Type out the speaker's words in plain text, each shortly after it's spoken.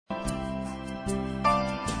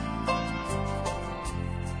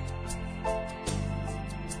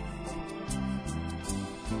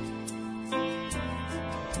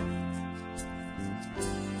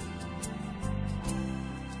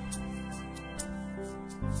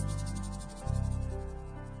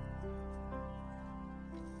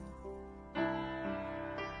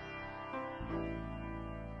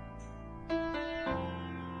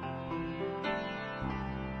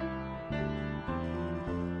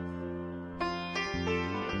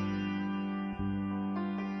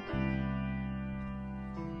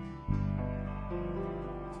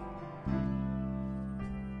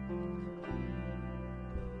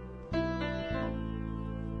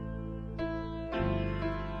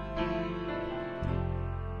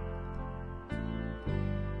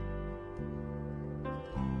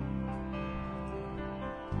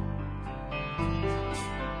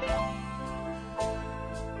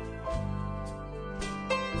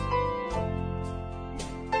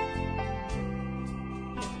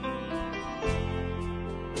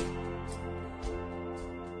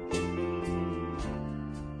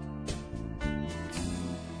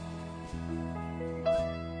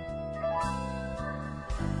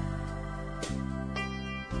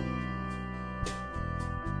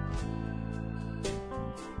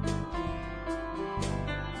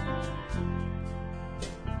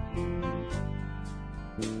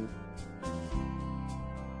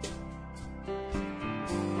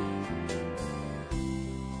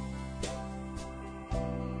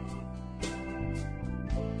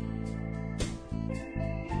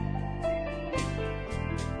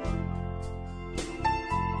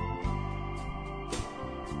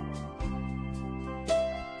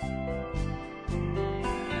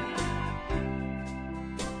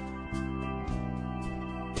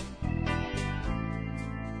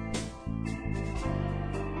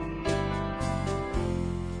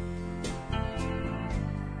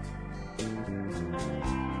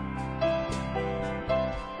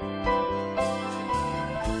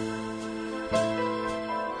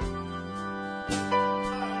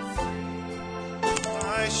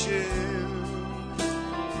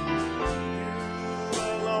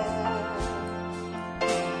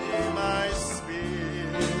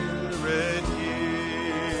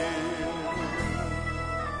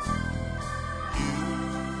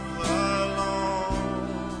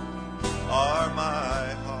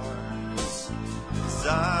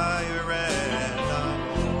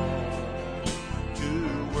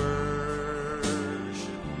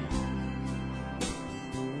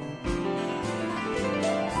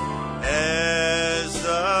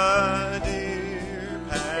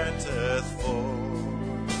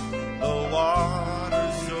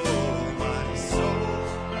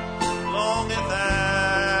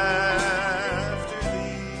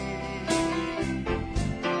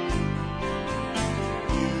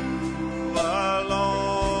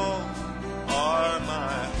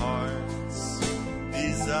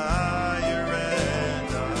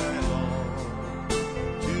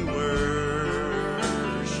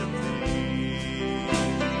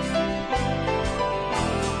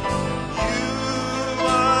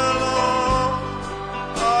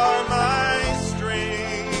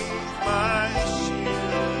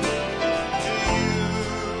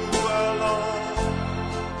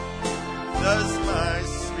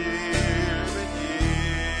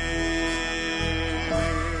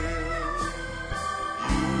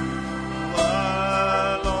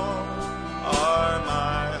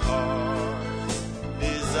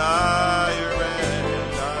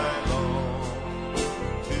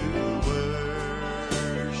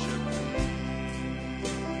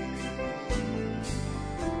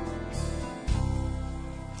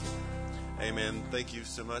thank you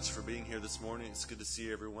so much for being here this morning. It's good to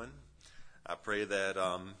see everyone. I pray that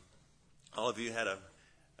all of you had a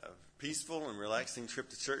peaceful and relaxing trip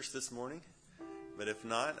to church this morning. But if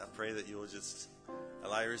not, I pray that you'll just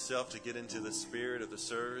allow yourself to get into the spirit of the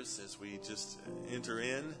service as we just enter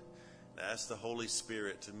in and ask the Holy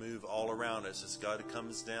Spirit to move all around us as God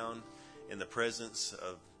comes down in the presence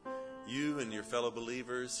of you and your fellow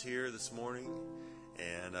believers here this morning.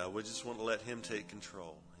 And we just want to let Him take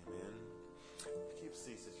control. Amen. Keep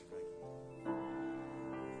seat, Sister Becky.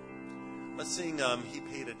 Let's sing He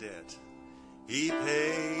Paid a Debt. He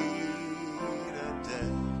paid a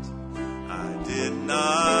debt I did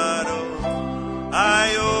not owe.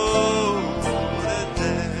 I owed a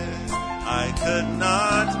debt I could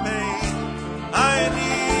not pay. I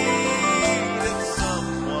needed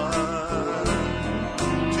someone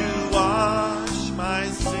to wash my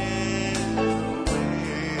sin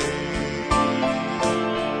away.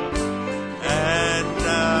 And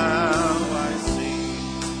now I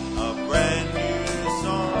sing a brand new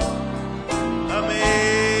song,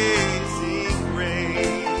 Amazing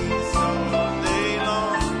Grace, all day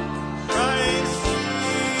long. Christ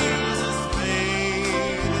Jesus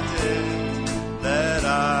paid a debt that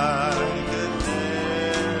I could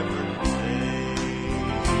never pay.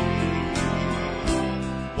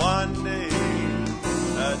 One day,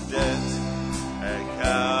 a debt at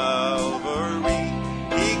Calvary,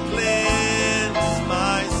 He cleansed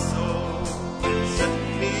my soul, set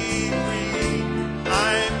me free.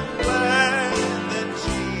 I'm glad that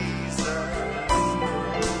Jesus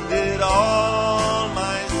did all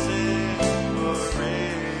my sin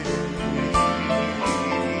erase.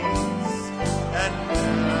 And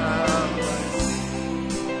now I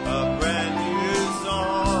sing a brand new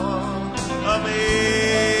song,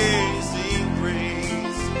 Amazing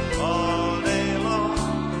Grace, all day long.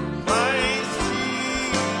 Christ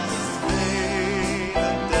Jesus paid a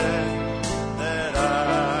debt that I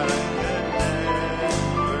could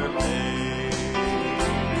never pay.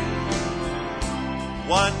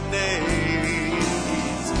 One day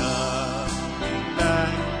He's coming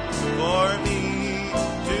back for me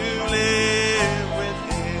to live with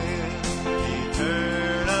Him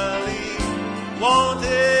eternally. Won't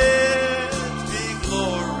it be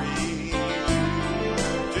glory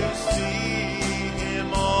to see Him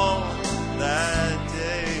on that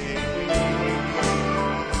day?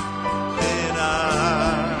 Then I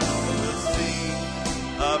will sing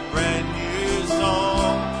a brand new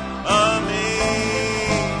song, Amazing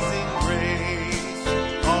Grace,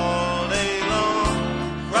 all day long.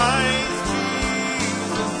 Christ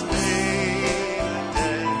Jesus paid a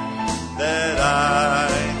debt that I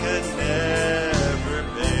could never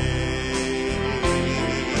pay.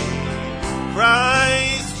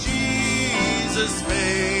 Christ Jesus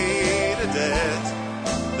paid a debt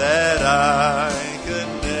that I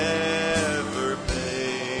could never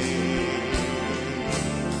pay.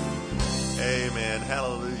 Amen.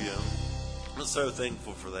 Hallelujah. I'm so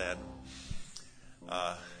thankful for that.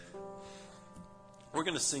 We're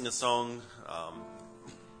going to sing a song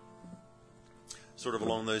sort of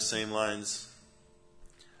along those same lines.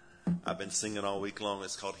 I've been singing all week long.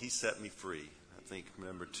 It's called He Set Me Free. I think,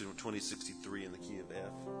 remember, 2063 in the key of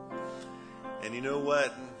F. And you know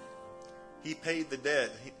what? He paid the debt.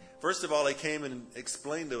 First of all, He came and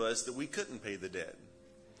explained to us that we couldn't pay the debt.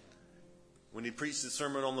 When He preached the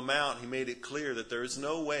Sermon on the Mount, He made it clear that there is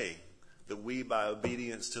no way that we, by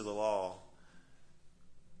obedience to the law,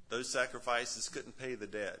 those sacrifices couldn't pay the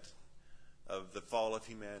debt of the fall of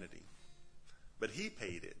humanity. But He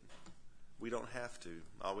paid it. We don't have to.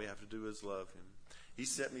 All we have to do is love Him. He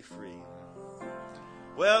set me free.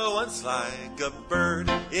 Well, once like a bird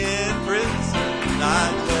in prison,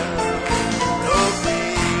 I felt no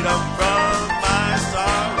freedom from my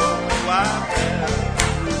sorrow. I felt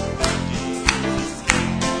Jesus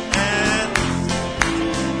came and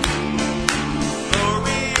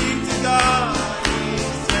glory to God. He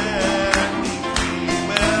set me free.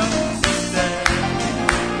 Well, He set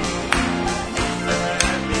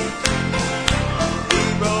me free. He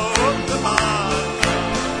broke the bonds of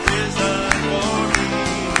prison for me.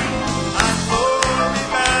 I'm fully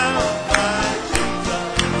bound by Jesus.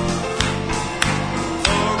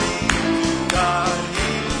 Glory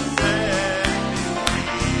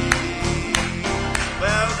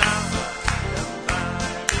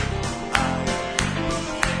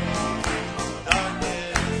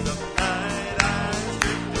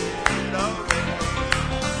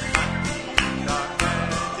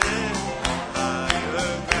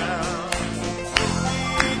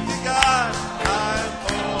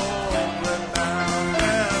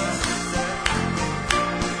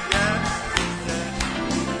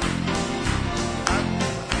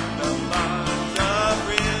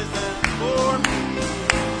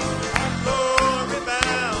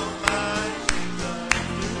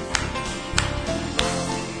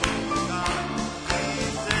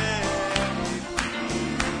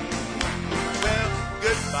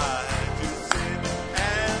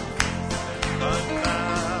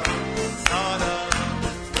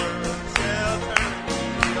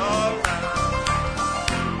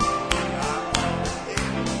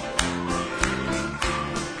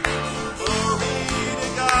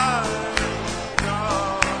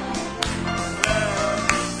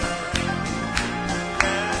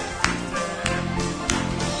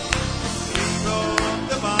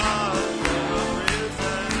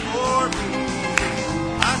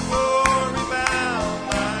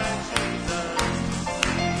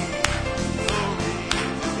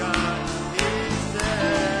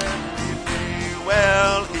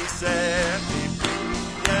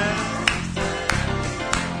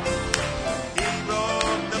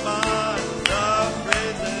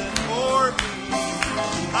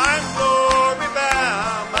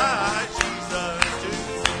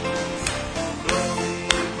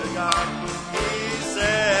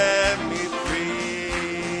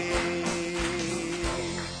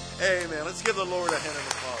Let's give the Lord a hand of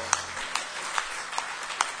applause.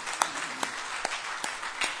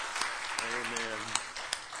 Amen.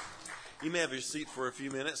 You may have your seat for a few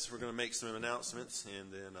minutes. We're going to make some announcements,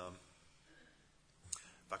 and then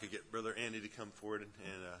if I could get Brother Andy to come forward and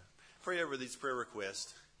pray over these prayer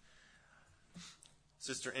requests.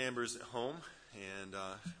 Sister Amber's at home, and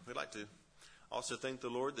we'd like to also thank the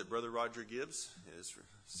Lord that Brother Roger Gibbs is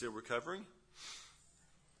still recovering.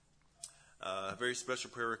 A very special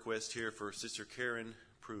prayer request here for Sister Karen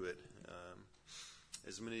Pruitt.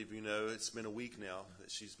 As many of you know, it's been a week now that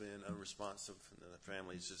she's been unresponsive. The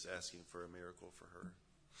family is just asking for a miracle for her.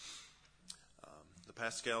 The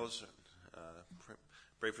Pascals,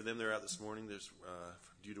 pray for them. They're out this morning. They're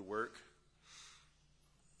due to work.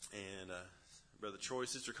 And Brother Troy,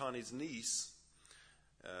 Sister Connie's niece,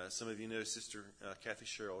 some of you know Sister Kathy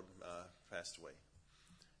Sherrill passed away.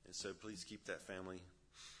 And so please keep that family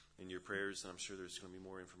in your prayers, and I'm sure there's going to be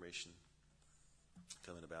more information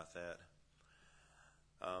coming about that.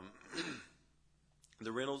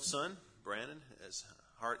 The Reynolds son, Brandon, has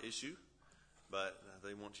a heart issue, but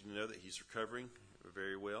they want you to know that he's recovering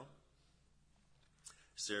very well.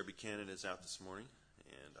 Sarah Buchanan is out this morning,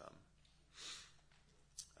 and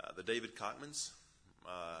the David Cockmans,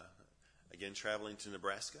 again, traveling to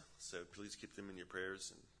Nebraska, so please keep them in your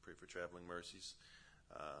prayers and pray for traveling mercies.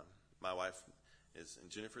 My wife and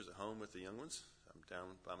Jennifer's at home with the young ones. I'm down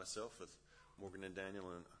by myself with Morgan and Daniel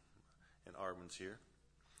and Armin's here.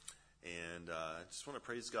 And I just want to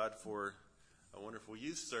praise God for a wonderful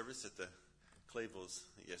youth service at the Clayvilles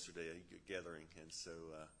yesterday, a gathering. And so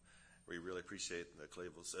we really appreciate the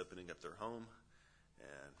Clayvilles opening up their home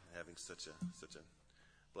and having such a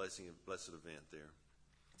blessed event there.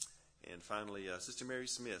 And finally, Sister Mary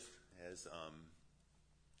Smith has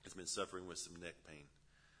been suffering with some neck pain.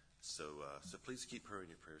 So please keep her in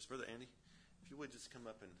your prayers. Brother Andy, if you would just come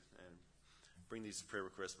up and bring these prayer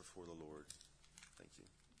requests before the Lord. Thank you.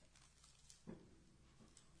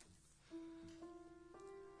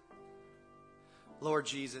 Lord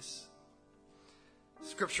Jesus,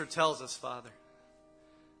 Scripture tells us, Father,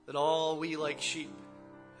 that all we like sheep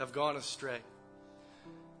have gone astray.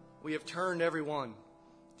 We have turned everyone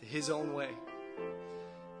to his own way.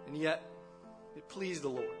 And yet, it pleased the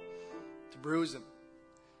Lord to bruise him,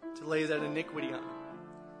 to lay that iniquity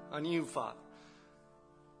on you, Father.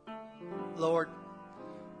 Lord,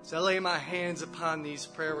 as I lay my hands upon these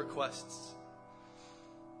prayer requests,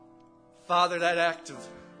 Father, that act of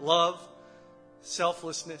love,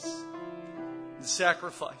 selflessness, and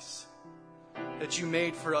sacrifice that you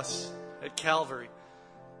made for us at Calvary,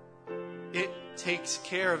 it takes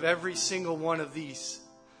care of every single one of these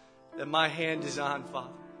that my hand is on,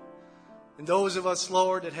 Father. And those of us,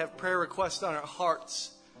 Lord, that have prayer requests on our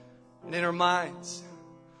hearts and in our minds,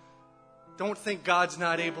 don't think God's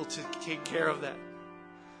not able to take care of that.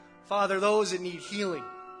 Father, those that need healing,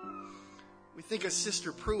 we think of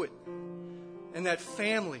Sister Pruitt and that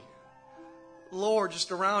family, Lord,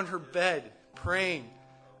 just around her bed, praying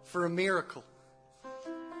for a miracle.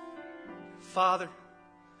 Father,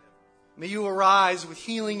 may you arise with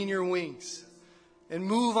healing in your wings and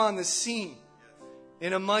move on the scene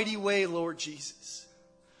in a mighty way, Lord Jesus.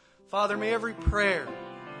 Father, may every prayer,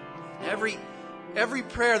 every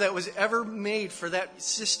prayer that was ever made for that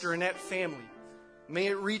sister and that family, may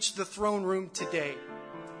it reach the throne room today.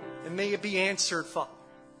 And may it be answered, Father,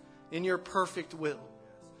 in your perfect will.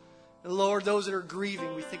 And Lord, those that are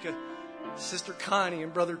grieving, we think of Sister Connie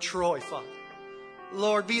and Brother Troy, Father.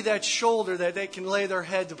 Lord, be that shoulder that they can lay their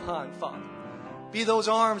head upon, Father. Be those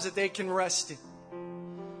arms that they can rest in.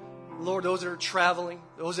 Lord, those that are traveling,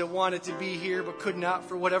 those that wanted to be here but could not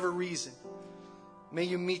for whatever reason, may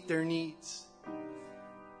you meet their needs.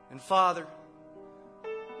 And Father,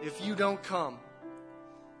 if you don't come,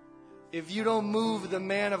 if you don't move the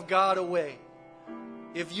man of God away,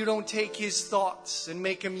 if you don't take his thoughts and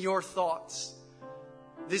make them your thoughts,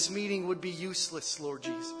 this meeting would be useless, Lord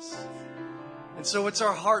Jesus. And so it's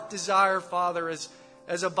our heart desire, Father, as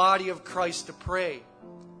a body of Christ to pray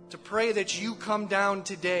that you come down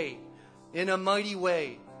today in a mighty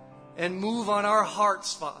way and move on our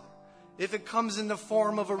hearts, Father. If it comes in the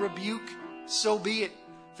form of a rebuke, so be it.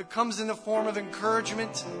 If it comes in the form of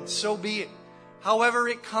encouragement, so be it. However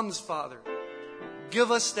it comes, Father, give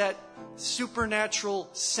us that supernatural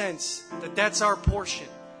sense that that's our portion,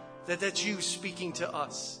 that that's you speaking to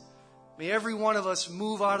us. May every one of us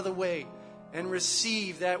move out of the way and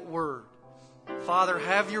receive that word. Father,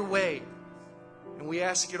 have your way. And we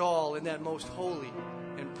ask it all in that most holy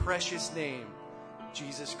and precious name,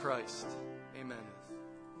 Jesus Christ. Amen.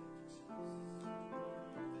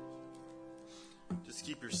 Just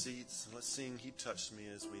keep your seats. Let's sing He Touched Me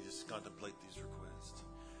as we just contemplate these requests.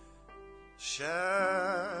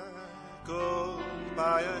 Shackled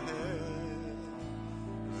by a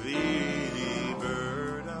heavy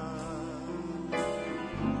burden,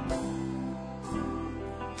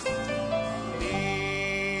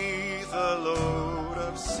 neath a load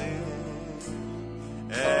of sin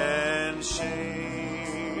and shame.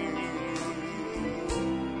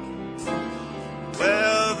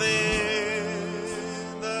 Well,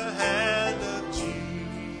 then the hand of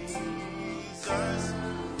Jesus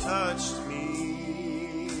touched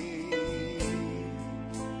me,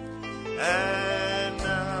 and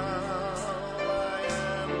now I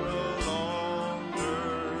am no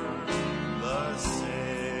longer the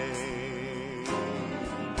same.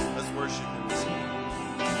 Let's worship Him this morning.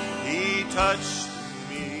 He touched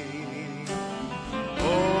me.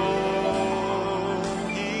 Oh,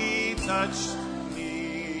 He touched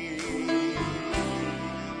me.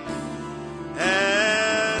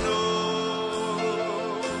 And oh,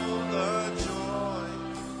 the joy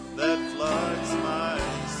that floods my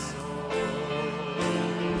soul.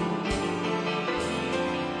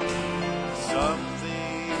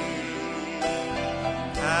 Something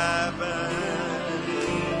happened,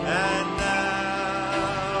 and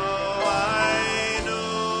now I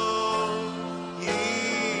know He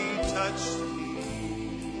touched me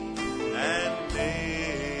and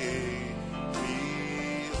made me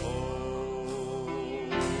whole.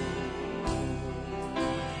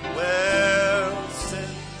 Well,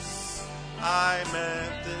 since I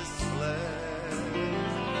met this blessed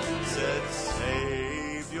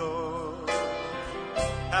Savior,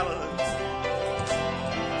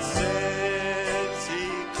 hallelujah, since He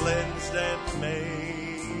cleansed and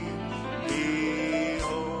made me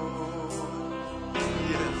whole.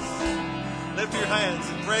 Yes, lift your hands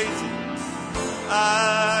and praise Him.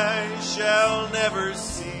 I shall never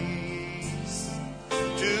cease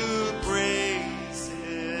to praise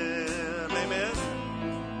Him. Amen.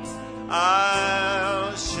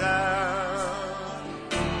 I shall.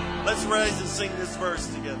 Let's rise and sing this verse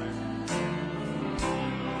together.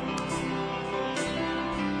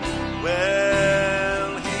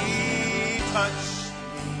 Well, He touched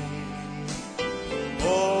me.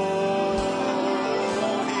 Oh,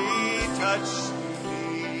 He touched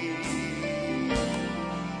me.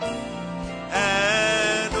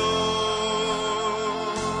 And oh,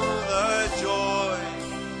 the joy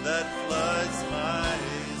that floods my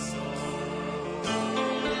soul.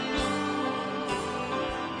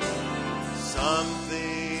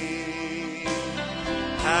 Something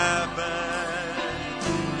happened,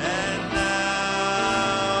 and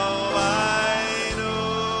now I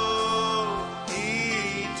know He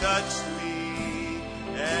touched me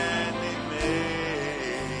and He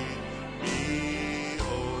made me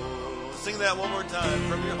whole. Sing that one more time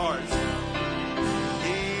from your heart.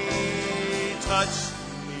 He touched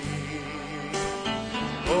me.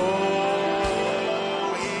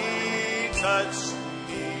 Oh, He touched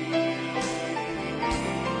me.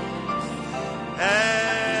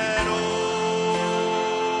 And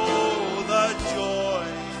oh, the joy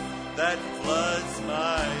that floods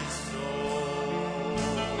my soul.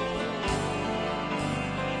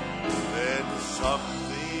 Then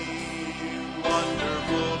something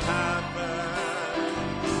wonderful happened,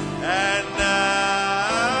 and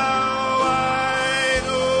now I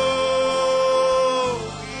know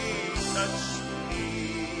He touched me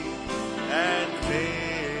and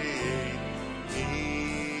made me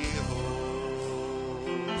whole.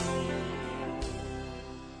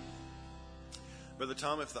 Brother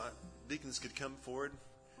Tom, if the deacons could come forward,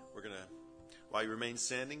 we're going to, while you remain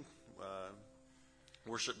standing,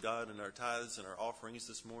 worship God in our tithes and our offerings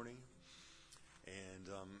this morning. And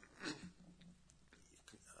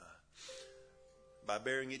by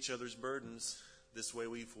bearing each other's burdens, this way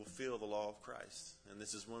we fulfill the law of Christ. And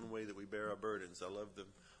this is one way that we bear our burdens. I love the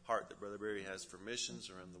heart that Brother Barry has for missions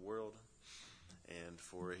around the world and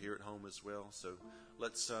for here at home as well. So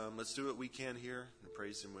let's do what we can here and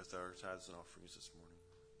praise Him with our tithes and offerings this morning.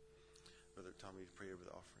 Brother Tommy, pray over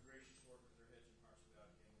the offering. Gracious Lord, with our heads and hearts bowed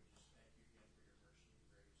again, we just thank you again for your mercy and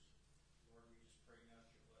grace. Lord, we just pray now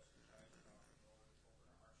that you bless the tithes and offering, Lord. Open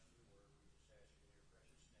our hearts to the word. We just ask you in your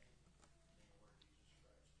precious name, in the Lord Jesus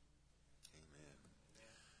Christ. Amen.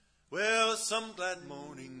 Well, some glad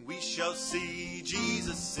morning we shall see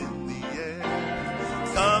Jesus in the air,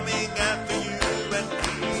 coming after you, and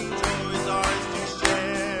we joys ours to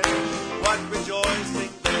share. What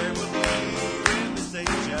rejoicing there will be when the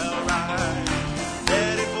saints shall rise,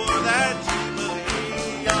 ready for that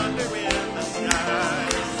jubilee yonder in the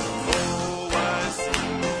skies. Oh, I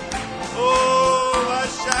sing, oh, I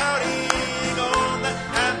shouting, oh,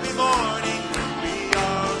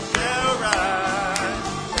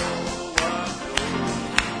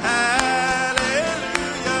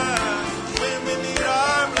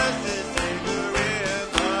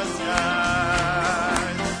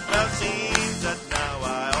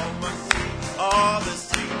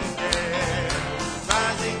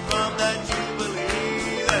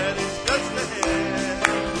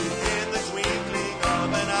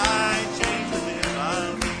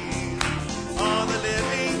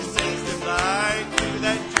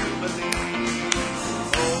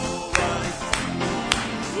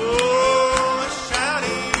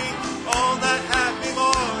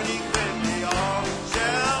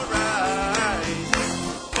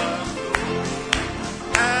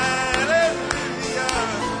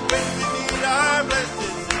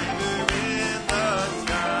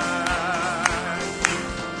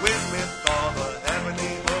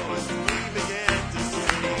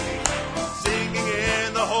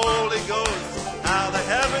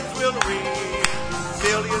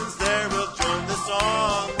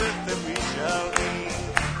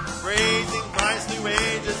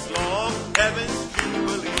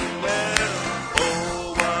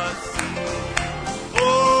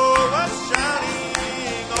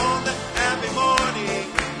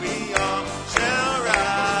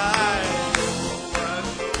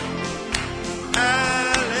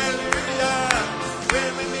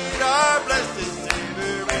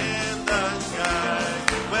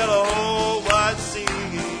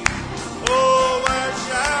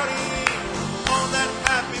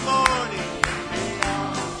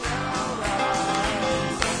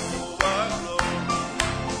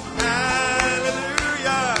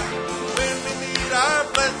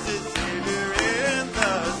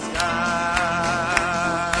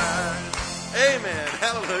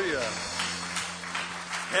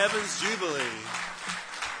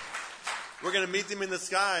 we're going to meet them in the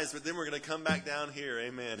skies, but then we're going to come back down here.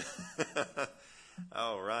 Amen.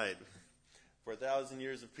 All right. For 1,000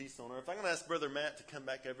 years of peace on earth. I'm going to ask Brother Matt to come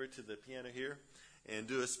back over to the piano here and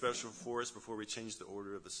do a special for us before we change the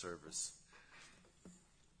order of the service.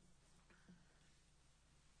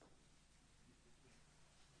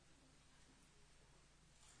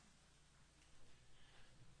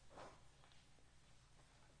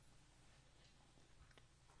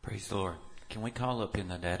 Praise the Lord. Can we call up in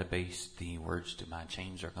the database the words to My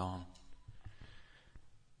Chains Are Gone?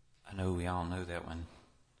 I know we all know that one.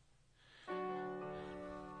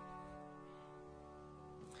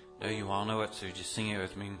 No, you all know it, so just sing it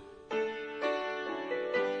with me.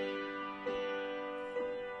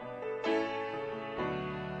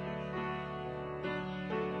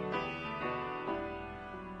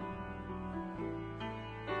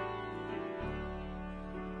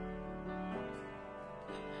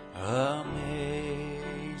 Amazing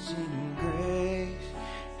grace,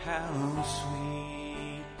 how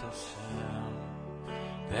sweet the sound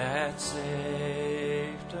that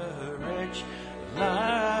saved a wretch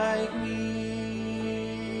like me.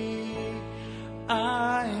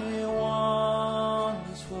 I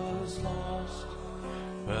once was lost,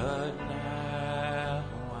 but now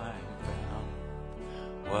I'm found.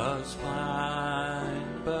 Was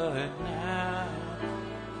blind, but now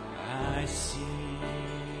I see.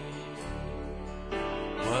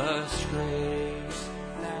 Was grace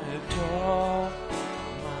that taught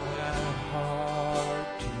my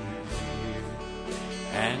heart to fear,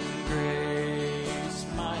 and grace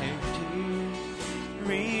my tears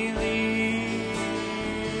relieve.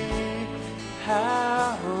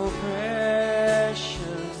 How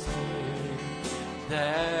precious is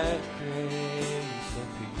that grace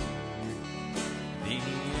appeared the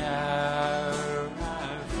hour I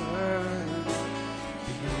first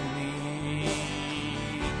believed.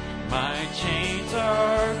 My chains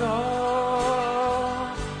are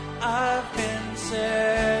gone, I've been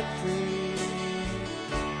set free.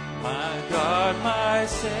 My God, my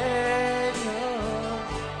Savior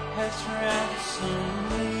has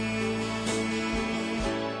ransomed me,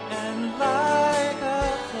 and like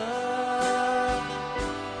a flood,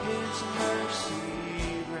 His mercy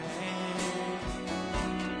reigns,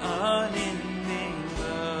 unending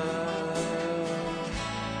love,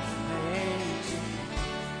 amazing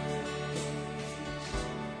grace.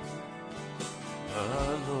 The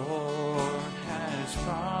Lord has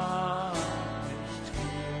promised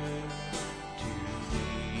good to me.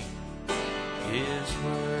 His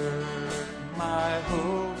word, my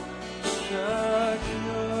hope secures.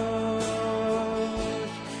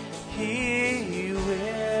 He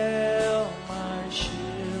will my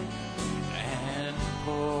shield and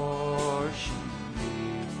portion be,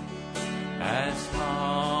 as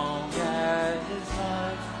long as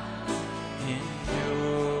life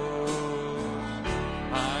endures.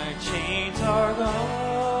 My chains are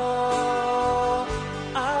gone,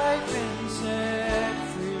 I've been set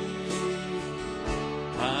free.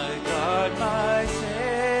 My God, my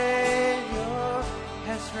Savior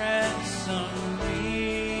has ransomed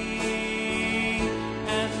me,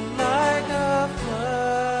 and like a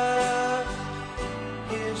flood,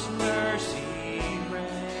 His mercy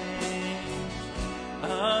reigns,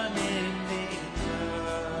 unending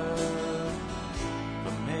love,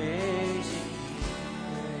 amazing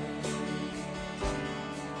grace.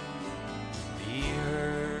 The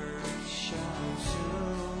earth shall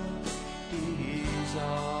soon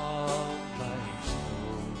dissolve like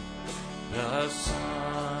snow. The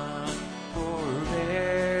sun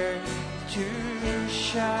forbear to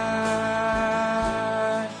shine,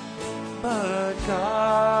 but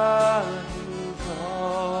God who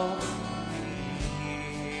called me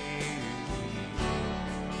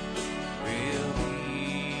will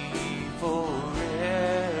be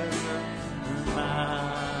forever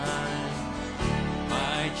mine.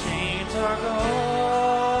 My chains are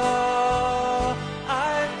gone,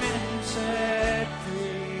 I've been set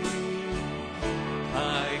free.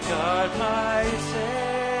 My God, my Savior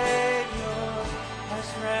has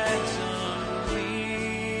ransomed me,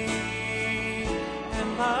 and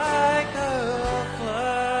like a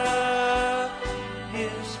flood,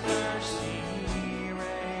 His mercy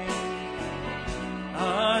reigns,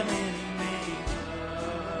 unending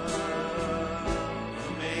love,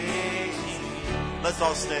 amazing. Let's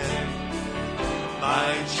all stand.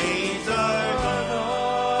 My chains are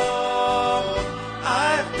gone,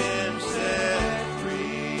 I've been set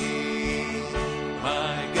free.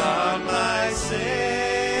 My God, my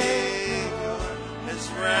Savior has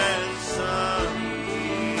ransomed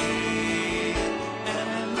me,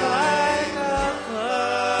 and like a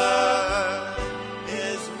flood,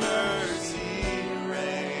 His mercy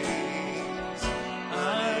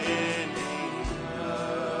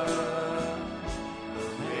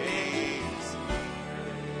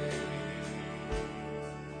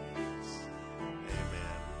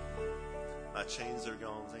chains are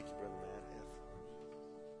gone. Thank you, Brother Matt.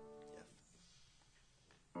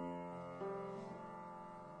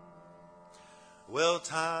 Well,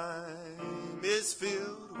 time is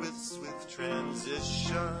filled with swift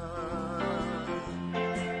transition.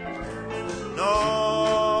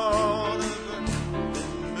 All the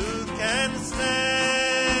smooth can stand.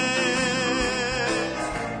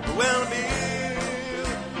 Well,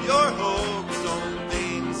 build your hopes on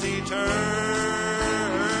things eternal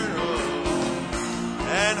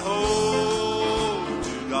and hold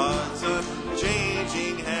to God's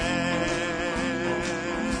unchanging hand.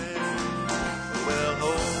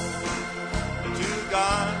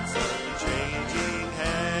 God's unchanging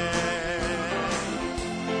hand,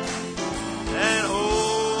 and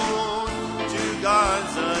hold to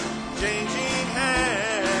God's unchanging hand.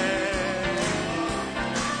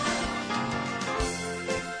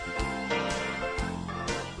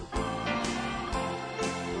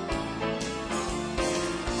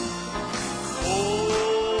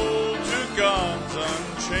 Hold to God's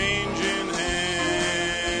unchanging hand.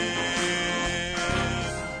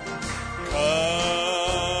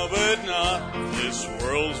 This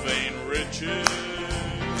world's vain riches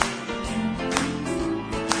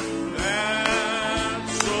that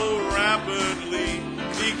so rapidly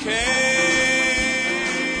decay,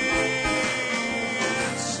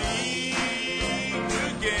 seek to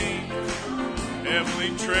gain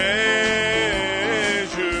heavenly treasures.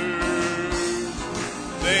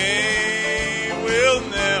 They will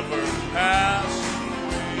never pass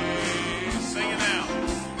away. Sing it out.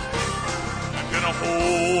 I'm gonna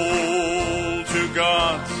hold to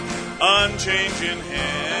God's unchanging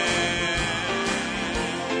hand.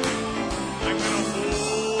 I'm going to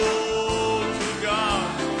hold to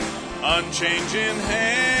God's unchanging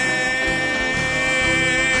hand.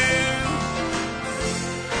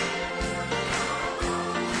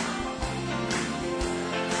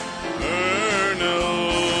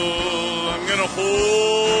 I'm going to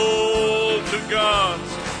hold to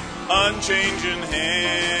God's unchanging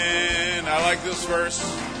hand. I like this verse.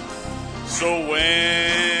 So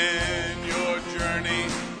when your journey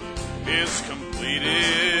is completed,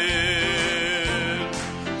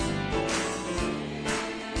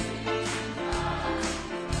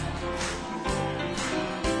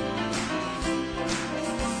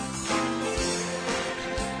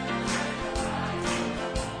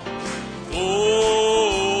 glory,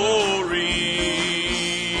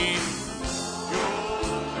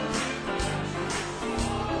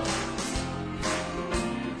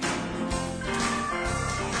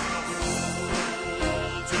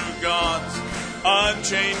 God's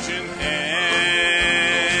unchanging hand.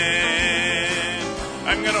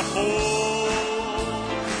 I'm going to hold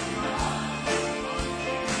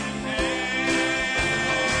hand.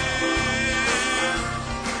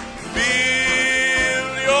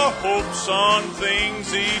 Build your hopes on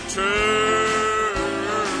things eternal.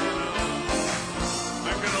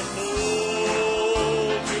 I'm going to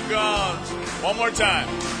hold to God's. One more time.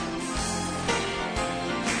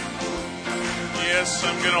 Yes,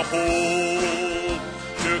 I'm going to hold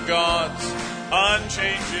to God's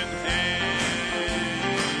unchanging hand.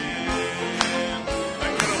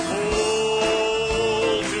 I'm going to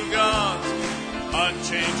hold to God's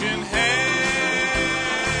unchanging hand.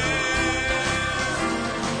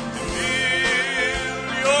 Build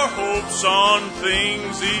your hopes on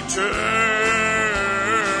things eternal.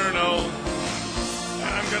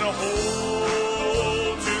 And I'm going to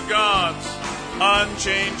hold to God's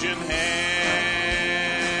unchanging hand.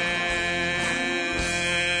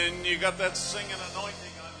 You got that singing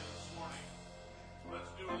anointing on you this morning.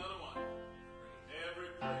 Let's do another one. Every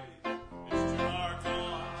praise is to our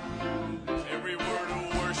God. Every word of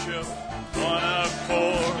worship, one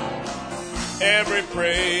accord. Every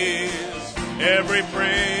praise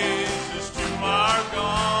is to our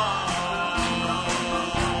God.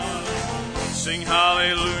 Sing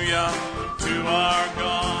hallelujah to our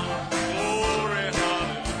God. Glory,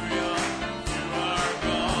 hallelujah to our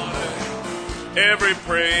God. Every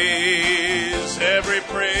praise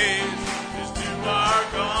is to our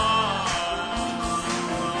God.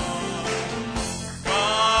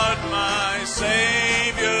 God, my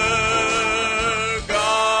Savior,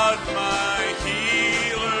 God, my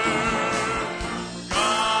healer,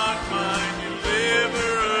 God, my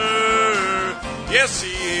deliverer. Yes,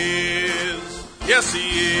 He is. Yes, He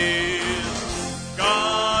is.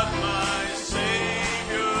 God, my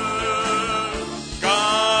Savior,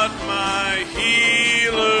 God, my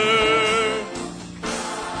healer.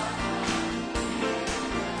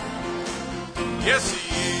 Yes, He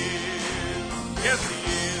is. Yes, He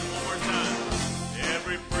is. One more time.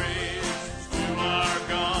 Every praise to our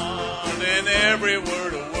God, and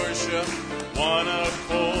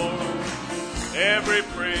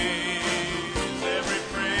every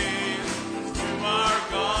praise to our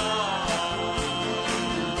God.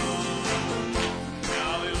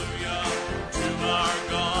 Hallelujah to our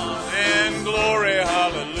God, and glory,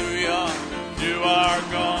 hallelujah to our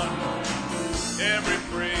God. Every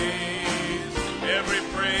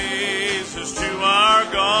praise is to our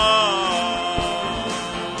God.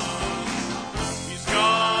 He's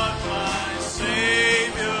God, my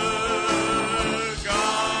Savior,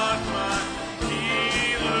 God, my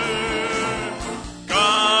healer,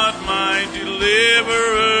 God, my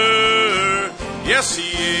deliverer. Yes, He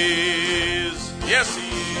is. Yes, He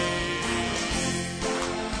is.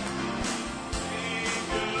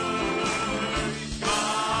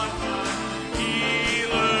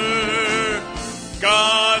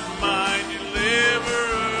 God, my deliverer.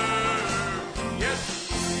 Yes,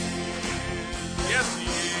 He is. Yes, He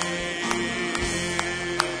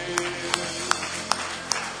is.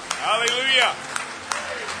 Hallelujah.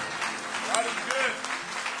 God is good.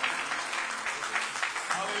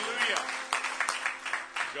 Hallelujah.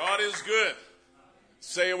 God is good.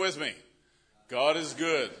 Say it with me. God is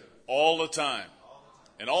good all the time.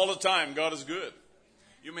 And all the time, God is good.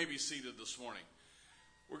 You may be seated this morning.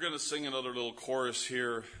 We're going to sing another little chorus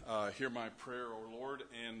here, Hear My Prayer, O Lord.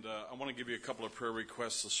 And I want to give you a couple of prayer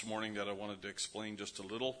requests this morning that I wanted to explain just a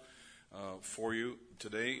little for you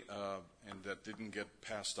today, and that didn't get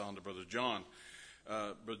passed on to Brother John.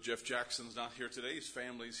 Brother Jeff Jackson's not here today. His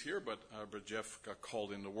family's here, but Brother Jeff got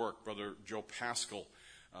called into work. Brother Joe Pascal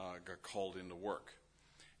got called into work.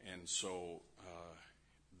 And so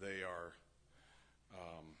they are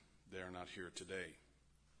not here today.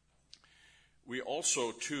 We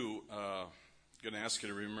also, too, going to ask you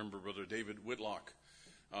to remember Brother David Whitlock.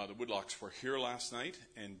 The Whitlocks were here last night,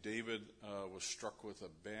 and David was struck with a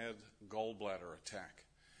bad gallbladder attack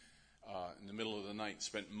in the middle of the night.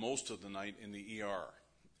 Spent most of the night in the ER,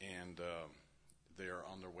 and they are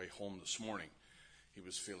on their way home this morning. He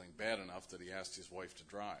was feeling bad enough that he asked his wife to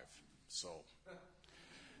drive. So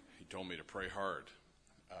he told me to pray hard.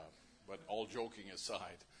 But all joking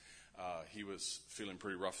aside, he was feeling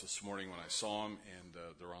pretty rough this morning when I saw him, and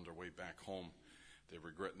they're on their way back home. They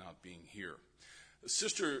regret not being here.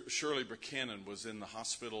 Sister Shirley Buchanan was in the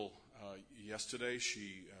hospital yesterday.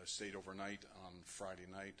 She stayed overnight on Friday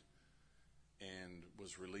night and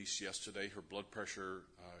was released yesterday. Her blood pressure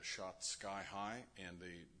shot sky high, and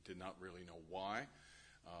they did not really know why.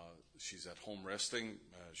 She's at home resting.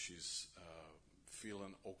 She's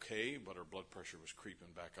feeling okay, but her blood pressure was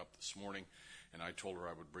creeping back up this morning, and I told her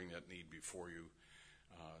I would bring that need before you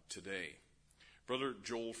today. Brother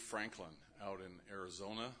Joel Franklin out in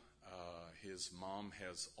Arizona, his mom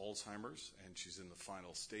has Alzheimer's, and she's in the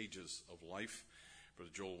final stages of life.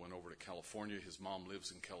 Brother Joel went over to California. His mom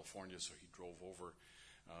lives in California, so he drove over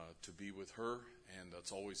to be with her, and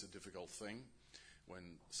that's always a difficult thing.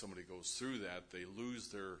 When somebody goes through that, they lose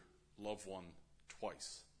their loved one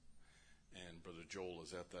twice. And Brother Joel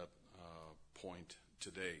is at that point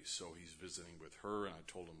today, so he's visiting with her, and I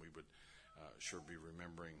told him we would sure be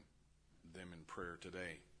remembering them in prayer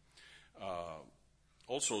today.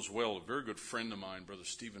 Also as well, a very good friend of mine, Brother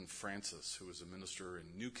Stephen Francis, who is a minister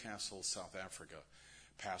in Newcastle, South Africa,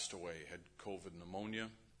 passed away, had COVID pneumonia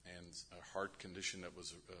and a heart condition that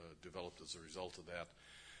was developed as a result of that.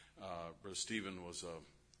 Brother Stephen was a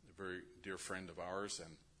very dear friend of ours,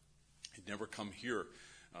 and he'd never come here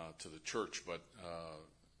to the church, but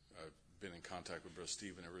I've been in contact with Brother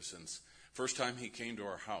Stephen ever since. First time he came to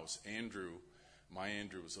our house, my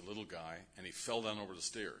Andrew was a little guy, and he fell down over the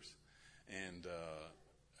stairs. And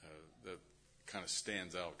that kind of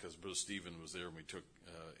stands out because Brother Stephen was there, and we took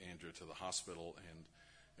Andrew to the hospital, and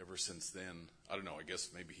ever since then, I don't know, I guess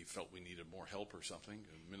maybe he felt we needed more help or something,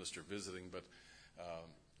 a minister visiting, but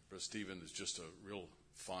Brother Stephen is just a real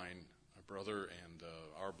fine brother, and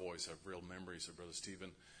our boys have real memories of Brother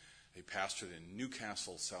Stephen. He pastored in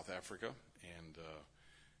Newcastle, South Africa, and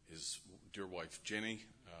his dear wife Jenny,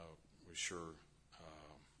 we're sure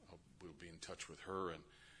we'll be in touch with her, and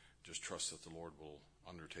just trust that the Lord will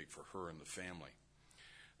undertake for her and the family.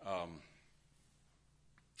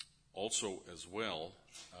 Also, as well,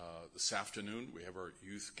 this afternoon we have our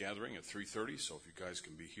youth gathering at 3:30, so if you guys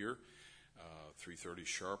can be here, 3:30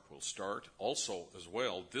 sharp we'll start. Also, as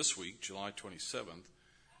well, this week, July 27th,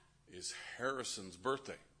 is Harrison's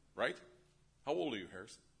birthday, right? How old are you,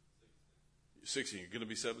 Harrison? 16. You're going to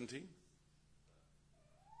be 17?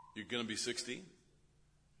 You're going to be 16?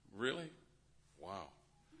 Really? Wow.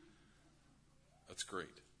 That's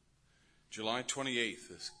great. July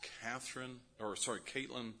 28th is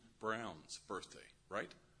Caitlin Brown's birthday,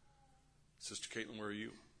 right? Sister Caitlin, where are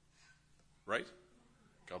you? Right?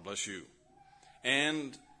 God bless you.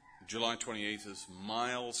 And July 28th is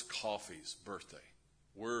Miles Coffey's birthday.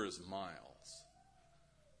 Where is Miles?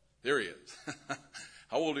 There he is.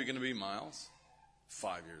 How old are you going to be, Miles?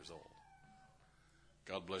 5 years old.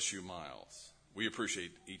 God bless you, Miles. We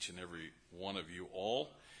appreciate each and every one of you all.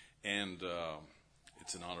 And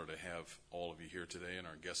it's an honor to have all of you here today and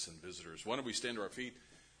our guests and visitors. Why don't we stand to our feet?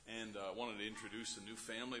 And I wanted to introduce a new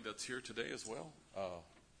family that's here today as well.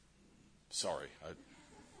 Sorry,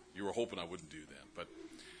 you were hoping I wouldn't do that. But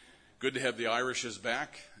good to have the Irishes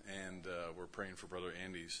back, and we're praying for Brother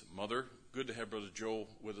Andy's mother. Good to have Brother Joe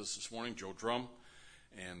with us this morning, Joe Drum.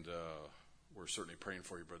 And we're certainly praying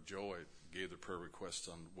for you, Brother Joe. I gave the prayer request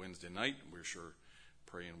on Wednesday night. We're sure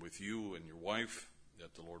praying with you and your wife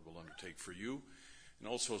that the Lord will undertake for you. And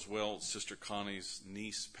also as well, Sister Connie's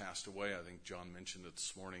niece passed away. I think John mentioned it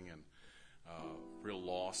this morning, and real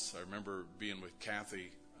loss. I remember being with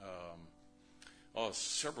Kathy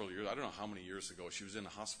several years, I don't know how many years ago. She was in a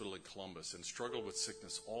hospital in Columbus and struggled with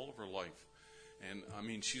sickness all of her life. And I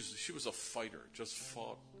mean, she was a fighter, just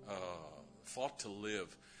fought to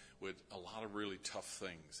live with a lot of really tough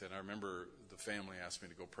things. And I remember the family asked me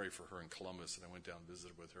to go pray for her in Columbus, and I went down and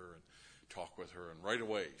visited with her and talked with her. And right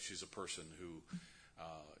away, she's a person who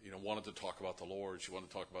wanted to talk about the Lord. She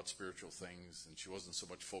wanted to talk about spiritual things, and she wasn't so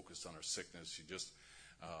much focused on her sickness. She just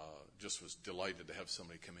was delighted to have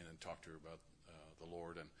somebody come in and talk to her about the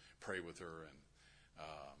Lord and pray with her. And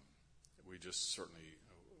we just certainly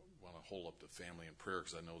want to hold up the family in prayer,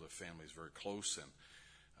 because I know the family is very close, and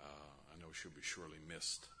I know she'll be surely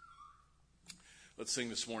missed. Let's sing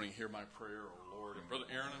this morning, Hear My Prayer, O Lord. And Brother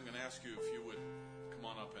Aaron, I'm going to ask you if you would come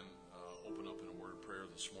on up and open up in a word of prayer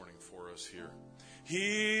this morning for us here.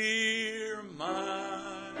 Hear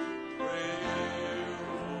my prayer,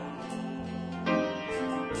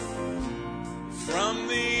 from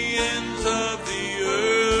the ends of the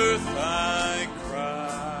earth I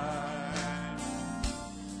cry.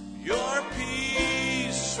 Your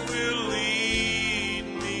peace will lead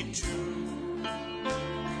me to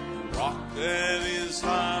rock that is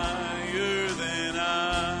higher than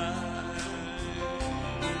I.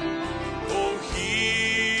 Oh,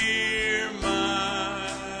 hear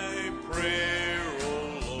my prayer, O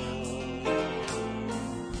Lord.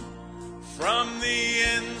 From the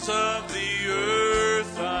ends of the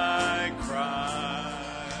earth I cry.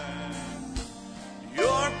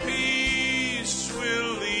 Your peace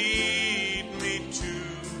will lead me to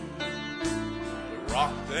the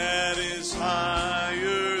rock that is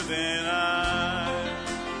higher than I.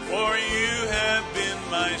 For you have been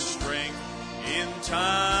my strength in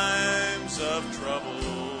times of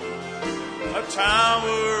trouble, a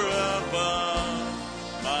tower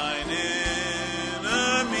above mine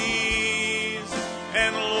enemies.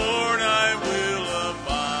 And Lord, I will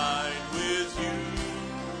abide with you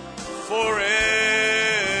forever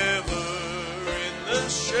in the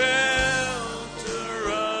shelter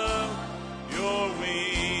of your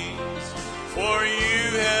wings. For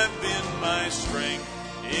you have been my strength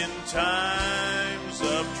in times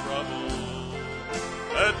of trouble,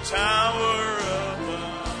 a tower above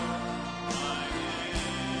mine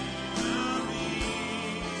enemies.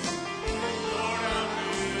 Lord, I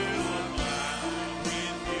will abide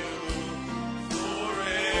with you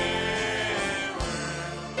forever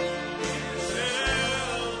in the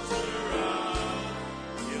shelter of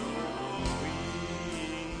your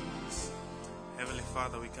wings. Heavenly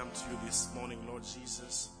Father, we come to you this morning, Lord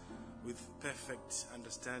Jesus, with perfect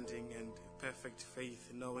understanding and perfect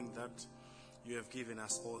faith, knowing that you have given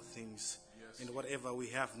us all things. And whatever we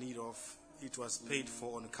have need of, it was paid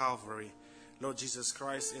for on Calvary. Lord Jesus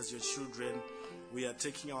Christ, as your children, we are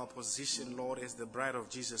taking our position, Lord, as the bride of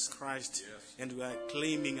Jesus Christ. And we are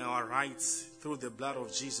claiming our rights through the blood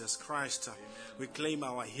of Jesus Christ. We claim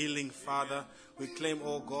our healing, Father. We claim,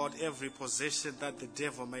 oh God, every possession that the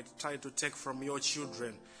devil might try to take from your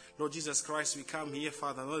children. Lord Jesus Christ, we come here,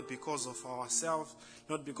 Father, not because of ourselves,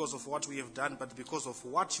 not because of what we have done, but because of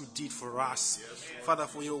what you did for us. Father,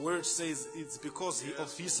 for your word says it's because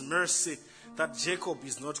of his mercy that Jacob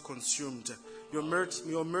is not consumed. Your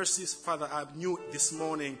mercies, Father, are new this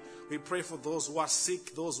morning. We pray for those who are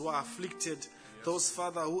sick, those who are afflicted, those,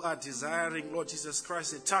 Father, who are desiring, Lord Jesus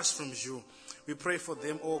Christ, a touch from you. We pray for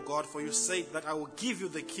them, oh God, for you say that I will give you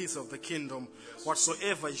the keys of the kingdom.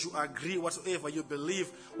 Whatsoever you agree, whatsoever you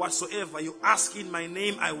believe, whatsoever you ask in my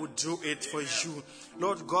name, I will do it for you.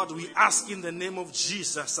 Lord God, we ask in the name of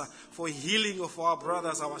Jesus for healing of our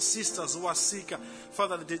brothers, our sisters who are sick.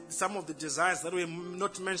 Father, some of the desires that were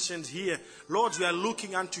not mentioned here, Lord, we are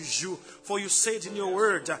looking unto you. For you said in your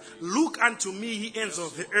word, look unto me, ye ends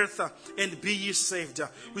of the earth, and be ye be saved.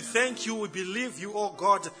 We thank you, we believe you, oh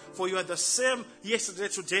God, for you are the same yesterday,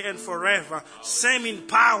 today, and forever. Same in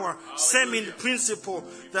power, same in principle.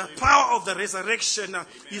 The power of the resurrection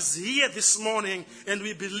is here this morning, and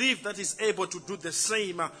we believe that is able to do the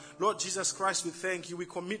same. Lord Jesus Christ, we thank you. We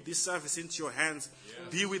commit this service into your hands.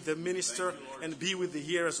 Be with the minister and be with the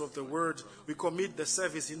hearers of the word. We commit the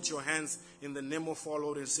service into your hands in the name of our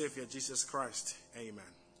Lord and Savior, Jesus Christ. Amen.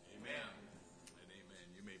 Amen and amen.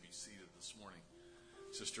 You may be seated this morning.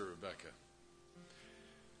 Sister Rebecca.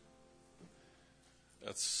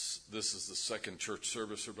 This is the second church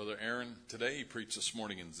service for Brother Aaron today. He preached this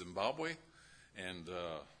morning in Zimbabwe, and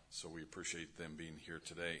so we appreciate them being here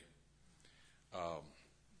today.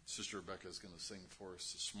 Sister Rebecca is going to sing for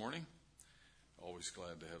us this morning. Always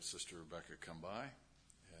glad to have Sister Rebecca come by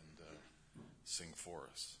and sing for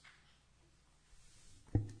us.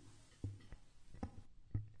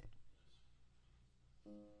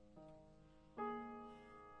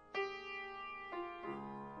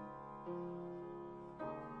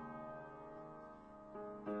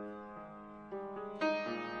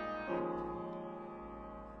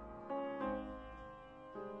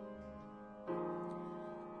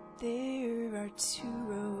 There are two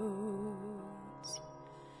roads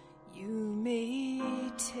you may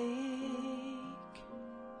take,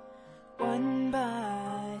 one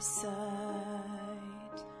by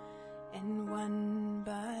sight and one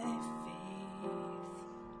by faith.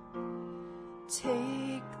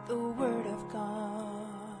 Take the word of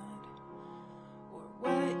God, or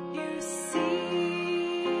what you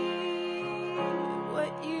see,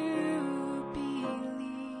 what you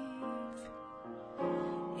believe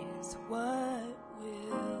is what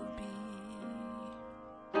will be.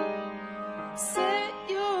 Set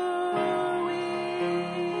your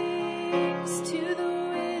wings to the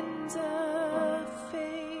winds of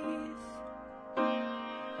faith.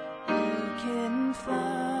 You can fly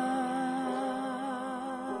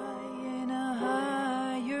in a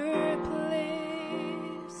higher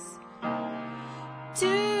place.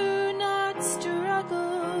 Do not struggle.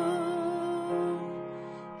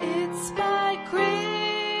 It's by grace.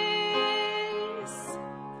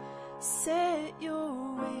 Set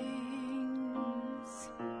your wings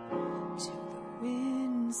to the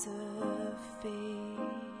winds of faith.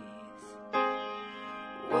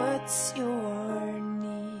 What's your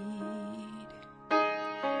need?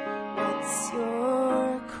 What's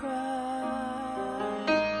your cry?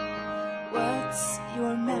 What's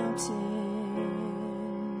your mountain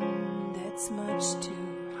that's much too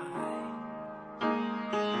high?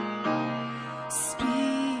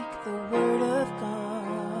 Speak the word of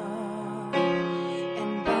God,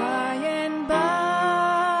 and by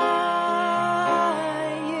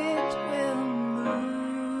it will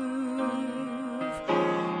move,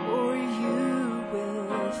 or you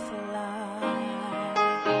will fly.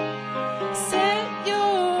 Set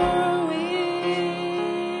your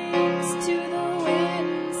wings to the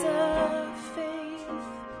winds of faith.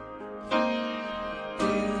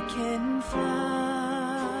 You can fly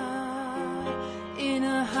in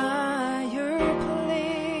a higher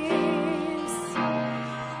place.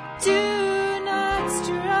 Do not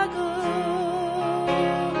struggle.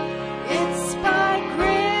 It's by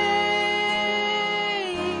grace.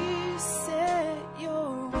 Set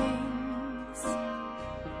your wings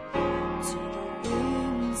to the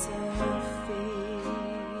winds of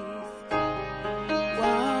faith.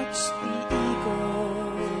 Watch the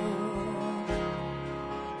eagle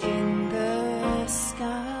in the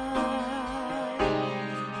sky.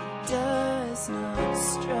 He does not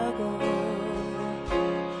struggle.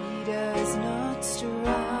 He does not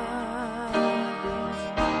strive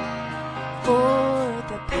for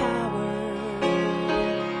the power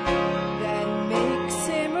that makes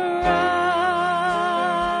him rise.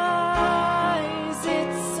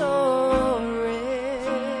 It's so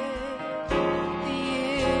ready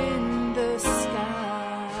in the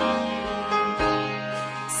sky.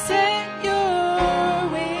 Set your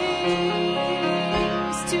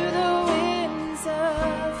wings to the winds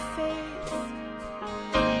of faith.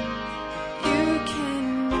 You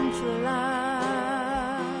can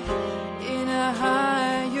fly in a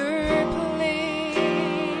higher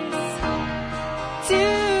place. Do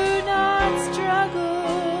not struggle.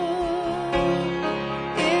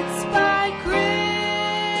 It's by grace.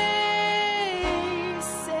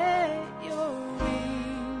 Set your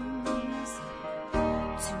wings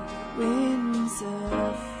to the winds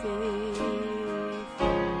of faith.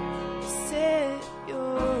 Set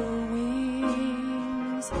your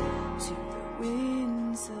wings to the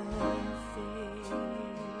winds of faith.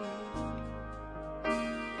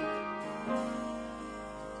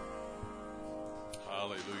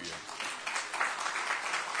 Hallelujah.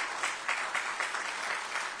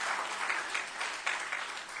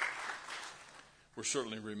 We're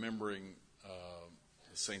certainly remembering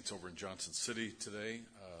the saints over in Johnson City today.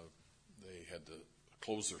 They had to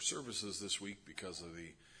close their services this week because of the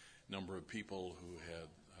number of people who had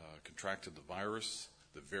contracted the virus,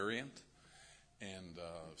 the variant, and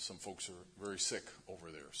some folks are very sick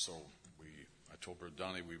over there. So I told Brother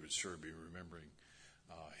Donnie we would sure be remembering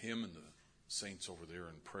him and the saints over there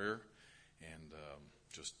in prayer, and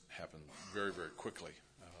just happened very, very quickly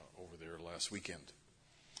over there last weekend.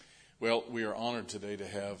 Well, we are honored today to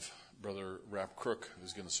have Brother Rap Crook,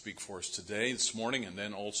 who's going to speak for us today, this morning, and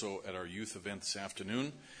then also at our youth event this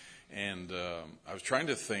afternoon. And I was trying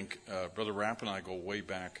to think, Brother Rap and I go way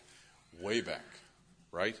back,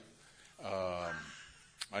 right?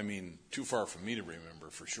 I mean, too far for me to remember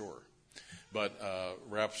for sure. But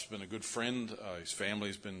Rap's been a good friend. His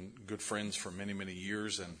family's been good friends for many, many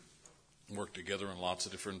years and worked together on lots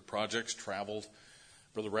of different projects, traveled.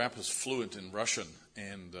 Brother Rap is fluent in Russian,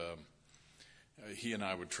 and he and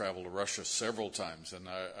I would travel to Russia several times. And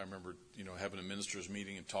I remember, having a ministers'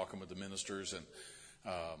 meeting and talking with the ministers, and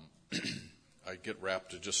I'd get Rap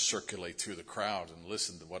to just circulate through the crowd and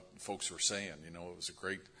listen to what folks were saying. It was a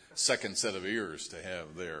great second set of ears to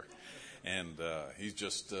have there. And he's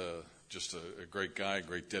just a great guy, a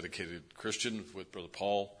great dedicated Christian with Brother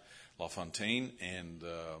Paul LaFontaine, and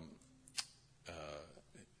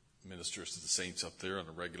ministers to the saints up there on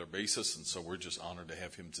a regular basis. And so we're just honored to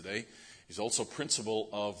have him today. He's also principal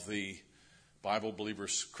of the Bible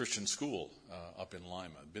Believers Christian School up in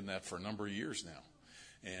Lima. Been that for a number of years now.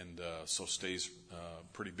 And so stays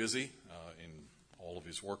pretty busy in all of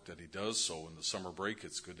his work that he does. So in the summer break,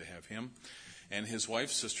 it's good to have him. And his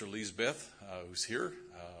wife, Sister Lisbeth, who's here.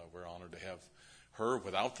 We're honored to have her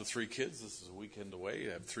without the 3 kids. This is a weekend away.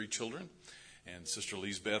 I have 3 children. And Sister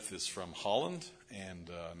Lisbeth is from Holland,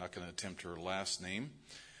 and I'm not going to attempt her last name.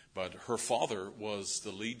 But her father was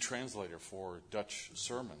the lead translator for Dutch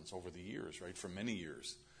sermons over the years, right, for many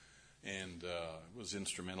years. And was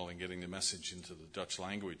instrumental in getting the message into the Dutch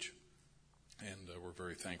language. And we're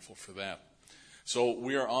very thankful for that. So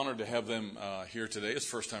we are honored to have them here today. It's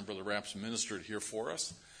the first time Brother Rap's ministered here for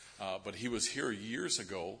us. But he was here years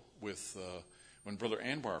ago with when Brother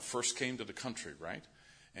Anwar first came to the country, right?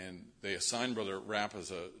 And they assigned Brother Rap as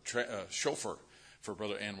a chauffeur for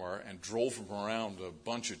Brother Anwar and drove him around a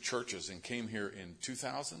bunch of churches and came here in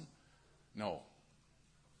 2000? No.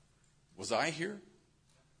 Was I here?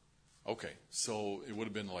 Okay, so it would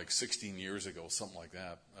have been like 16 years ago, something like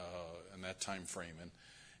that, in that time frame,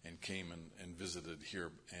 and came and visited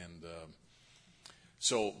here. And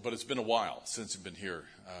but it's been a while since he's been here,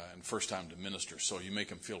 and first time to minister. So you make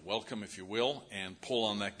him feel welcome, if you will, and pull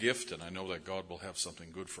on that gift. And I know that God will have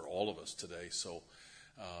something good for all of us today. So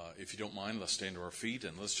if you don't mind, let's stand to our feet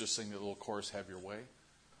and let's just sing the little chorus, Have Your Way. And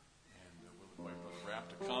we'll invite Brother Rap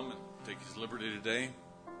to come and take his liberty today.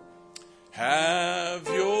 Have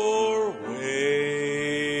your way.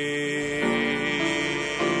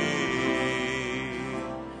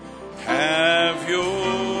 Have your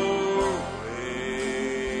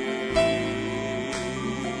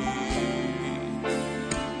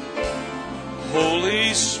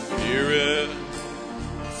Holy Spirit,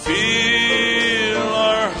 fill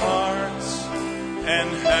our hearts and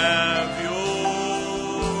have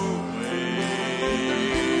your way.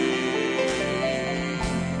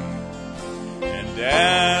 And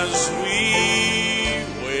as we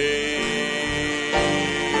wait,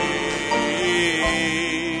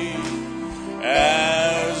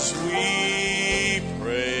 as we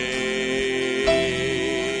pray,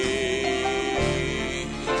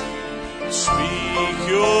 speak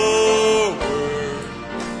your word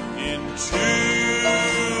into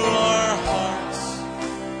our hearts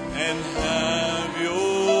and have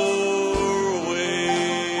your way.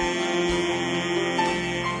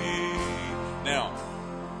 Now,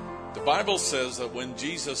 the Bible says that when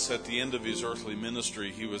Jesus, at the end of his earthly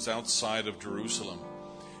ministry, he was outside of Jerusalem,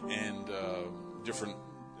 and different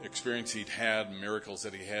experience he'd had, miracles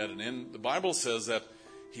that he had, and then the Bible says that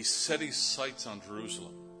he set his sights on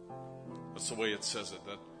Jerusalem. That's the way it says it,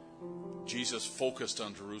 that Jesus focused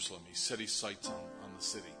on Jerusalem. He set his sights on the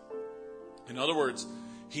city. In other words,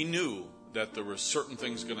 he knew that there were certain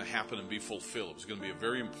things going to happen and be fulfilled. It was going to be a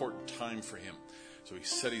very important time for him. So he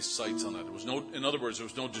set his sights on that. In other words, there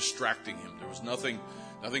was no distracting him. There was nothing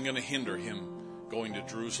going to hinder him going to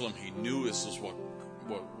Jerusalem. He knew this is what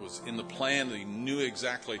was in the plan. He knew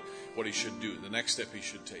exactly what he should do, the next step he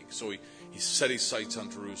should take. So he set his sights on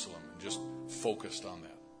Jerusalem and just focused on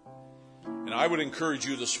that. And I would encourage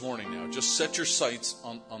you this morning now, just set your sights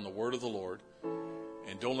on the word of the Lord,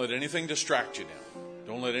 and don't let anything distract you now.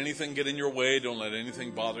 Don't let anything get in your way. Don't let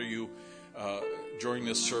anything bother you during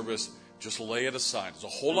this service. Just lay it aside. There's a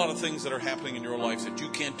whole lot of things that are happening in your life that you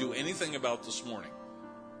can't do anything about this morning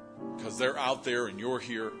because they're out there and you're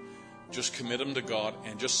here. Just commit them to God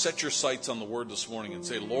and just set your sights on the Word this morning and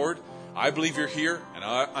say, Lord, I believe you're here, and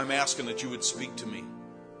I'm asking that you would speak to me.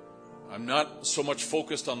 I'm not so much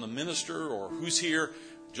focused on the minister or who's here.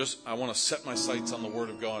 Just I want to set my sights on the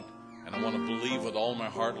Word of God, and I want to believe with all my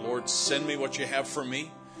heart, Lord, send me what you have for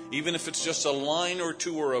me. Even if it's just a line or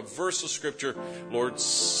two or a verse of Scripture, Lord,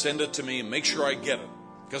 send it to me and make sure I get it,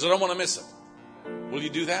 because I don't want to miss it. Will you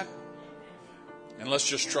do that? And let's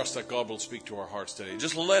just trust that God will speak to our hearts today.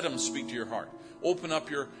 Just let Him speak to your heart. Open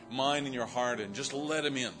up your mind and your heart and just let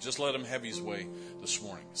Him in. Just let Him have His way this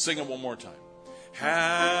morning. Sing it one more time.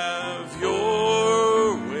 Have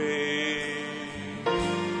your way.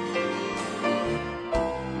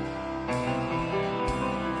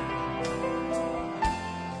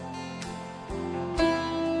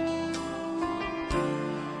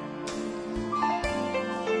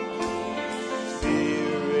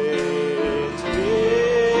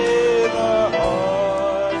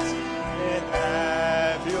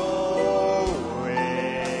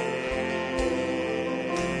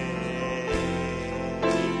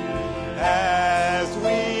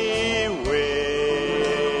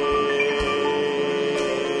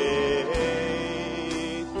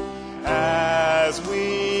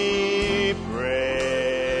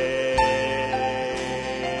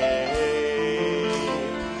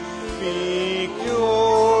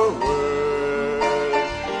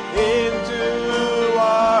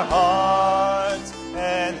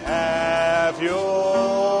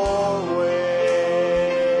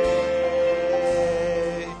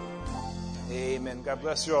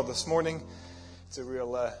 Bless you all this morning. It's a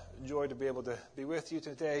real joy to be able to be with you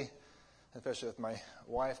today, especially with my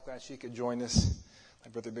wife. Glad she could join us.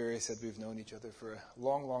 My brother Barry said we've known each other for a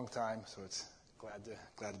long, long time, so it's glad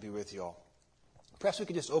to be with you all. Perhaps we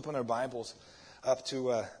could just open our Bibles up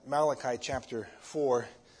to Malachi chapter 4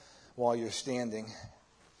 while you're standing.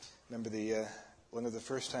 Remember one of the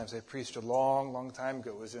first times I preached a long, long time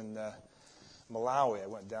ago was in Malawi. I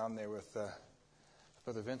went down there with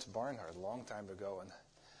Brother Vince Barnhart a long time ago, and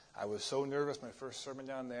I was so nervous my first sermon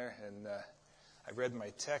down there, and I read my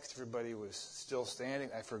text. Everybody was still standing.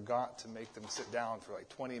 I forgot to make them sit down for like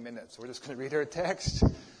 20 minutes. We're just going to read our text.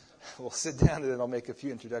 We'll sit down, and then I'll make a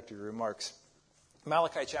few introductory remarks.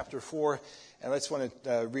 Malachi chapter 4, and let's want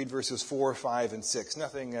to read verses 4, 5, and 6.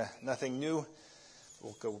 Nothing new.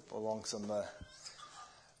 We'll go along some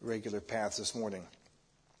regular paths this morning.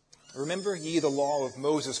 Remember ye the law of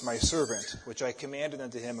Moses my servant, which I commanded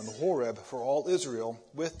unto him in Horeb for all Israel,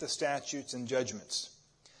 with the statutes and judgments.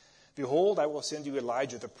 Behold, I will send you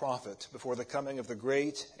Elijah the prophet before the coming of the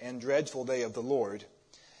great and dreadful day of the Lord,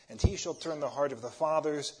 and he shall turn the heart of the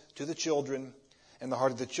fathers to the children, and the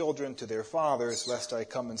heart of the children to their fathers, lest I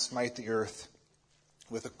come and smite the earth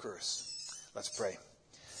with a curse. Let's pray.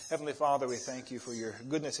 Heavenly Father, we thank you for your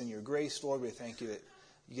goodness and your grace, Lord. We thank you that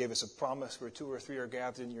you gave us a promise where 2 or 3 are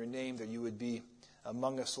gathered in your name that you would be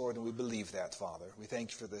among us, Lord, and we believe that, Father. We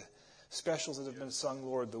thank you for the specials that have been sung,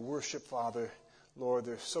 Lord, the worship, Father. Lord,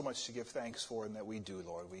 there's so much to give thanks for, and that we do,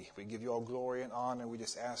 Lord. We give you all glory and honor. We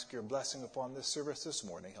just ask your blessing upon this service this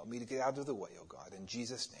morning. Help me to get out of the way, oh God. In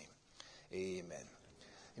Jesus' name, amen.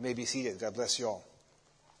 You may be seated. God bless you all.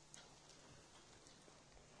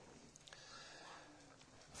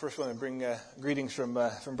 First, I want to bring greetings from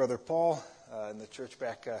Brother Paul in the church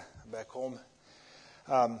back home.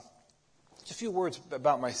 Just a few words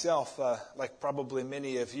about myself. Like probably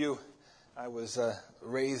many of you, I was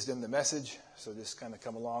raised in the message, so just kind of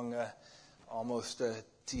come along almost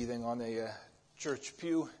teething on a church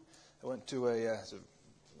pew. I went to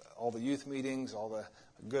all the youth meetings, all the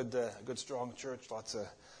good strong church, lots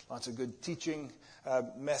of good teaching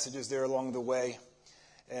messages there along the way.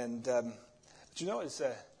 And but you know,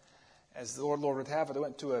 as the Lord would have it, I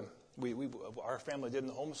went to our family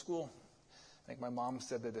didn't homeschool. I think my mom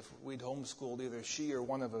said that if we'd homeschooled, either she or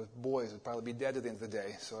one of the boys would probably be dead at the end of the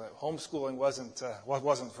day. So homeschooling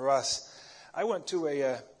wasn't for us. I went to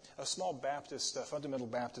a small Baptist, fundamental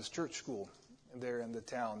Baptist church school there in the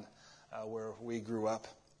town where we grew up,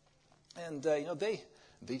 and they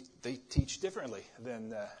teach differently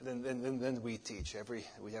than we teach.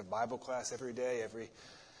 We have Bible class every day.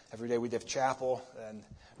 Every day we'd have chapel, and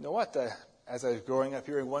you know what? As I was growing up,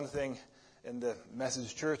 hearing one thing in the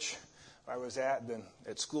message church I was at, then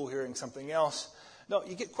at school hearing something else. No,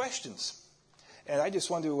 you get questions, and I just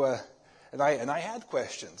want to, and I had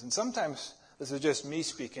questions, and sometimes this is just me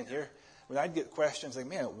speaking here. When I'd get questions, like,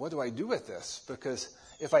 man, what do I do with this? Because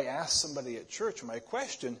if I ask somebody at church my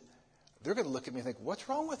question, they're going to look at me and think, what's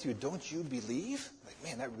wrong with you? Don't you believe?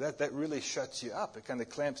 Like, man, that really shuts you up. It kind of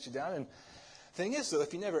clamps you down. And the thing is, though,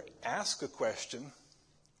 if you never ask a question,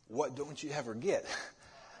 what don't you ever get?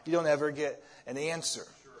 You don't ever get an answer.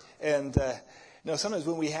 And, sometimes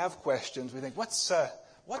when we have questions, we think,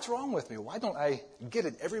 what's wrong with me? Why don't I get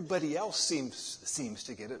it? Everybody else seems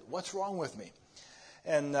to get it. What's wrong with me?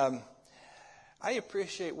 And I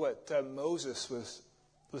appreciate what Moses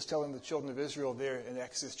was telling the children of Israel there in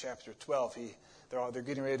Exodus chapter 12. They're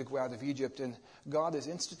getting ready to go out of Egypt, and God is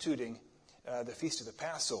instituting the Feast of the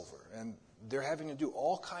Passover. And they're having to do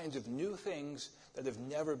all kinds of new things that have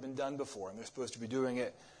never been done before. And they're supposed to be doing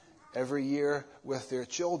it every year with their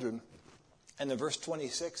children. And in verse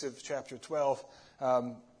 26 of chapter 12,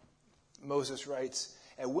 Moses writes,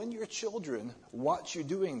 "And when your children watch you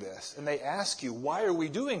doing this, and they ask you, 'Why are we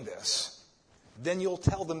doing this?' then you'll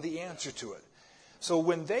tell them the answer to it." So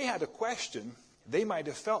when they had a question, they might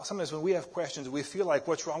have felt, sometimes when we have questions, we feel like,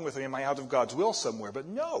 what's wrong with me? Am I out of God's will somewhere? But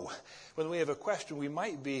no, when we have a question, we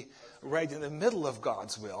might be right in the middle of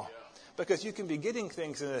God's will. Because you can be getting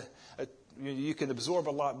things you can absorb a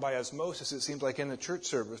lot by osmosis, it seems like, in the church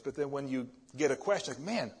service. But then when you get a question, like,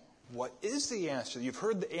 man, what is the answer? You've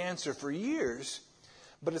heard the answer for years,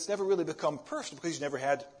 but it's never really become personal because you've never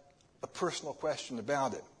had a personal question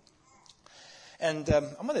about it. And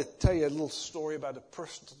I'm going to tell you a little story about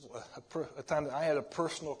a time that I had a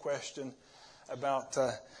personal question about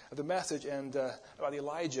the message and about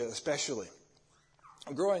Elijah especially.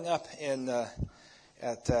 Growing up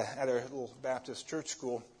at our little Baptist church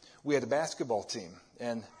school, we had a basketball team.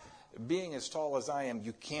 And being as tall as I am,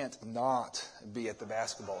 you can't not be at the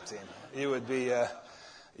basketball team. You would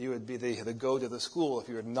be the goat of the school if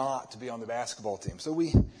you were not to be on the basketball team. So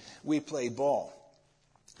we played ball.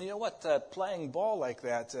 You know what? Playing ball like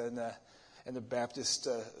that in the Baptist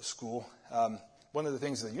school, one of the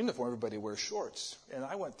things in the uniform, everybody wears shorts. And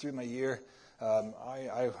I went through my year,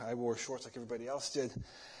 I wore shorts like everybody else did.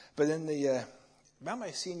 But in about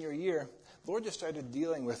my senior year, the Lord just started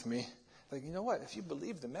dealing with me. Like, you know what? If you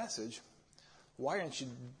believe the message, why aren't you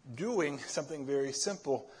doing something very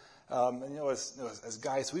simple? And as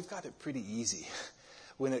guys, we've got it pretty easy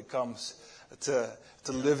when it comes to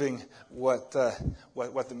living what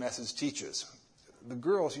the message teaches. The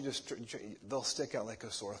girls, they'll stick out like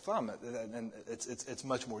a sore thumb, and it's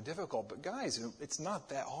much more difficult. But guys, it's not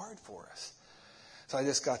that hard for us. So I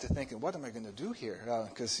just got to thinking, what am I going to do here?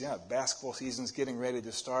 Because basketball season's getting ready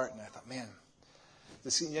to start, and I thought, man,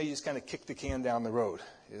 you just kind of kick the can down the road.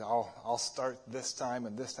 I'll start this time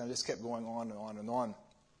and this time. Just kept going on and on and on.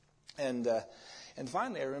 And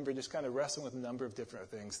finally, I remember just kind of wrestling with a number of different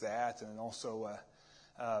things. And also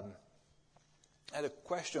I had a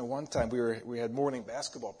question one time. We had morning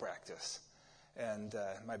basketball practice, and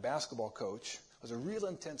my basketball coach was a real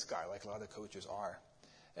intense guy, like a lot of coaches are.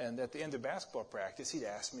 And at the end of basketball practice, he'd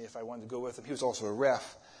asked me if I wanted to go with him. He was also a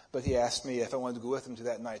ref, but he asked me if I wanted to go with him to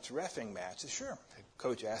that night's reffing match. I said, sure.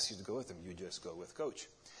 Coach asks you to go with him, you just go with Coach.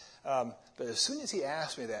 But as soon as he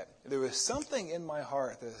asked me that, there was something in my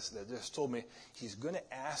heart that just told me he's going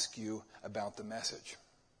to ask you about the message.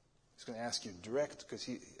 He's going to ask you direct, because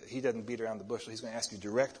he doesn't beat around the bush. So he's going to ask you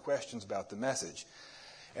direct questions about the message.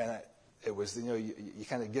 And it was, you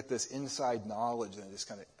kind of get this inside knowledge, and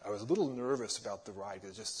I was a little nervous about the ride. It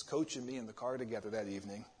was just Coach and me in the car together that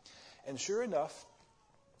evening. And sure enough,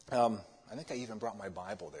 I think I even brought my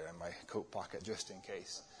Bible there in my coat pocket just in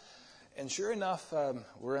case. And sure enough,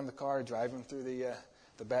 we're in the car driving through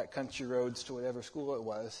the back country roads to whatever school it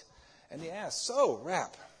was. And he asked, so,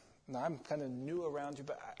 Rap, now I'm kind of new around you,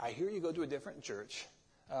 but I hear you go to a different church.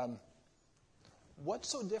 What's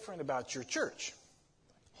so different about your church?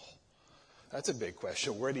 That's a big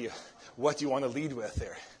question. What do you want to lead with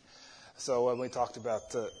there? So we talked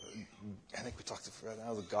about, I think we talked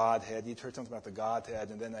about the Godhead. You'd heard something about the Godhead.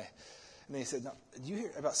 And then he said, now, did you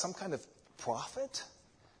hear about some kind of prophet?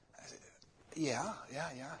 I said, yeah.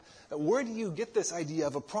 Where do you get this idea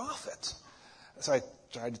of a prophet? So I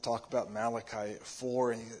tried to talk about Malachi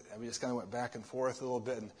 4, and we just kind of went back and forth a little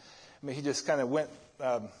bit. And he just kind of went,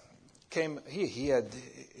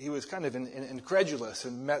 he was kind of incredulous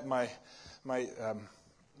and met my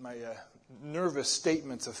nervous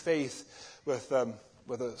statements of faith with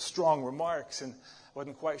strong remarks, and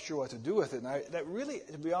wasn't quite sure what to do with it. And that really,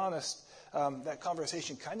 to be honest, that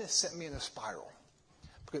conversation kind of sent me in a spiral,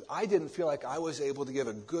 because I didn't feel like I was able to give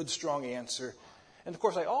a good, strong answer. And of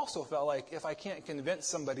course, I also felt like if I can't convince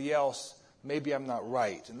somebody else, maybe I'm not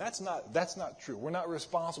right. And that's not true. We're not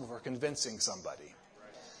responsible for convincing somebody.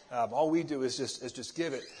 All we do is just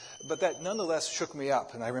give it. But that nonetheless shook me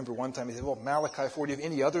up. And I remember one time he said, well, Malachi 4, do you have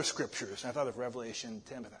any other scriptures? And I thought of Revelation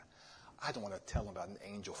 10. But I don't want to tell him about an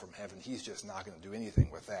angel from heaven. He's just not going to do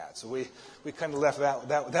anything with that. So we kind of left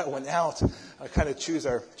that one out. Kind of choose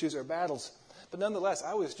our battles. But nonetheless,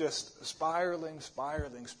 I was just spiraling.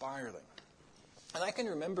 And I can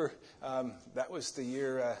remember that was the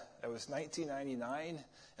year, it was 1999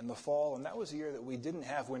 in the fall, and that was the year that we didn't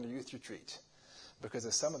have Winter Youth Retreat. Because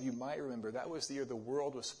as some of you might remember, that was the year the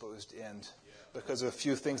world was supposed to end because of a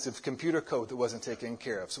few things of computer code that wasn't taken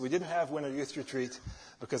care of. So we didn't have Winter Youth Retreat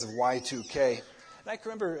because of Y2K. And I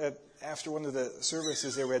can remember after one of the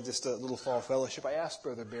services there, we had just a little fall fellowship. I asked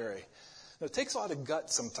Brother Barry. Now, it takes a lot of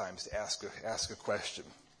guts sometimes to ask a question.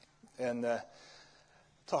 And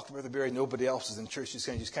talk to Brother Barry. Nobody else is in church. He's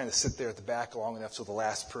going to just kind of sit there at the back long enough so the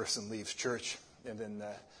last person leaves church. And then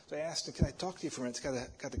so I asked him, "Can I talk to you for a minute?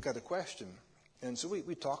 Got a question." And so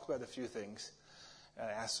we talked about a few things. I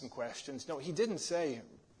asked some questions. No, he didn't say,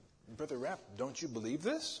 "Brother Rapp, don't you believe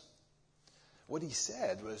this?" What he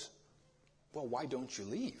said was, "Well, why don't you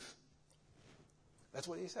leave?" That's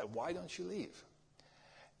what he said. "Why don't you leave?"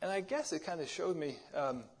 And I guess it kind of showed me,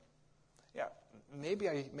 maybe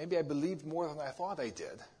I believed more than I thought I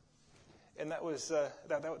did, and that was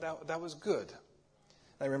good.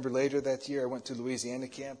 I remember later that year I went to Louisiana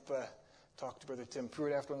camp, talked to Brother Tim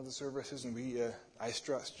Pruitt after one of the services, and I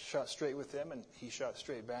shot straight with him, and he shot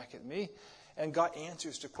straight back at me, and got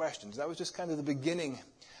answers to questions. That was just kind of the beginning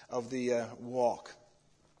of the walk.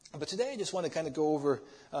 But today I just want to kind of go over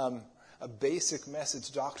a basic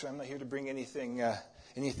message doctrine. I'm not here to bring anything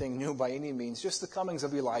new by any means, just the comings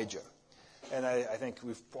of Elijah. And I think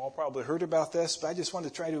we've all probably heard about this, but I just want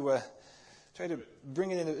to try to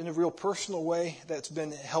bring it in a real personal way that's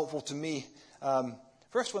been helpful to me.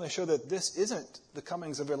 First, I want to show that this isn't the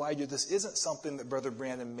comings of Elijah. This isn't something that Brother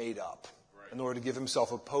Branham made up in order to give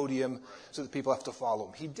himself a podium so that people have to follow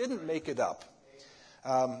him. He didn't make it up.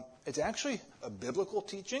 It's actually a biblical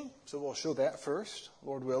teaching, so we'll show that first,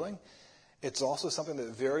 Lord willing. It's also something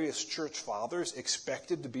that various church fathers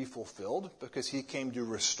expected to be fulfilled because he came to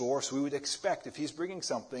restore. So we would expect if he's bringing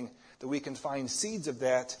something that we can find seeds of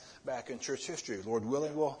that back in church history. Lord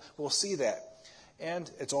willing, we'll see that. And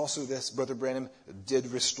it's also this, Brother Branham did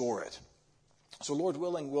restore it. So Lord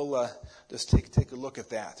willing, we'll just take a look at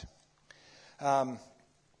that. Let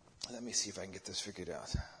me see if I can get this figured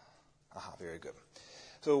out. Very good.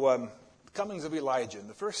 So comings of Elijah. And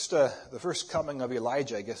the first coming of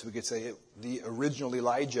Elijah, I guess we could say the original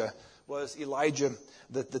Elijah, was Elijah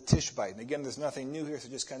the Tishbite. And again, there's nothing new here, so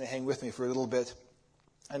just kind of hang with me for a little bit.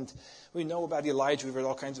 And we know about Elijah. We've read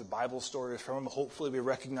all kinds of Bible stories from him. Hopefully we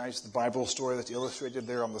recognize the Bible story that's illustrated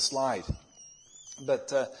there on the slide.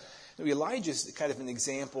 But Elijah is kind of an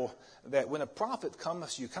example that when a prophet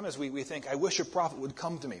comes to you, we think, I wish a prophet would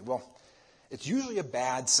come to me. Well, it's usually a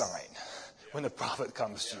bad sign when a prophet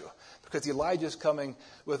comes to you. Because Elijah is coming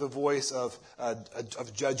with a voice of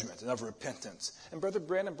judgment and of repentance. And Brother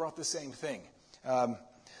Branham brought the same thing.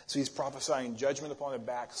 So he's prophesying judgment upon a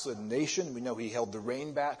backslidden nation. We know he held the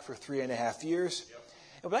rain back for 3.5 years. Yep.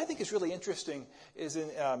 And what I think is really interesting is in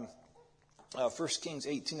 1 Kings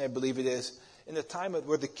 18, I believe it is, in the time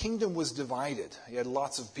where the kingdom was divided. You had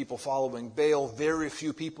lots of people following Baal, very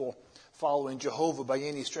few people following Jehovah by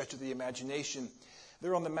any stretch of the imagination.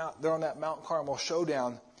 They're on that Mount Carmel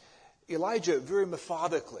showdown. Elijah very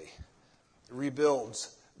methodically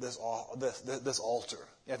rebuilds this altar.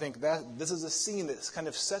 I think that this is a scene that kind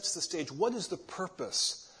of sets the stage. What is the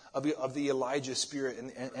purpose of the Elijah spirit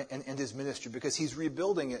and his ministry? Because he's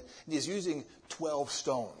rebuilding it, and he's using 12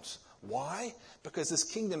 stones. Why? Because this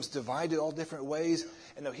kingdom's divided all different ways,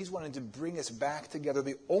 and now he's wanting to bring us back together.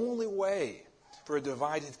 The only way for a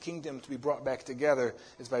divided kingdom to be brought back together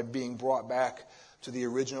is by being brought back to the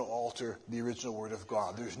original altar, the original Word of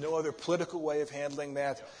God. There's no other political way of handling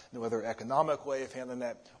that, no other economic way of handling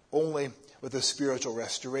that, only with a spiritual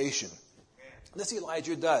restoration. This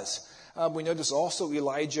Elijah does. We notice also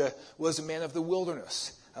Elijah was a man of the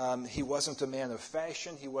wilderness. He wasn't a man of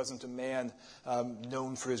fashion. He wasn't a man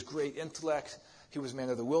known for his great intellect. He was a man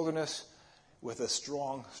of the wilderness with a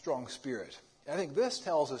strong, strong spirit. And I think this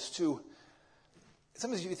tells us, too,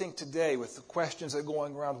 sometimes you think today with the questions that are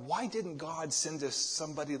going around, why didn't God send us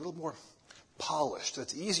somebody a little more polished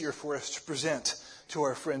that's easier for us to present to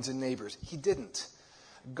our friends and neighbors? He didn't.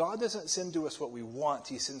 God doesn't send to us what we want.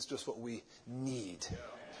 He sends to us what we need.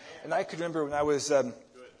 And I could remember when I was a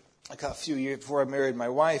few years before I married my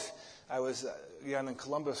wife, I was down in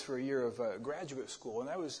Columbus for a year of graduate school. And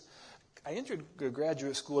I entered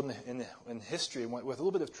graduate school in history and went with a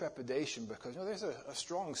little bit of trepidation because there's a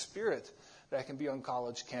strong spirit that can be on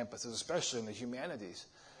college campuses, especially in the humanities.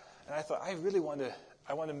 And I thought, I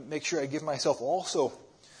want to make sure I give myself also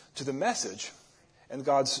to the message and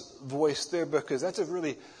God's voice there, because that's a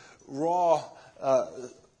really raw,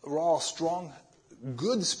 strong,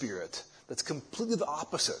 good spirit that's completely the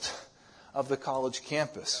opposite of the college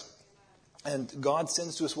campus. And God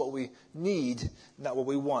sends to us what we need, not what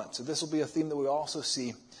we want. So this will be a theme that we also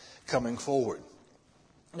see coming forward.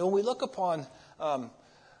 Now, when we look upon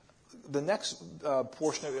the next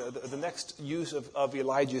portion of the next use of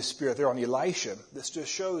Elijah's spirit there on Elisha, this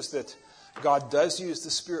just shows that God does use the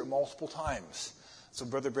spirit multiple times. So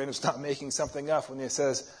Brother Branham's not making something up when he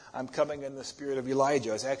says, I'm coming in the spirit of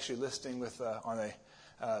Elijah. I was actually listening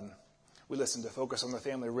we listen to Focus on the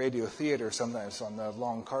Family Radio Theater sometimes on the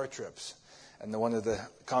long car trips. And one of the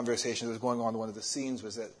conversations that was going on, one of the scenes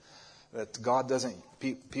was that God doesn't,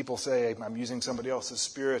 people say, I'm using somebody else's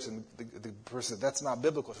spirit, and the person said, that's not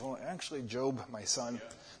biblical. So, well, actually, Job, my son,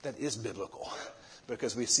 that is biblical,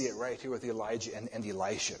 because we see it right here with Elijah and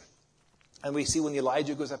Elisha. And we see when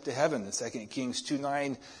Elijah goes up to heaven in 2 Kings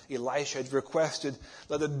 2:9, Elisha had requested,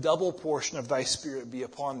 let a double portion of thy spirit be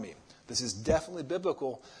upon me. This is definitely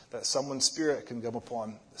biblical, that someone's spirit can come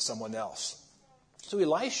upon someone else. So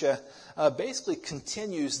Elisha basically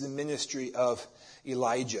continues the ministry of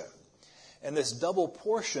Elijah. And this double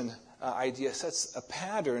portion idea sets a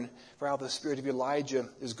pattern for how the spirit of Elijah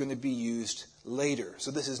is going to be used later. So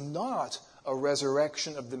this is not a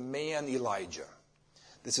resurrection of the man Elijah.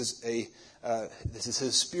 This is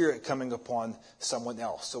his spirit coming upon someone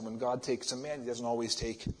else. So when God takes a man, he doesn't always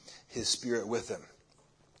take his spirit with him.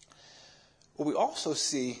 What we also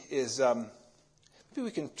see is, maybe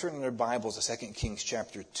we can turn in our Bibles to 2 Kings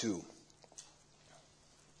chapter 2.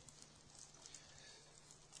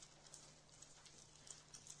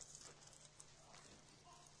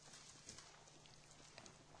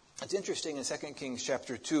 It's interesting in 2 Kings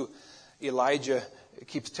chapter 2, Elijah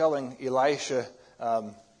keeps telling Elisha,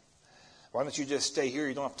 why don't you just stay here?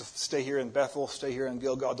 You don't have to stay here in Bethel, stay here in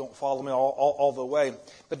Gilgal, don't follow me all the way.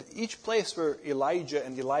 But each place where Elijah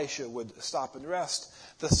and Elisha would stop and rest,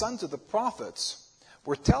 the sons of the prophets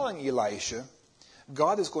were telling Elisha,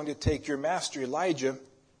 God is going to take your master Elijah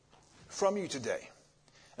from you today.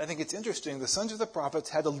 And I think it's interesting, the sons of the prophets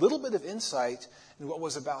had a little bit of insight in what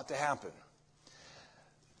was about to happen.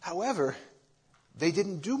 However, they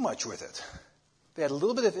didn't do much with it. They had a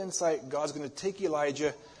little bit of insight, God's going to take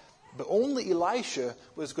Elijah, but only Elisha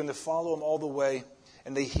was going to follow him all the way,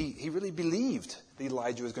 and he really believed that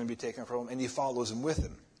Elijah was going to be taken from him, and he follows him with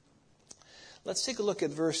him. Let's take a look at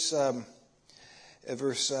verse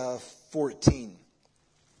 14.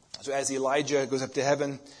 So as Elijah goes up to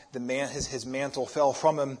heaven, his mantle fell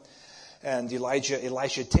from him, and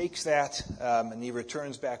Elisha takes that, and he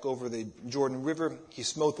returns back over the Jordan River. He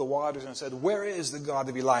smote the waters and said, where is the God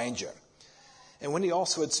of Elijah? And when he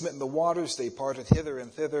also had smitten the waters, they parted hither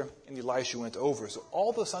and thither, and Elisha went over. So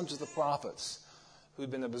all the sons of the prophets who'd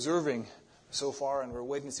been observing so far and were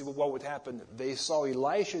waiting to see what would happen, they saw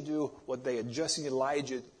Elisha do what they had just seen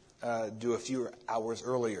Elijah do a few hours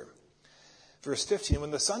earlier. Verse 15,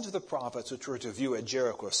 when the sons of the prophets which were to view at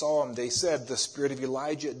Jericho saw him, they said, the spirit of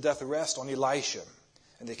Elijah doth rest on Elisha.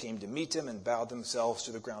 And they came to meet him and bowed themselves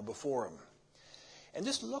to the ground before him. And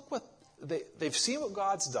just look what they've seen what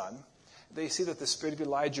God's done. They see that the spirit of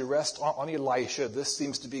Elijah rests on Elisha. This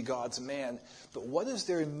seems to be God's man. But what is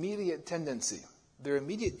their immediate tendency? Their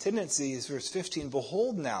immediate tendency is verse 15,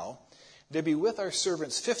 behold now, there be with our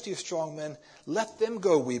servants 50 strong men. Let them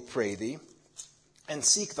go, we pray thee, and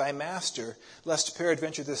seek thy master, lest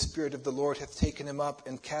peradventure the Spirit of the Lord hath taken him up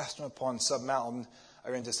and cast him upon some mountain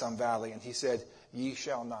or into some valley. And he said, ye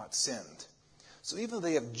shall not send. So even though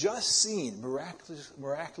they have just seen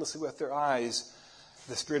miraculously with their eyes,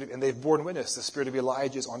 the spirit and they've borne witness, the spirit of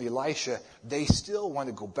Elijah is on Elisha, they still want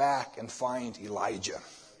to go back and find Elijah.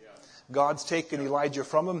 God's taken Elijah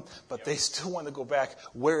from him, but they still want to go back.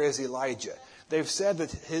 Where is Elijah? They've said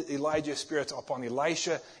that Elijah's spirit's upon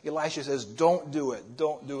Elisha. Elisha says, don't do it,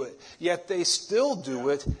 don't do it. Yet they still do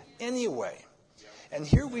it anyway. And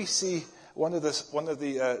here we see one of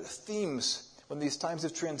the themes, when these times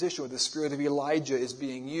of transition, where the spirit of Elijah is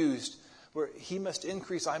being used, where he must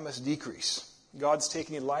increase, I must decrease. God's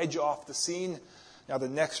taking Elijah off the scene. Now the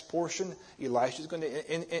next portion, Elisha is going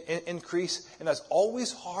to increase. And that's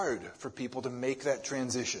always hard for people to make that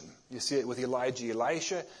transition. You see it with Elijah,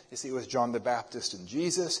 Elisha. You see it with John the Baptist and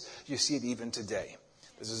Jesus. You see it even today.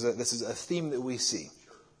 This is a theme that we see.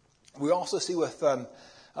 We also see with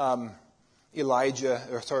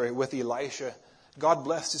Elisha, God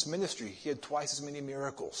blessed his ministry. He had twice as many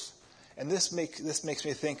miracles. And this makes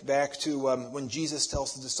me think back to when Jesus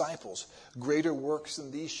tells the disciples, greater works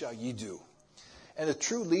than these shall ye do. And a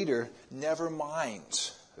true leader never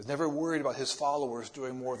minds, is never worried about his followers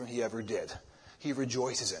doing more than he ever did. he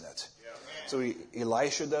rejoices in it. So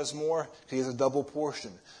Elisha does more. He has a double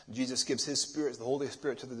portion. Jesus gives his Spirit, the Holy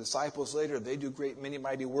Spirit, to the disciples later. They do great, many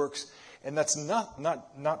mighty works. And that's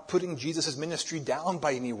not putting Jesus' ministry down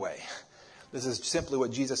by any way. This is simply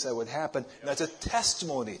what Jesus said would happen. And that's a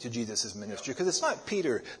testimony to Jesus' ministry. Because it's not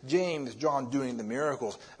Peter, James, John doing the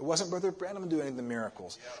miracles. It wasn't Brother Branham doing the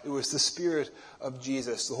miracles. It was the Spirit of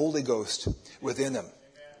Jesus, the Holy Ghost, within him.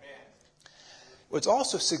 What's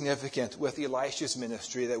also significant with Elisha's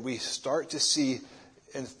ministry that we start to see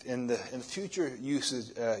in future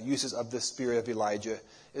uses of the spirit of Elijah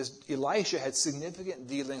is Elisha had significant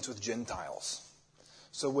dealings with Gentiles.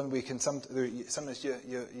 So when we can sometimes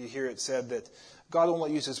you hear it said that God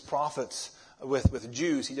only uses prophets with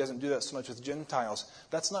Jews. He doesn't do that so much with Gentiles.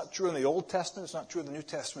 That's not true in the Old Testament. It's not true in the New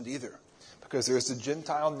Testament either, because there's the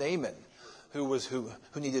Gentile Naaman who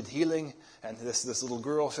needed healing, and this little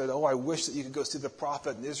girl said, "Oh, I wish that you could go see the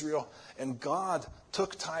prophet in Israel." And God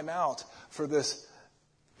took time out for this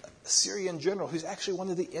Syrian general, who's actually one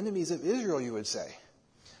of the enemies of Israel, you would say.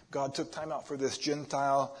 God took time out for this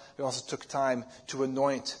Gentile. He also took time to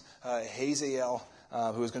anoint Hazael,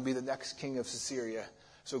 who was going to be the next king of Syria.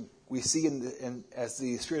 So we see as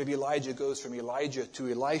the spirit of Elijah goes from Elijah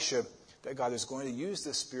to Elisha, that God is going to use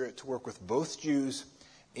this spirit to work with both Jews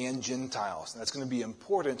and Gentiles. And that's going to be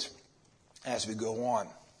important as we go on.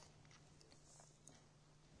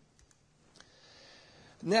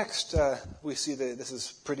 Next, we see that this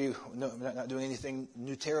is not doing anything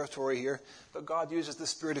new territory here, but God uses the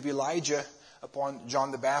spirit of Elijah upon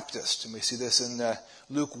John the Baptist. And we see this in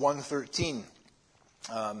Luke 1:13,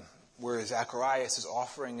 where Zacharias is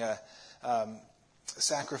offering a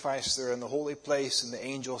sacrifice there in the holy place, and the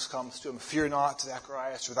angels comes to him. "Fear not,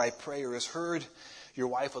 Zacharias, for thy prayer is heard. Your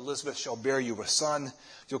wife Elizabeth shall bear you a son.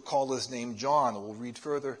 You'll call his name John." And we'll read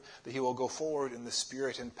further that he will go forward in the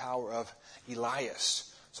spirit and power of Elias.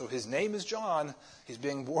 So his name is John. He's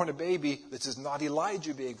being born a baby. This is not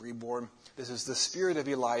Elijah being reborn. This is the spirit of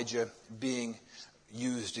Elijah being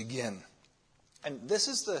used again. And this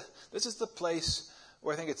is the place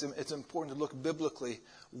where I think it's important to look biblically.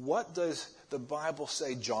 What does the Bible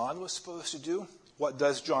say John was supposed to do? What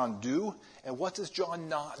does John do? And what does John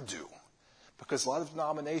not do? Because a lot of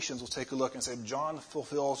denominations will take a look and say John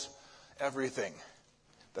fulfills everything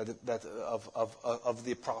of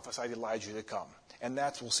the prophesied Elijah to come. And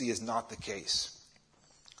that we'll see is not the case.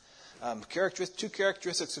 Two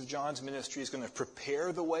characteristics of John's ministry: he's going to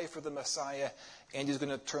prepare the way for the Messiah, and he's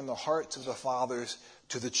going to turn the hearts of the fathers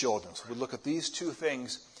to the children. So we look at these two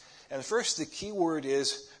things. And first, the key word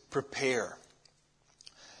is prepare.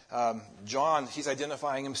 John, he's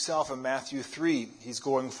identifying himself in Matthew 3. He's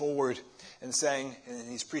going forward and saying, and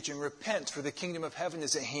he's preaching, "Repent, for the kingdom of heaven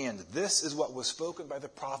is at hand." This is what was spoken by the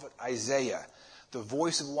prophet Isaiah. The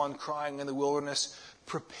voice of one crying in the wilderness,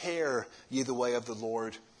 "Prepare ye the way of the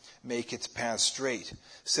Lord, make its path straight."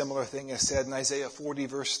 Similar thing is said in Isaiah 40,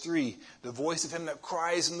 verse 3. The voice of him that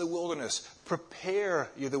cries in the wilderness,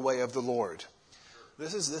 "Prepare ye the way of the Lord."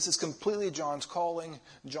 This is completely John's calling,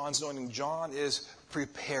 John's anointing. John is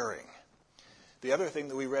preparing. The other thing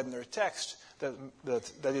that we read in their text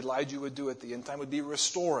that Elijah would do at the end time would be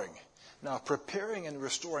restoring. Now, preparing and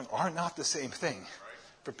restoring are not the same thing.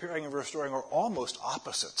 Preparing and restoring are almost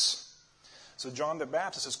opposites. So John the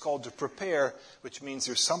Baptist is called to prepare, which means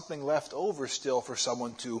there's something left over still for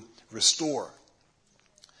someone to restore.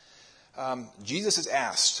 Jesus is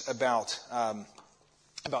asked about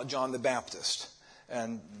John the Baptist.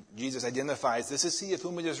 And Jesus identifies, "This is he of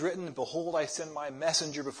whom it is written, Behold, I send my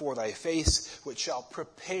messenger before thy face, which shall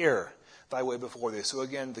prepare thy way before thee." So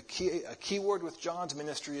again, a key word with John's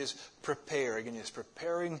ministry is prepare. Again, he's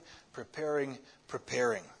preparing. And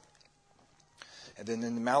then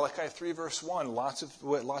in Malachi 3, verse 1, lots of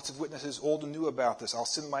witnesses, old and new, about this. "I'll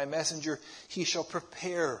send my messenger, he shall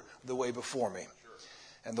prepare the way before me.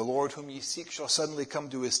 And the Lord whom ye seek shall suddenly come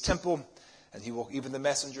to his temple, and he will, even the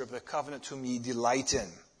messenger of the covenant whom ye delight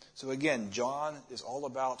in." So again, John is all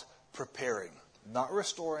about preparing, not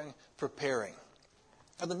restoring, preparing.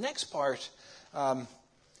 And the next part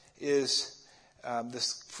is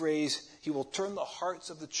this phrase, "He will turn the hearts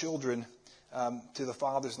of the children to the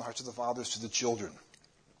fathers, and the hearts of the fathers to the children."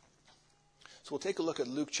 So we'll take a look at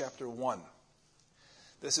Luke chapter 1.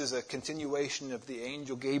 This is a continuation of the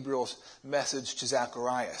angel Gabriel's message to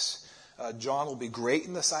Zacharias. John will be great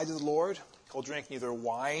in the sight of the Lord. He'll drink neither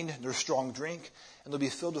wine nor strong drink, and he'll be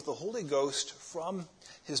filled with the Holy Ghost from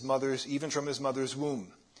his mother's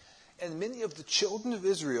womb. "And many of the children of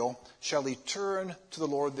Israel shall he turn to the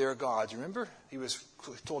Lord their God." You remember? He was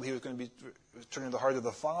told he was going to be turning the heart of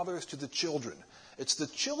the fathers to the children. It's the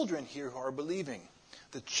children here who are believing.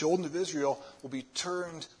 the children of Israel will be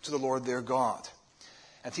turned to the Lord their God.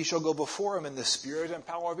 And he shall go before him in the spirit and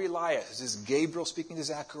power of Elias. This is Gabriel speaking to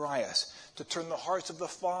Zacharias, to turn the hearts of the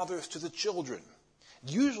fathers to the children.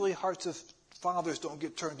 Usually hearts of fathers don't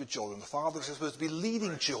get turned to children. The fathers are supposed to be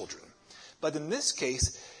leading children. But in this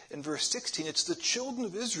case, in verse 16, it's the children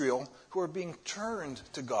of Israel who are being turned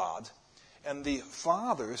to God. And the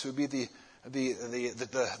fathers, who would be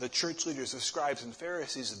the church leaders, the scribes and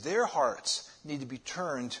Pharisees, their hearts need to be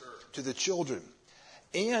turned to the children.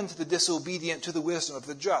 And the disobedient to the wisdom of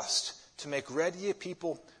the just, to make ready a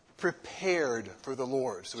people prepared for the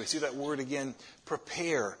Lord. So we see that word again,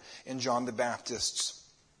 prepare, in John the Baptist's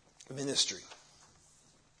ministry.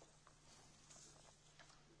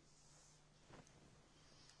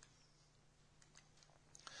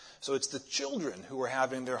 So it's the children who are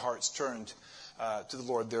having their hearts turned to the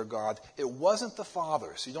Lord their God. It wasn't the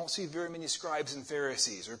fathers. You don't see very many scribes and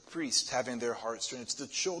Pharisees or priests having their hearts turned. It's the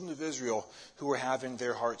children of Israel who are having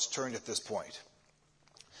their hearts turned at this point.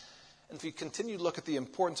 And if we continue to look at the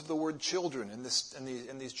importance of the word children in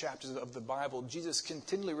these chapters of the Bible, Jesus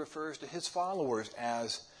continually refers to his followers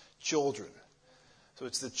as children. So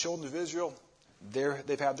it's the children of Israel.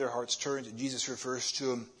 They've had their hearts turned. Jesus refers to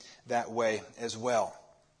them that way as well.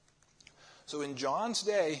 So in John's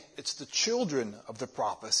day, it's the children of the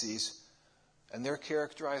prophecies, and they're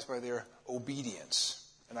characterized by their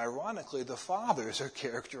obedience. And ironically, the fathers are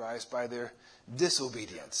characterized by their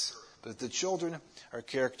disobedience. But the children are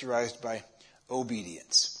characterized by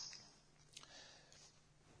obedience.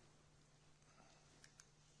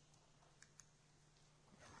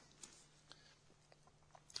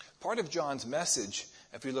 Part of John's message,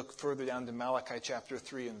 if we look further down to Malachi chapter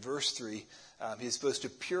 3 and verse 3, he's supposed to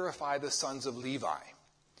purify the sons of Levi.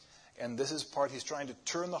 And this is part, he's trying to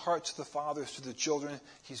turn the hearts of the fathers to the children.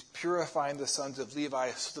 He's purifying the sons of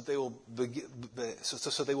Levi so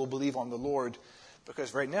that they will believe on the Lord.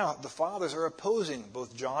 Because right now, the fathers are opposing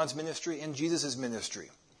both John's ministry and Jesus'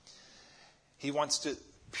 ministry. He wants to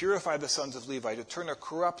purify the sons of Levi, to turn a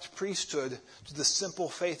corrupt priesthood to the simple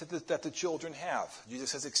faith that the children have.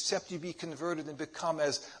 Jesus says, except you be converted and become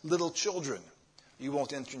as little children, you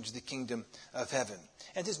won't enter into the kingdom of heaven.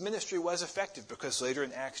 And his ministry was effective because later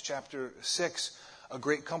in Acts chapter 6, a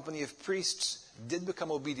great company of priests did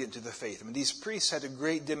become obedient to the faith. I mean, these priests had a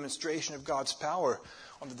great demonstration of God's power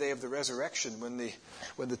on the day of the resurrection when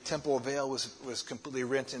the temple veil was completely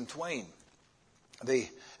rent in twain. They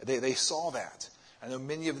saw that. I know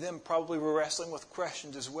many of them probably were wrestling with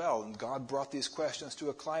questions as well, and God brought these questions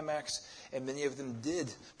to a climax, and many of them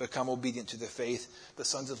did become obedient to the faith. The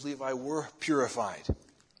sons of Levi were purified.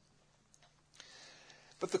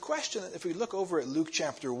 But the question, if we look over at Luke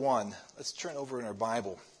chapter 1, let's turn over in our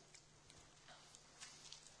Bible.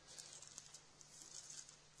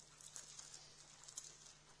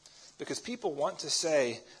 Because people want to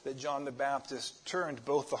say that John the Baptist turned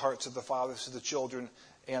both the hearts of the fathers to the children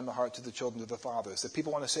and the hearts of the children to the fathers. That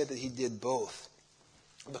people want to say that he did both.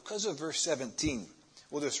 Because of verse 17,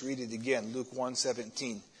 we'll just read it again, Luke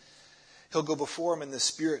 1:17. He'll go before him in the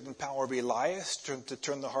spirit and power of Elias to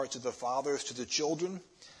turn the hearts of the fathers to the children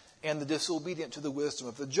and the disobedient to the wisdom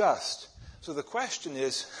of the just. So the question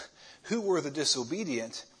is, who were the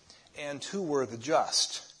disobedient and who were the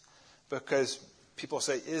just? Because people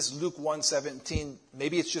say, is Luke 1:17,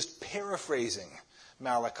 maybe it's just paraphrasing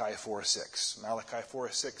Malachi 4:6. Malachi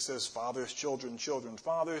 4:6 says, fathers, children, children,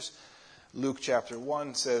 fathers. Luke chapter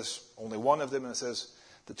 1 says only one of them, and it says,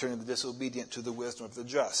 the turning of the disobedient to the wisdom of the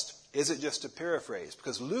just. Is it just a paraphrase?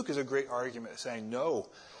 Because Luke is a great argument saying, no,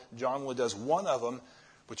 John only does one of them,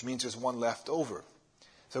 which means there's one left over.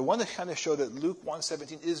 So I want to kind of show that Luke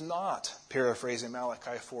 1:17 is not paraphrasing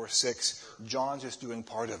Malachi 4:6. John's just doing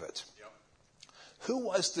part of it. Who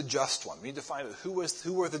was the just one? We need to find out who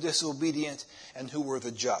were the disobedient and who were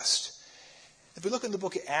the just. If we look in the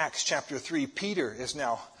book of Acts chapter 3, Peter is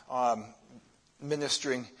now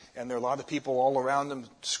ministering, and there are a lot of people all around him,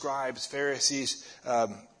 scribes, Pharisees,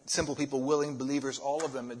 simple people, willing believers, all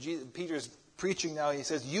of them. And Peter's preaching now, he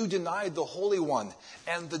says, you denied the Holy One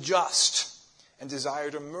and the just and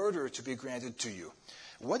desired a murder to be granted to you.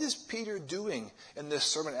 What is Peter doing in this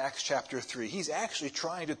sermon, Acts chapter 3? He's actually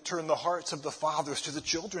trying to turn the hearts of the fathers to the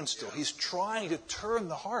children still. He's trying to turn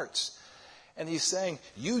the hearts. And he's saying,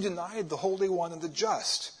 you denied the Holy One and the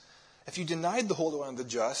just. If you denied the Holy One and the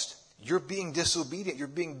just, you're being disobedient. You're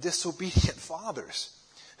being disobedient fathers.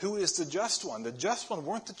 Who is the just one? The just one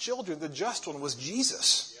weren't the children. The just one was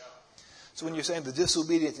Jesus. So when you're saying the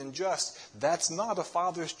disobedient and just, that's not a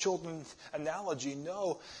father's children analogy.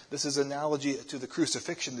 No, this is an analogy to the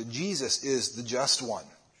crucifixion, that Jesus is the just one.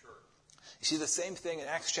 Sure. You see the same thing in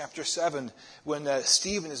Acts chapter 7 when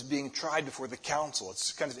Stephen is being tried before the council.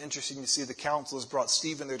 It's kind of interesting to see the council has brought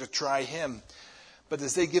Stephen there to try him. But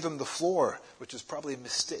as they give him the floor, which is probably a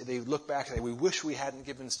mistake, they look back and say, we wish we hadn't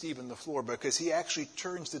given Stephen the floor, because he actually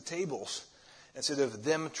turns the tables. Instead of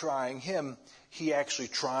them trying him, he actually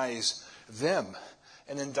tries them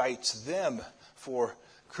and indicts them for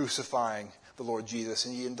crucifying the Lord Jesus.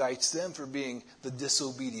 And he indicts them for being the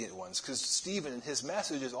disobedient ones. Because Stephen, in his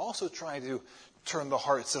message, is also trying to turn the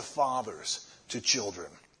hearts of fathers to children.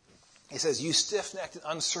 He says, you stiff-necked and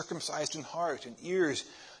uncircumcised in heart and ears,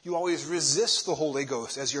 you always resist the Holy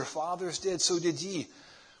Ghost, as your fathers did, so did ye.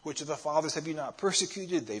 Which of the fathers have you not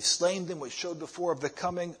persecuted? They've slain them, which showed before of the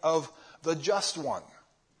coming of the just one.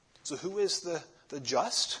 So who is the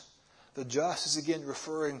just? The just is again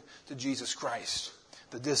referring to Jesus Christ.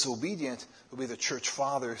 The disobedient will be the church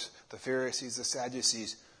fathers, the Pharisees, the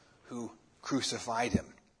Sadducees, who crucified him.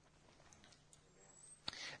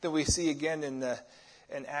 Then we see again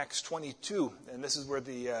in Acts 22, and this is where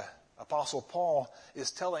the Apostle Paul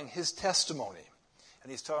is telling his testimony.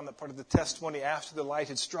 And he's telling that part of the testimony after the light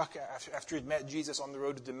had struck, after he'd met Jesus on the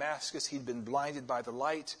road to Damascus, he'd been blinded by the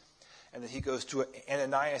light. And then he goes to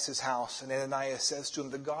Ananias' house, and Ananias says to him,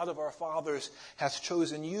 the God of our fathers hath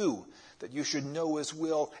chosen you, that you should know his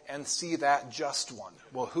will and see that just one.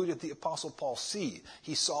 Well, who did the Apostle Paul see?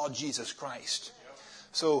 He saw Jesus Christ.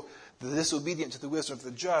 So the disobedient to the wisdom of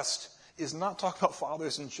the just is not talking about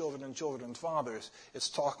fathers and children and fathers. It's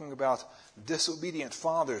talking about disobedient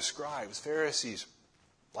fathers, scribes, Pharisees,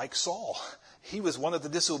 like Saul. He was one of the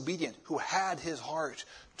disobedient who had his heart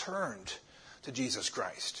turned to Jesus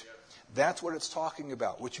Christ. That's what it's talking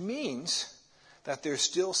about, which means that there's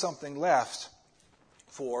still something left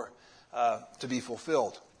for to be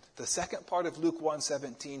fulfilled. The second part of Luke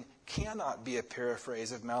 1:17 cannot be a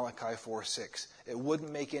paraphrase of Malachi 4:6. It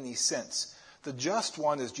wouldn't make any sense. The just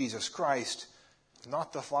one is Jesus Christ,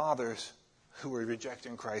 not the fathers who are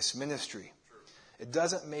rejecting Christ's ministry. It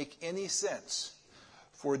doesn't make any sense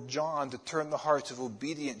for John to turn the hearts of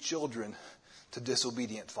obedient children to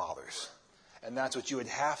disobedient fathers. And that's what you would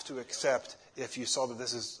have to accept if you saw that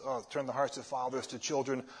this is turn the hearts of fathers to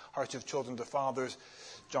children, hearts of children to fathers.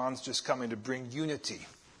 John's just coming to bring unity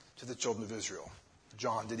to the children of Israel.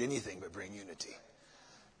 John did anything but bring unity.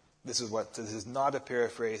 This is not a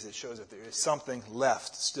paraphrase. It shows that there is something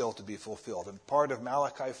left still to be fulfilled. And part of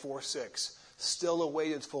Malachi 4:6 still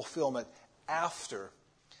awaited fulfillment after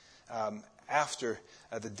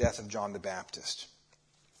the death of John the Baptist.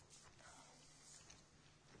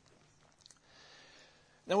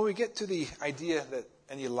 Now when we get to the idea that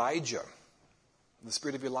an Elijah, the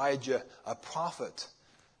spirit of Elijah, a prophet,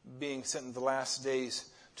 being sent in the last days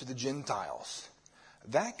to the Gentiles,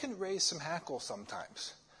 that can raise some hackles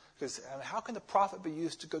sometimes. Because how can a prophet be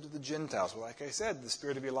used to go to the Gentiles? Well, like I said, the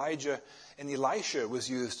spirit of Elijah and Elisha was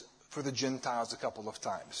used for the Gentiles a couple of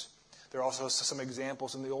times. There are also some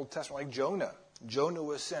examples in the Old Testament, like Jonah. Jonah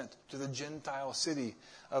was sent to the Gentile city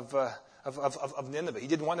of Nineveh. He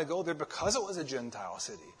didn't want to go there because it was a Gentile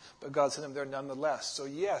city, but God sent him there nonetheless. So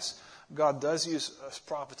yes, God does use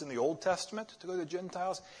prophets in the Old Testament to go to the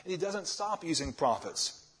Gentiles, and he doesn't stop using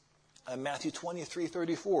prophets. Matthew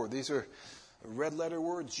 23:34, these are red letter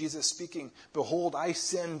words, Jesus speaking, behold, I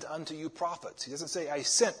send unto you prophets. He doesn't say, I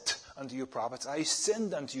sent unto you prophets. I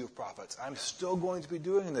send unto you prophets. I'm still going to be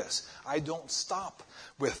doing this. I don't stop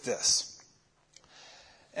with this.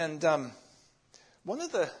 And one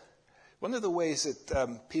of the ways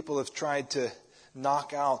that people have tried to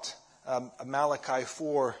knock out a Malachi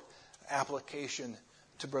 4 application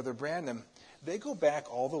to Brother Branham, they go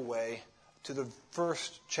back all the way to the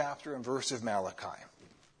first chapter and verse of Malachi.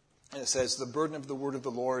 And it says, the burden of the word of the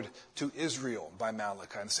Lord to Israel by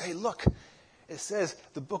Malachi. And say, hey, look, it says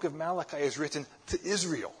the book of Malachi is written to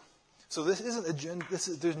Israel. So this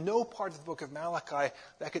isn't there's no part of the book of Malachi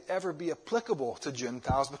that could ever be applicable to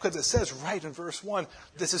Gentiles, because it says right in verse 1,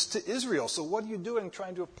 this is to Israel. So what are you doing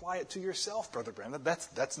trying to apply it to yourself, Brother Brandon?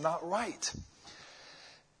 That's not right.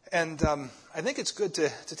 And I think it's good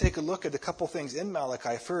to take a look at a couple things in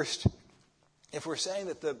Malachi. First, if we're saying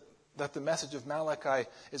that the message of Malachi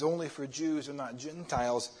is only for Jews and not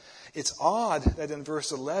Gentiles, it's odd that in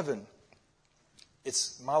verse 11,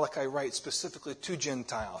 Malachi writes specifically to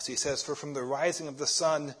Gentiles. He says, for from the rising of the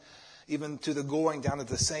sun even to the going down of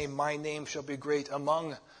the same, my name shall be great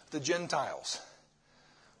among the Gentiles.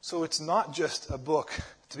 So it's not just a book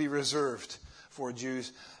to be reserved for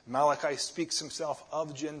Jews. Malachi speaks himself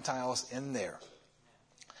of Gentiles in there.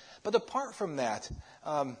 But apart from that,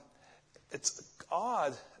 it's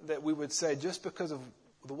odd that we would say just because of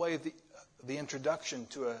the way the introduction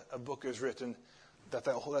to a book is written,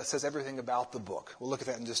 that says everything about the book. We'll look at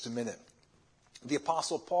that in just a minute. The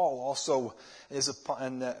Apostle Paul also is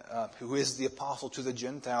who is the apostle to the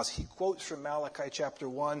Gentiles. He quotes from Malachi chapter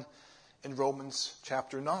 1 and Romans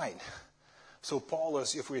chapter 9. So Paul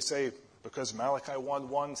is, if we say, because Malachi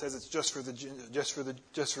 1:1 says it's just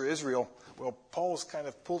for Israel, well, Paul's kind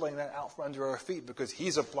of pulling that out from under our feet because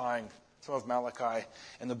he's applying some of Malachi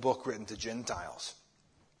in the book written to Gentiles.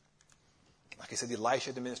 Like I said, Elisha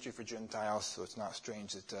had the ministry for Gentiles, so it's not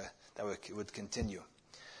strange that would continue.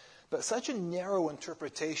 But such a narrow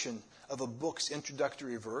interpretation of a book's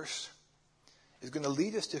introductory verse is going to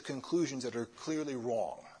lead us to conclusions that are clearly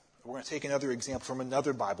wrong. We're going to take another example from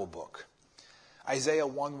another Bible book. Isaiah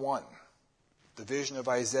 1:1, the vision of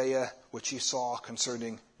Isaiah which he saw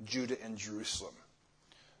concerning Judah and Jerusalem.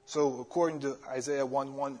 So according to Isaiah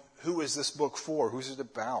 1:1, who is this book for? Who's it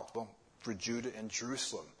about? Well, for Judah and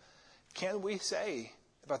Jerusalem. Can we say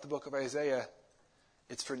about the book of Isaiah,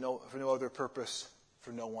 it's for no other purpose,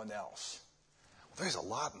 for no one else? Well, there's a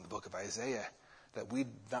lot in the book of Isaiah that we'd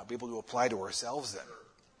not be able to apply to ourselves then.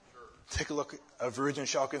 Take a look. A virgin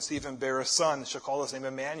shall conceive and bear a son, shall call his name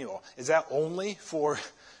Emmanuel. Is that only for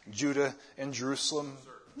Judah and Jerusalem?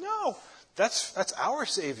 No. That's our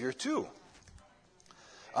Savior too.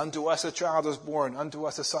 Unto us a child is born, unto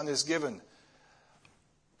us a son is given.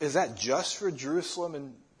 Is that just for Jerusalem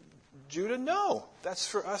and Judah? No. That's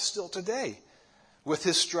for us still today. With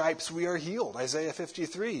his stripes we are healed. Isaiah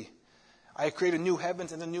 53. I create a new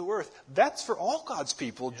heavens and a new earth. That's for all God's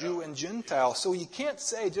people, Jew and Gentile. So you can't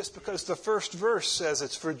say just because the first verse says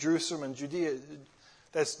it's for Jerusalem and Judea,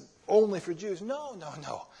 that's only for Jews. No.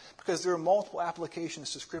 Because there are multiple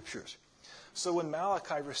applications to scriptures. So when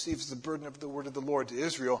Malachi receives the burden of the word of the Lord to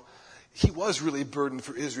Israel, he was really burdened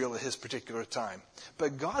for Israel at his particular time.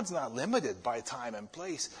 But God's not limited by time and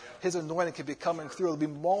place. His anointing can be coming through. There'll be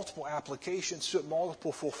multiple applications to it,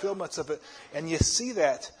 multiple fulfillments of it. And you see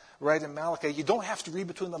that right in Malachi. You don't have to read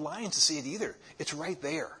between the lines to see it either. It's right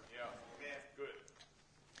there. Yeah. Good. Really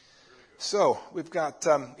good. So we've got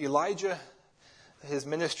Elijah. His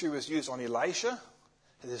ministry was used on Elisha.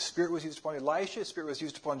 His spirit was used upon Elisha. His spirit was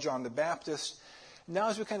used upon John the Baptist. Now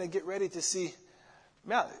as we kind of get ready to see,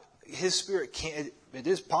 now his spirit it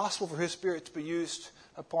is possible for his spirit to be used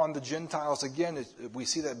upon the Gentiles. Again, we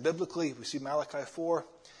see that biblically. We see Malachi 4.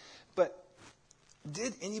 But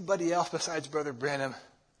did anybody else besides Brother Branham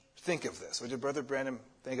think of this? Or did Brother Branham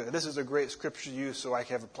think of this is a great scripture to use so I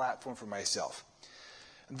can have a platform for myself?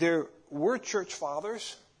 There were church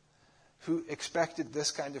fathers who expected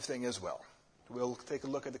this kind of thing as well. We'll take a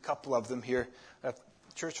look at a couple of them here.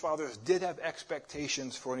 Church fathers did have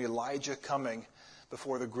expectations for an Elijah coming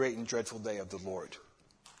before the great and dreadful day of the Lord.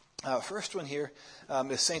 First one here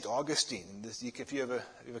is St. Augustine. If you have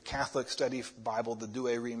a Catholic study Bible, the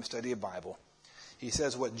Douay-Rheims study of Bible, he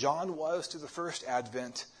says what John was to the first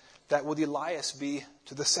advent, that would Elias be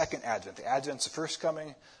to the second advent. The advent's the first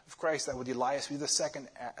coming of Christ, that would Elias be the second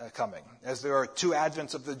coming. As there are two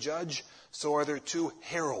advents of the judge, so are there two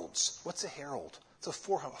heralds. What's a herald? It's a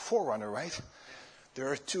forerunner, right? There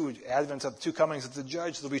are two advents of two comings of the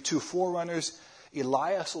judge. There'll be two forerunners.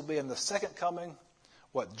 Elias will be in the second coming,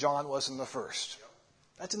 what John was in the first.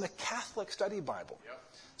 That's in the Catholic study Bible.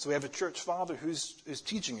 So we have a church father who's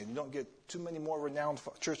teaching it. You don't get too many more renowned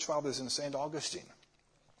church fathers than St. Augustine.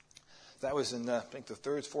 That was in, I think, the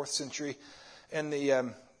 3rd, 4th century. In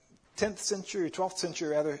the 10th century, 12th century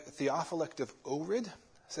rather, Theophylact of Ohrid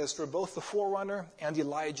says, for both the forerunner and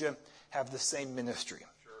Elijah have the same ministry.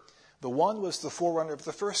 The one was the forerunner of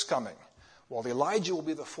the first coming, while Elijah will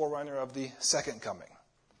be the forerunner of the second coming.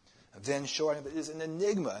 Then showing that it is an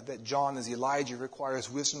enigma that John as Elijah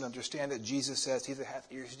requires wisdom to understand that Jesus says, he that hath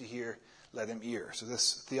ears to hear, let him hear. So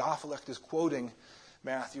this Theophylact is quoting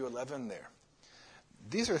Matthew 11 there.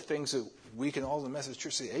 These are things that we can all in the Methodist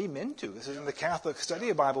Church say amen to. This isn't the Catholic study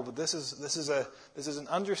of Bible, but this is an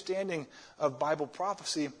understanding of Bible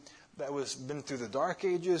prophecy that was been through the Dark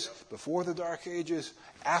Ages, before the Dark Ages,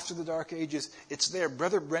 after the Dark Ages. It's there.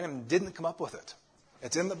 Brother Branham didn't come up with it.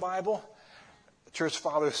 It's in the Bible. The church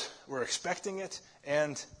fathers were expecting it,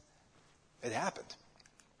 and it happened.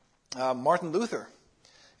 Martin Luther.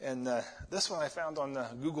 And this one I found on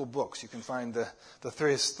Google Books. You can find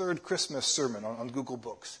his third Christmas sermon on Google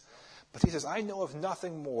Books. But he says, I know of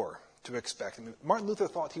nothing more to expect. I mean, Martin Luther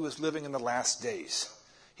thought he was living in the last days.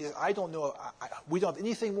 He says, I don't know, we don't have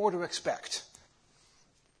anything more to expect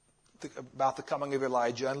about the coming of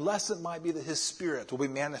Elijah, unless it might be that his spirit will be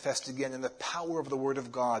manifest again in the power of the Word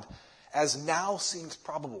of God, as now seems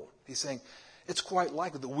probable. He's saying, it's quite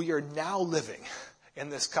likely that we are now living in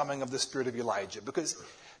this coming of the spirit of Elijah. Because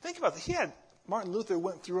think about it, he had Martin Luther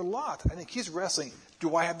went through a lot. I think he's wrestling,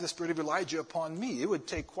 do I have the spirit of Elijah upon me? It would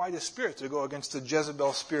take quite a spirit to go against the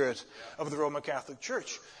Jezebel spirit of the Roman Catholic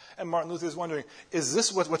Church. And Martin Luther is wondering, is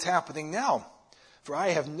this what's happening now? For I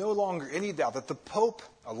have no longer any doubt that the Pope,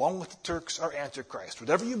 along with the Turks, are Antichrist.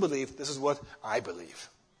 Whatever you believe, this is what I believe.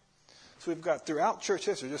 So we've got throughout church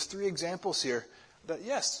history, just 3 examples here, that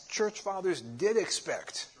yes, church fathers did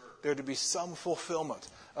expect there to be some fulfillment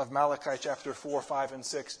of Malachi chapter 4, 5, and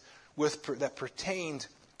 6 that pertained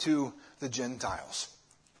to the Gentiles.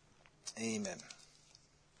 Amen.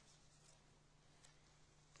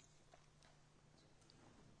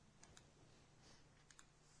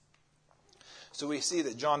 So we see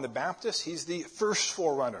that John the Baptist, he's the first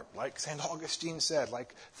forerunner, like St. Augustine said,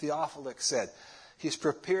 like Theophilus said. He's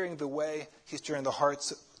preparing the way, he's turning the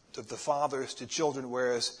hearts of the fathers to children,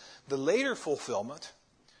 whereas the later fulfillment,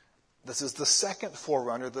 this is the second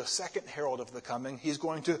forerunner, the second herald of the coming, he's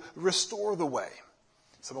going to restore the way.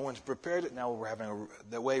 Someone's prepared it, now we're having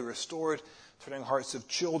the way restored, turning hearts of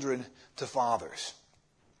children to fathers.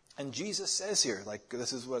 And Jesus says here, like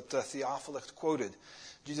this is what Theophilus quoted,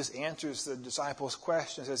 Jesus answers the disciples'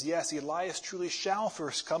 question and says, yes, Elias truly shall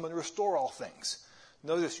first come and restore all things.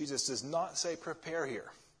 Notice Jesus does not say prepare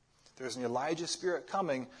here. There's an Elijah spirit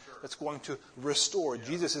coming that's going to restore. Yeah.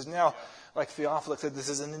 Jesus is now, like Theophilus said, this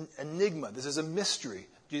is an enigma. This is a mystery.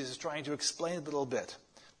 Jesus is trying to explain it a little bit.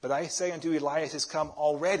 But I say unto you, Elias has come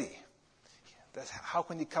already. How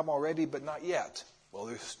can he come already but not yet? Well,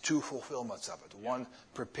 there's 2 fulfillments of it. One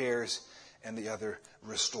prepares and the other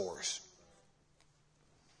restores.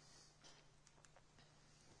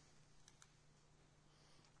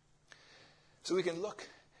 So we can look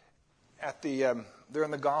at there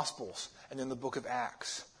in the Gospels and in the book of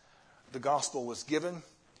Acts. The Gospel was given.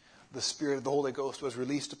 The Spirit of the Holy Ghost was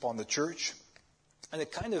released upon the church. And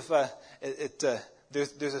it kind of,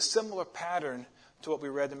 there's a similar pattern to what we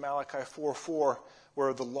read in Malachi 4:4,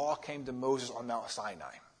 where the law came to Moses on Mount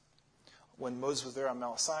Sinai. When Moses was there on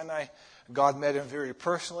Mount Sinai, God met him very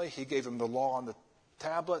personally. He gave him the law on the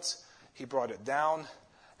tablets. He brought it down.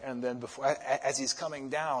 And then as he's coming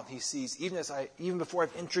down, he sees, even before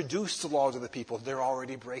I've introduced the law to the people, they're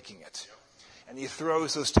already breaking it. And he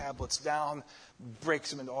throws those tablets down, breaks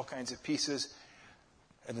them into all kinds of pieces,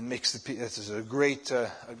 and then makes this is a great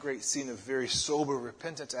scene of very sober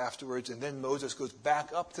repentance afterwards. And then Moses goes back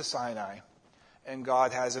up to Sinai, and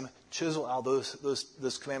God has him chisel out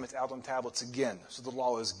those commandments out on tablets again. So the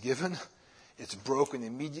law is given, it's broken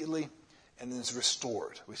immediately, and then it's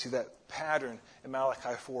restored. We see that pattern in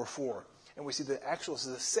Malachi 4:4. And we see that actually this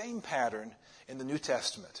is the same pattern in the New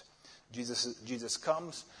Testament. Jesus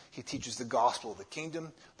comes, he teaches the gospel of the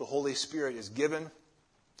kingdom. The Holy Spirit is given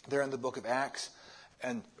there in the book of Acts.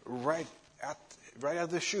 And right out of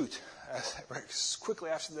the chute, quickly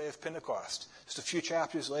after the day of Pentecost, just a few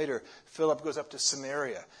chapters later, Philip goes up to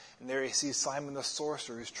Samaria. And there he sees Simon the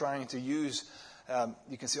sorcerer who's trying to use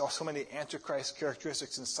you can see so many Antichrist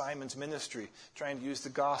characteristics in Simon's ministry, trying to use the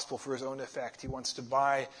gospel for his own effect. He wants to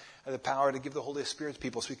buy the power to give the Holy Spirit to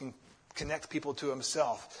people so he can connect people to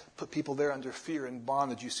himself, put people there under fear and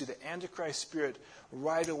bondage. You see the Antichrist spirit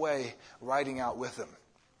right away riding out with him.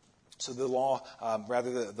 So the law,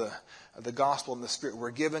 the gospel and the Spirit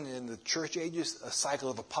were given in the church ages. A cycle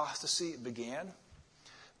of apostasy began.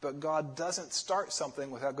 But God doesn't start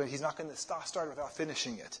something He's not going to start it without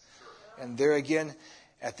finishing it. And there again,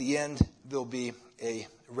 at the end, there'll be a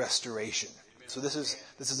restoration. So this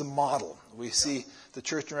is a model. We see the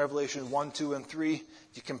church in Revelation 1, 2, and 3.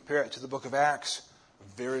 You compare it to the book of Acts,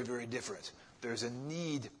 very, very different. There's a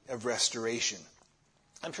need of restoration.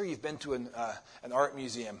 I'm sure you've been to an art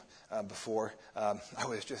museum before. I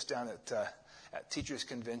was just down at teachers'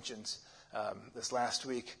 conventions this last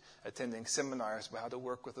week, attending seminars about how to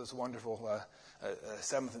work with those wonderful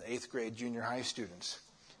 7th and 8th grade junior high students.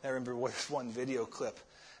 I remember one video clip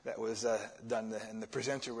that was done, and the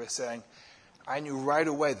presenter was saying, I knew right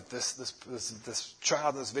away that this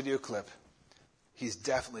child in this video clip, he's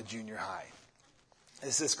definitely junior high.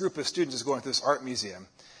 This group of students is going to this art museum,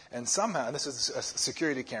 and somehow, and this is a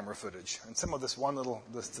security camera footage, and some of this one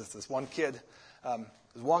kid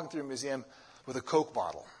is walking through a museum with a Coke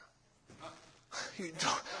bottle.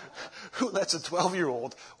 Who lets a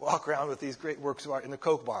 12-year-old walk around with these great works of art in a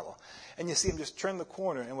Coke bottle? And you see him just turn the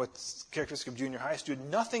corner, and what's characteristic of junior high student,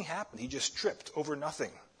 nothing happened. He just tripped over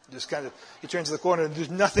nothing. He turns to the corner, and there's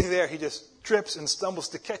nothing there. He just trips and stumbles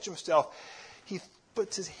to catch himself. He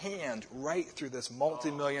puts his hand right through this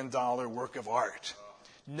multi-million-dollar work of art.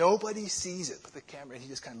 Nobody sees it but the camera, and he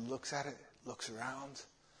just kind of looks at it, looks around,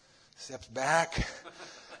 steps back,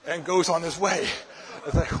 and goes on his way.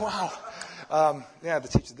 It's like, wow. The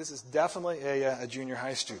teacher. This is definitely a junior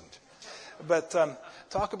high student. But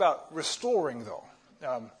talk about restoring, though.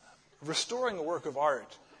 Restoring a work of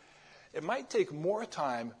art. It might take more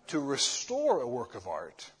time to restore a work of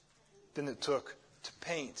art than it took to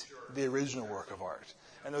paint the original work of art.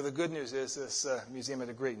 And the good news is this museum had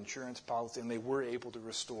a great insurance policy, and they were able to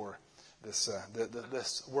restore this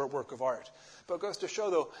work of art. But it goes to show,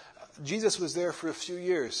 though, Jesus was there for a few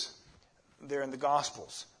years there in the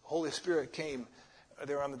Gospels. Holy Spirit came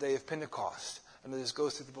there on the day of Pentecost. And this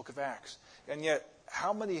goes through the book of Acts. And yet,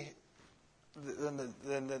 how many, the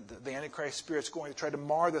Antichrist spirit's going to try to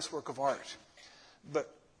mar this work of art.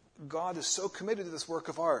 But God is so committed to this work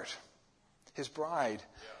of art. His bride,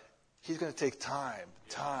 He's going to take time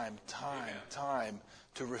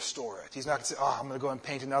to restore it. He's not going to say, I'm going to go and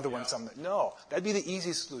paint another one someday. No, that'd be the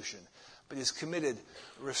easy solution. But He's committed,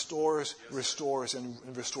 restores,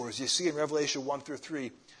 and restores. You see in Revelation 1 through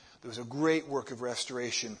 3, there was a great work of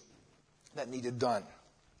restoration that needed done.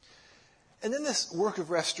 And in this work of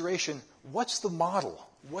restoration, what's the model?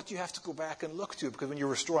 What do you have to go back and look to? Because when you're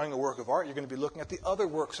restoring a work of art, you're going to be looking at the other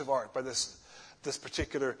works of art by this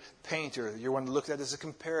particular painter. You're going to look at it as a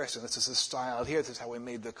comparison. This is the style here. This is how we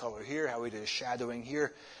made the color here, how we did shadowing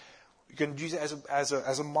here. You can use it as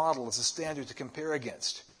a model, as a standard to compare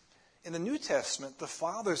against. In the New Testament, the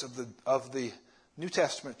fathers of the New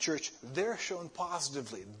Testament church, they're shown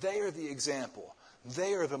positively. They are the example.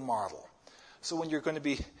 They are the model. So when you're going to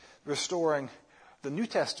be restoring the New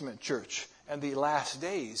Testament church and the last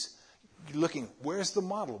days, you're looking, where's the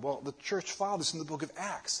model? Well, the church fathers in the book of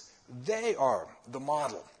Acts, they are the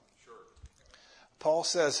model. Sure. Paul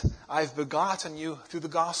says, I've begotten you through the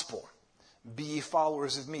gospel. Be ye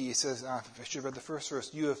followers of me. He says, I should have read the first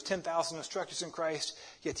verse. You have 10,000 instructors in Christ,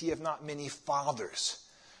 yet ye have not many fathers.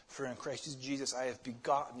 For in Christ Jesus I have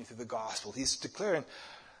begotten you through the gospel. He's declaring,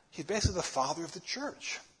 he's basically the father of the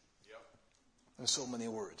church. In so many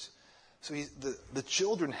words. So the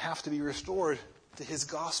children have to be restored to his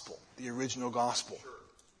gospel, the original gospel. Sure.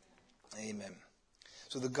 Amen.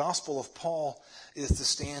 So the gospel of Paul is the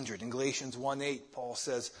standard. In Galatians 1:8, Paul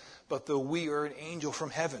says, but though we are an angel from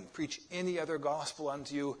heaven, preach any other gospel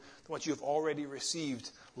unto you than what you have already received,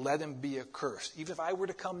 let him be accursed. Even if I were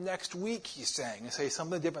to come next week, he's saying, and say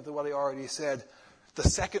something different than what he already said, the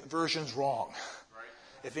second version's wrong. Right.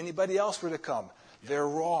 If anybody else were to come, they're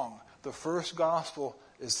wrong. The first gospel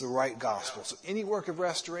is the right gospel. So any work of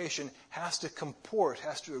restoration has to comport,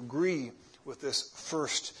 has to agree with this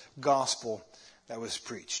first gospel that was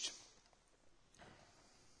preached.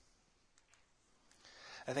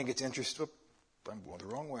 I think it's interesting. I'm going the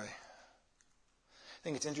wrong way. I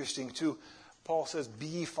think it's interesting, too. Paul says, be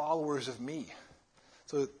ye followers of me.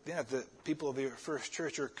 So, the people of the first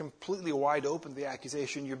church are completely wide open to the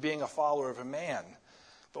accusation you're being a follower of a man,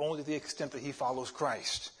 but only to the extent that he follows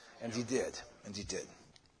Christ. And he did. I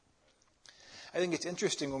think it's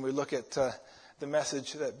interesting when we look at the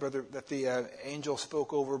message that the angel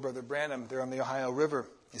spoke over Brother Branham there on the Ohio River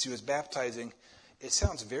as he was baptizing. It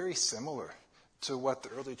sounds very similar to what the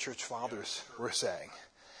early church fathers were saying.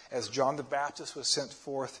 As John the Baptist was sent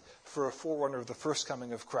forth for a forerunner of the first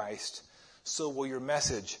coming of Christ, so will your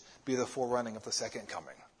message be the forerunning of the second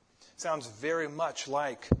coming. It sounds very much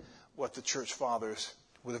like what the church fathers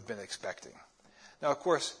would have been expecting. Now, of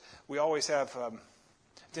course, we always have,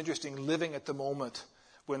 it's interesting living at the moment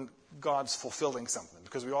when God's fulfilling something,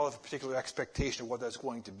 because we all have a particular expectation of what that's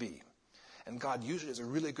going to be. And God usually does a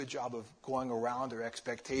really good job of going around our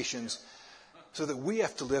expectations so that we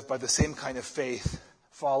have to live by the same kind of faith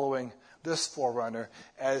following this forerunner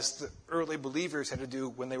as the early believers had to do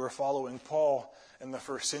when they were following Paul in the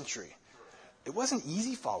first century. It wasn't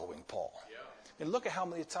easy following Paul. And look at how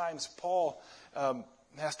many times Paul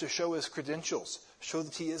has to show his credentials, show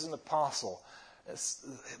that he is an apostle.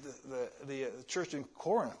 The church in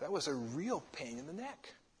Corinth, that was a real pain in the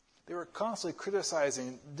neck. They were constantly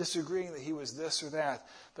criticizing, disagreeing that he was this or that.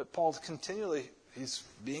 But Paul continually, he's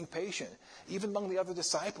being patient. Even among the other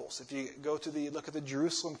disciples, if you go to look at the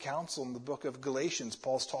Jerusalem Council in the book of Galatians,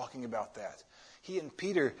 Paul's talking about that. He and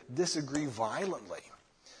Peter disagree violently.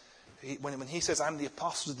 When he says, I'm the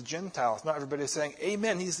apostle of the Gentiles, not everybody is saying,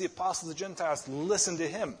 amen, he's the apostle of the Gentiles, listen to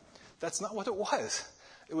him. That's not what it was.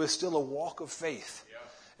 It was still a walk of faith.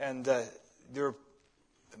 Yeah. And there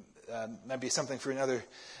might be something for another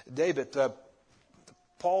day, but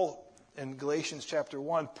Paul in Galatians chapter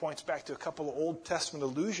 1 points back to a couple of Old Testament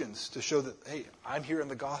allusions to show that, hey, I'm here in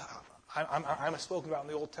the gospel. I'm spoken about in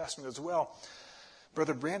the Old Testament as well.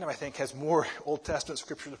 Brother Branham, I think, has more Old Testament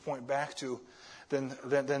scripture to point back to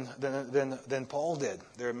than Paul did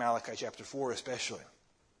there in Malachi chapter 4 especially.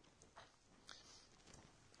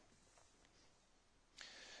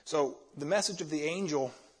 So the message of the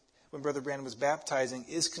angel when Brother Branham was baptizing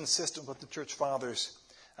is consistent with what the church fathers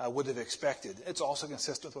would have expected. It's also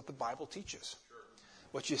consistent with what the Bible teaches.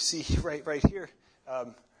 What you see right here,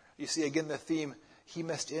 you see again the theme, he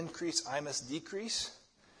must increase, I must decrease.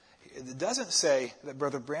 It doesn't say that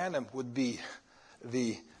Brother Branham would be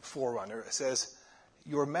the forerunner. It says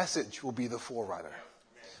your message will be the forerunner.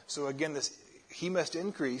 So again, this he must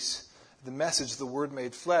increase, the message, the Word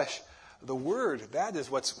made flesh. The Word, that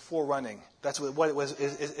is what's forerunning. That's what it was,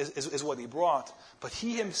 is what he brought. But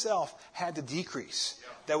he himself had to decrease.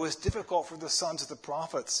 That was difficult for the sons of the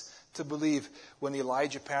prophets to believe when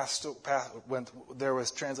Elijah when there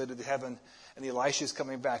was translated to heaven and Elisha is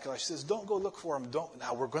coming back. Elisha says, don't go look for him.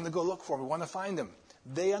 Now we're going to go look for him. We want to find him.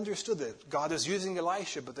 They understood that God is using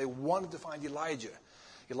Elisha, but they wanted to find Elijah.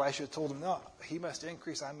 Elisha told him, no, he must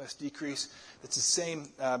increase, I must decrease. It's the same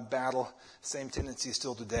battle, same tendency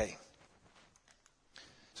still today.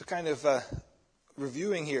 So kind of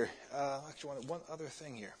reviewing here, actually one other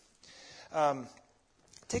thing here.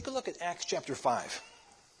 Take a look at Acts chapter 5.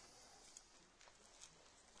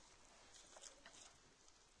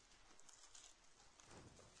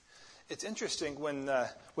 It's interesting when the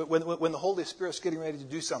Holy Spirit's getting ready to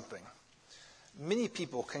do something. Many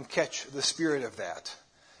people can catch the spirit of that,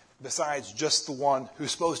 besides just the one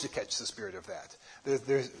who's supposed to catch the spirit of that.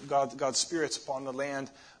 There's God's Spirit's upon the land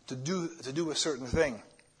to do a certain thing.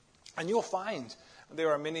 And you'll find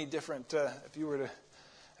there are many different, if you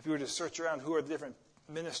were to search around, who are the different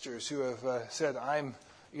ministers who have said, I'm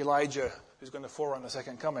Elijah who's going to forerun the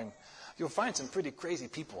second coming. You'll find some pretty crazy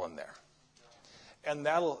people in there. And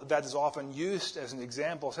that is often used as an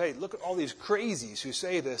example. Hey, look at all these crazies who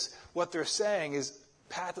say this. What they're saying is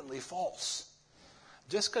patently false.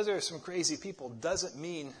 Just because there are some crazy people doesn't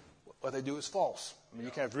mean what they do is false. I mean,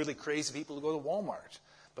 you can have really crazy people who go to Walmart.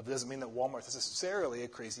 But it doesn't mean that Walmart is necessarily a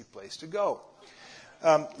crazy place to go.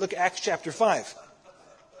 Look at Acts chapter 5.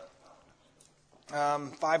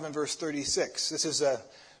 5 and verse 36. This is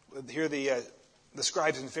here the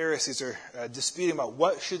scribes and Pharisees are disputing about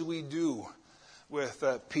what should we do with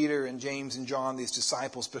Peter and James and John, these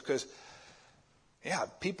disciples, because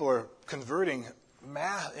people are converting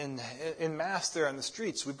in mass there on the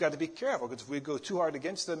streets. We've got to be careful, because if we go too hard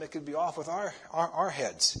against them, it could be off with our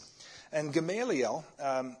heads. And Gamaliel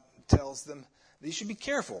tells them that you should be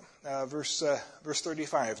careful. Verse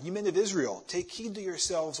 35. You men of Israel, take heed to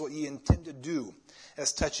yourselves what ye intend to do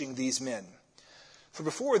as touching these men. For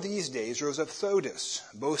before these days rose up Theudas,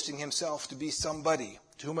 boasting himself to be somebody,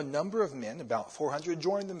 to whom a number of men, about 400,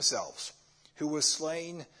 joined themselves, who was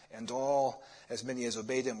slain, and all, as many as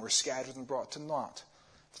obeyed him, were scattered and brought to naught.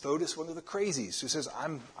 Theudas, one of the crazies, who says,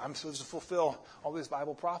 I'm supposed to fulfill all these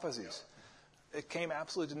Bible prophecies. It came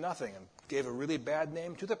absolutely to nothing and gave a really bad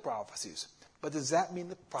name to the prophecies. But does that mean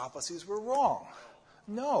the prophecies were wrong?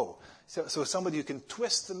 No. So somebody who can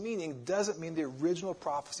twist the meaning doesn't mean the original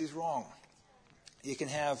prophecy is wrong. You can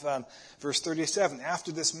have verse 37.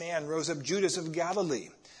 After this man rose up Judas of Galilee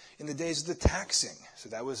in the days of the taxing. So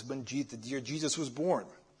that was when the year Jesus was born.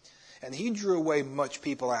 And he drew away much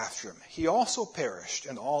people after him. He also perished,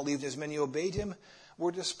 and all, even as many obeyed him,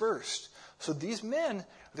 were dispersed. So these men,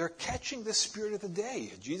 they're catching the spirit of the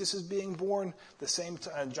day. Jesus is being born, the same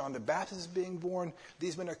time John the Baptist is being born.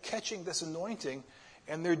 These men are catching this anointing,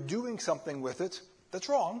 and they're doing something with it that's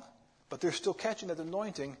wrong, but they're still catching that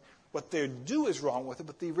anointing. What they do is wrong with it,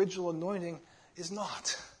 but the original anointing is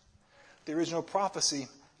not. The original prophecy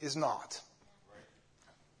is not.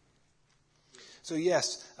 So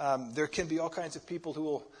yes, there can be all kinds of people who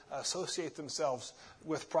will associate themselves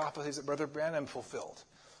with prophecies that Brother Branham fulfilled,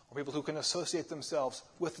 or people who can associate themselves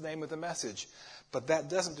with the name of the message. But that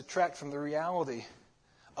doesn't detract from the reality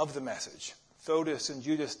of the message. Theudas and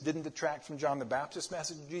Judas didn't detract from John the Baptist's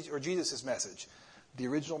message or Jesus' message. The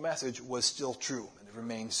original message was still true, and it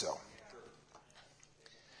remains so.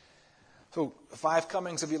 So, 5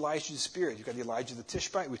 comings of Elisha's spirit. You've got Elijah the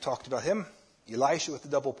Tishbite. We talked about him. Elisha with the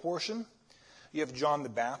double portion. You have John the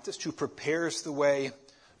Baptist, who prepares the way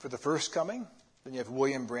for the first coming. Then you have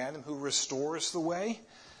William Branham, who restores the way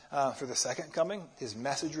for the second coming. His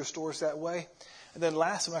message restores that way. And then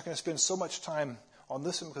last, I'm not going to spend so much time on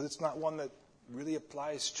this one because it's not one that really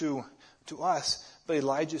applies to us. But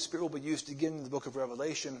Elijah's spirit will be used again in the book of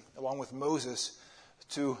Revelation, along with Moses,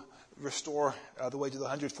 to restore the way to the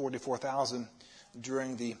 144,000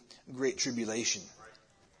 during the Great Tribulation.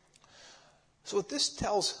 So what this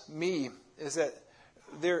tells me is that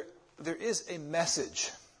there is a message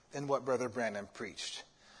in what Brother Branham preached.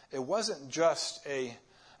 It wasn't just a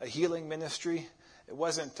healing ministry. It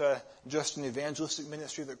wasn't just an evangelistic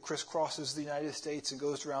ministry that crisscrosses the United States and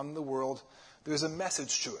goes around the world. There's a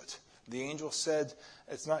message to it. The angel said,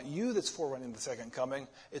 it's not you that's forerunning the second coming,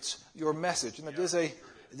 it's your message. And it is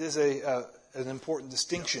an important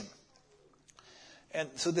distinction. And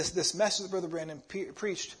so this message that Brother Brandon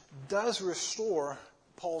preached does restore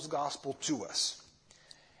Paul's gospel to us.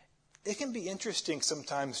 It can be interesting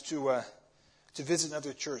sometimes to visit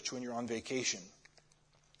another church when you're on vacation.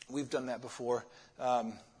 We've done that before.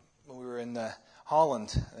 When we were in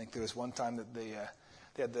Holland, I think there was one time that they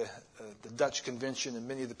had the Dutch convention, and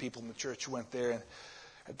many of the people in the church went there. And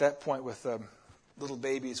at that point, with little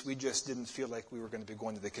babies, we just didn't feel like we were going to be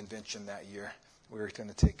going to the convention that year. We were going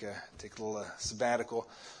to take a little sabbatical.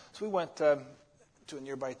 So we went to a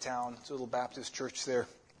nearby town, to a little Baptist church there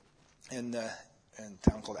in a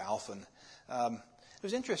town called Alphen. It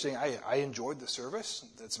was interesting. I enjoyed the service.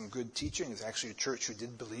 It had some good teaching. It's actually a church who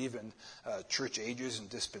did believe in church ages and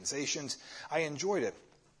dispensations. I enjoyed it.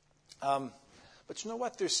 But you know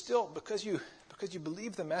what? There's still, because you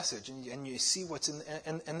believe the message and you see what's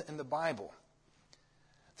in the Bible,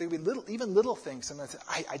 there will be little things sometimes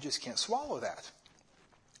I just can't swallow that.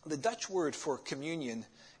 The Dutch word for communion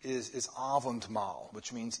is avondmaal,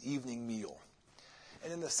 which means evening meal.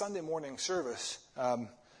 And in the Sunday morning service,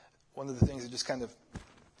 one of the things that just kind of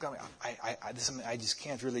got me, this is something I just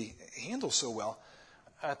can't really handle so well.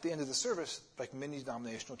 At the end of the service, like many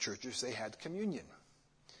denominational churches, they had communion.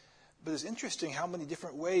 But it's interesting how many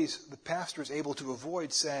different ways the pastor is able to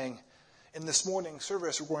avoid saying, in this morning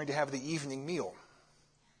service, we're going to have the evening meal,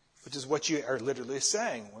 which is what you are literally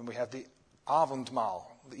saying when we have the avondmaal,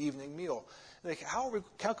 the evening meal. Like, how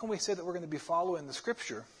can we say that we're going to be following the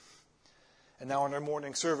Scripture, and now in our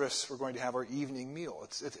morning service, we're going to have our evening meal?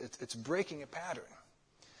 It's breaking a pattern.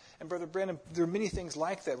 And Brother Branham, there are many things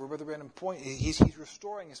like that where Brother Branham he's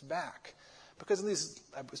restoring us back. Because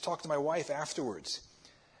I was talking to my wife afterwards.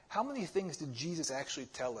 How many things did Jesus actually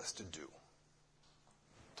tell us to do?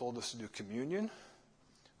 Told us to do communion,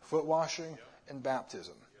 foot washing, and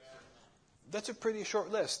baptism. That's a pretty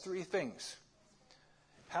short list, 3 things.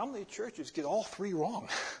 How many churches get all 3 wrong?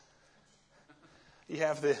 You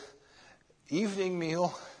have the evening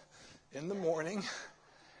meal in the morning,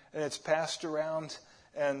 and it's passed around,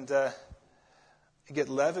 and you get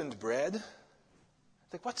leavened bread.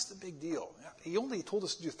 Like, what's the big deal? He only told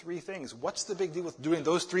us to do 3 things. What's the big deal with doing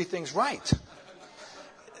those 3 things right?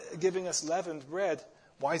 Giving us leavened bread.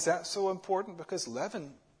 Why is that so important? Because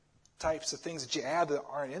leaven types of things that you add that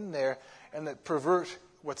aren't in there and that pervert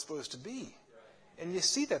what's supposed to be. And you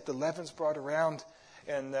see that the leaven's brought around,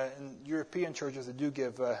 and in European churches they do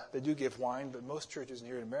give wine, but most churches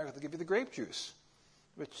here in America, they give you the grape juice,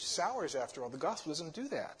 which sours after all. The gospel doesn't do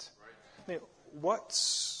that. I mean, what's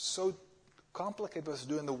so complicated about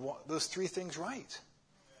doing those 3 things right?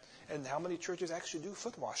 And how many churches actually do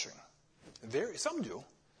foot washing? Some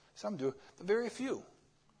do, but very few.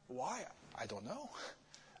 Why? I don't know.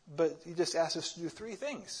 But he just asked us to do 3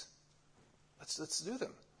 things. Let's do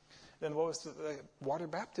them. Then what was the water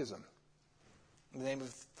baptism? In the name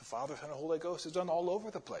of the Father, Son, and Holy Ghost is done all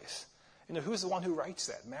over the place. You know, who's the one who writes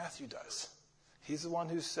that? Matthew does. He's the one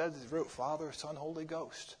who wrote Father, Son, Holy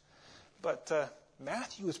Ghost. But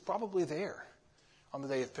Matthew was probably there on the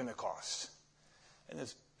day of Pentecost. And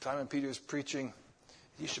as Simon Peter is preaching,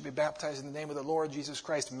 you should be baptized in the name of the Lord Jesus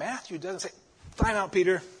Christ. Matthew doesn't say, time out,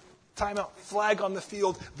 Peter. Time out. Flag on the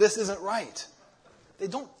field. This isn't right.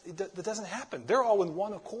 That doesn't happen. They're all in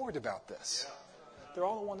one accord about this. They're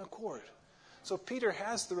all in one accord. So Peter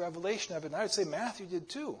has the revelation of it, and I would say Matthew did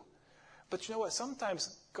too. But you know what?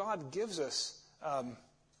 Sometimes God gives us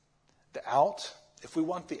the out if we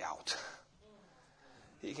want the out.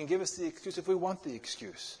 He can give us the excuse if we want the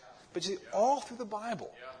excuse. But you see, all through the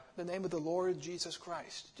Bible, the name of the Lord Jesus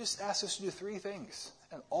Christ just asks us to do 3 things.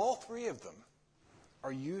 And all 3 of them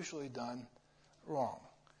are usually done wrong.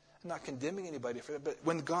 I'm not condemning anybody for that, but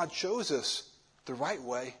when God shows us the right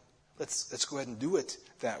way, let's go ahead and do it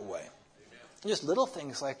that way. Just little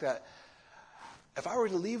things like that. If I were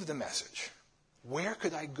to leave the message, where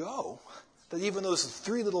could I go that even those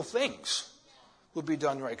 3 little things will be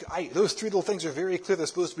done right? Those 3 little things are very clear. They're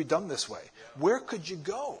supposed to be done this way. Where could you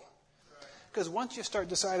go? Because once you start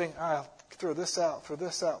deciding, I'll throw this out, throw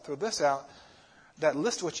this out, throw this out, that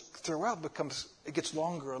list of what you throw out gets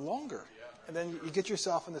longer and longer. And then you get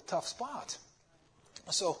yourself in a tough spot.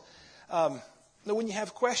 So, when you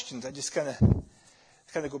have questions, I just kind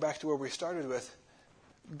of go back to where we started with.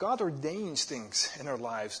 God ordains things in our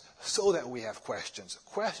lives so that we have questions.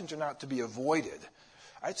 Questions are not to be avoided.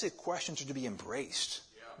 I'd say questions are to be embraced,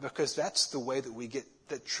 because that's the way that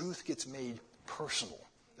that truth gets made personal.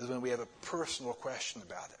 is when we have a personal question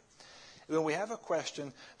about it. When we have a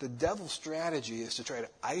question, the devil's strategy is to try to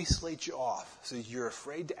isolate you off so you're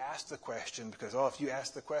afraid to ask the question because, if you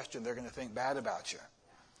ask the question, they're going to think bad about you.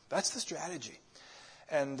 That's the strategy.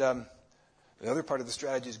 And the other part of the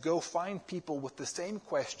strategy is go find people with the same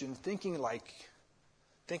question, thinking a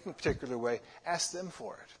particular way, ask them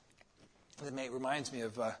for it. It reminds me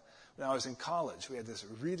of when I was in college. We had this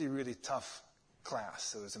really, really tough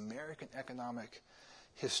class. It was American Economic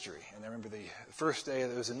History. And I remember the first day,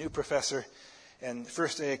 there was a new professor, and the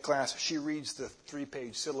first day of class, she reads the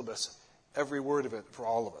 3-page syllabus, every word of it for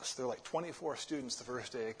all of us. There were like 24 students the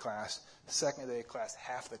first day of class. The second day of class,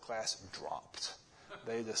 half the class dropped.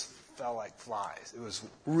 They just fell like flies. It was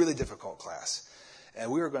a really difficult class.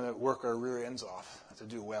 And we were going to work our rear ends off to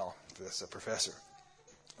do well for this professor.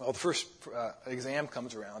 Well, the first exam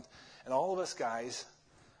comes around, and all of us guys,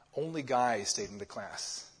 only guys stayed in the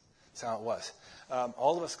class. That's how it was.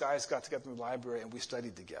 All of us guys got together in the library, and we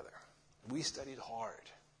studied together. We studied hard.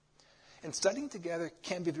 And studying together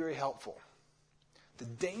can be very helpful. The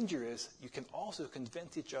danger is you can also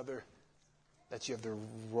convince each other that you have the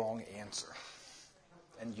wrong answer,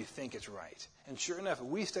 and you think it's right. And sure enough,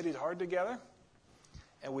 we studied hard together,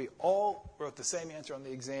 and we all wrote the same answer on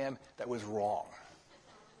the exam that was wrong.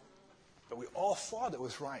 But we all thought it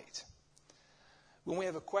was right. When we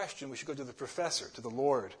have a question, we should go to the professor, to the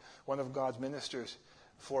Lord, one of God's ministers,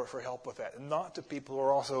 for help with that. And not to people who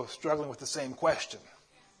are also struggling with the same question.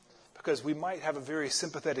 Because we might have a very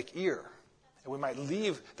sympathetic ear. And we might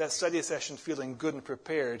leave that study session feeling good and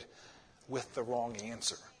prepared with the wrong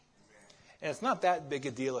answer. And it's not that big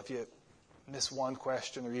a deal if you miss one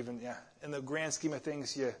question or even, in the grand scheme of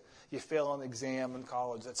things, you fail on an exam in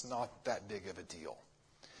college. That's not that big of a deal.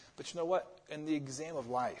 But you know what? In the exam of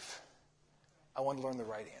life, I want to learn the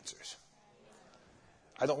right answers.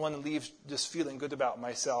 I don't want to leave just feeling good about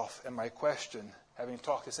myself and my question, having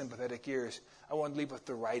talked to sympathetic ears. I want to leave with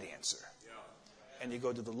the right answer. And you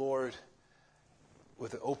go to the Lord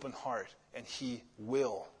with an open heart, and He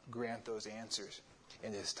will grant those answers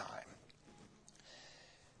in His time.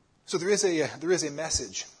 So there is a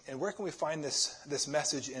message, and where can we find this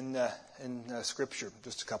message in Scripture?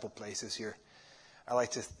 Just a couple places here. I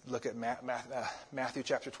like to look at Matthew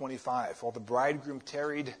chapter 25. All the bridegroom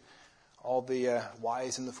tarried, all the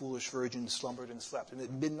wise and the foolish virgins slumbered and slept. And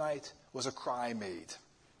at midnight was a cry made.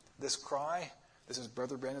 This cry, this is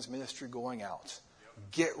Brother Brandon's ministry going out.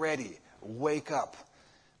 Get ready, wake up.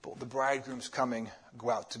 But the bridegroom's coming,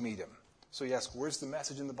 go out to meet him. So you ask, where's the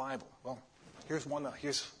message in the Bible? Well, here's one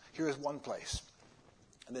place.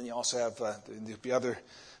 And then you also have, there'll be other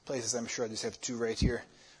places, I'm sure. I just have two right here.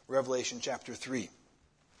 Revelation chapter 3.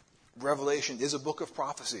 Revelation is a book of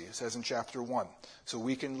prophecy, it says in chapter 1. So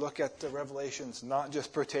we can look at the Revelations not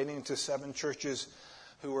just pertaining to 7 churches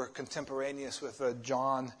who were contemporaneous with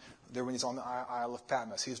John there when he's on the Isle of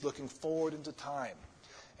Patmos. He's looking forward into time.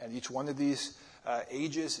 And each one of these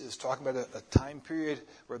ages is talking about a time period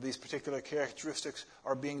where these particular characteristics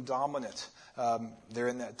are being dominant. They're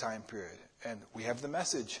in that time period. And we have the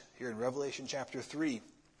message here in Revelation chapter 3.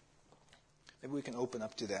 Maybe we can open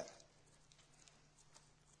up to that.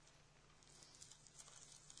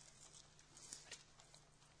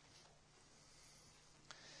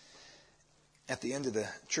 At the end of the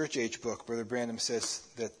church age book, Brother Branham says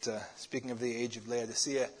that, speaking of the age of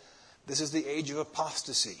Laodicea, this is the age of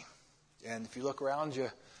apostasy. And if you look around you,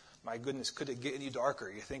 my goodness, could it get any darker?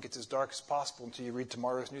 You think it's as dark as possible until you read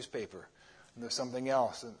tomorrow's newspaper. And there's something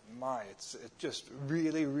else. And it's just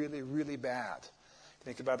really, really, really bad.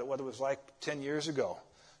 Think about it, what it was like 10 years ago,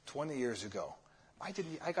 20 years ago. I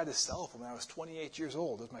got a cell phone when I was 28 years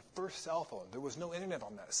old. It was my first cell phone. There was no internet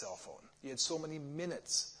on that cell phone. You had so many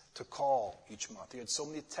minutes to call each month. You had so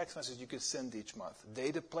many text messages you could send each month.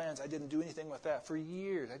 Data plans, I didn't do anything with that for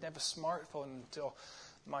years. I didn't have a smartphone until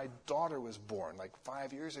my daughter was born, like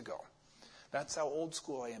 5 years ago. That's how old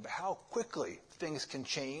school I am. But how quickly things can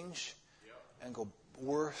change and go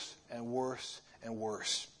worse and worse and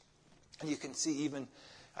worse. And you can see even,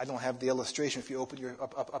 I don't have the illustration, if you open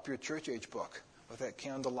up your church age book with that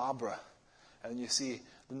candelabra, and you see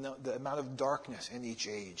the amount of darkness in each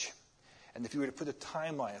age. And if you were to put a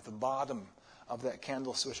timeline at the bottom of that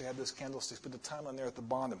candlestick, I have this candlestick, put the timeline there at the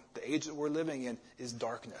bottom. The age that we're living in is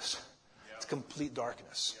darkness. It's complete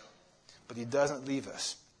darkness. But He doesn't leave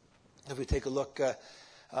us. If we take a look at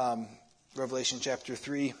Revelation chapter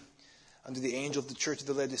 3, unto the angel of the church of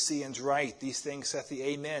the Laodiceans write, these things saith the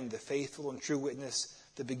Amen, the faithful and true witness,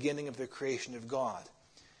 the beginning of the creation of God.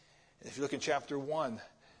 And if you look in chapter 1,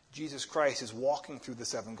 Jesus Christ is walking through the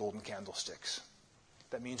 7 golden candlesticks.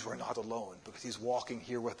 that means we're not alone, because he's walking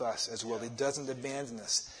here with us as well. He doesn't abandon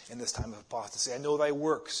us in this time of apostasy. I know thy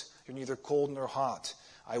works. You're neither cold nor hot.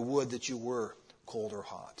 I would that you were cold or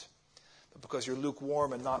hot. But because you're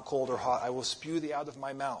lukewarm and not cold or hot, I will spew thee out of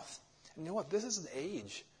my mouth. And you know what? This is an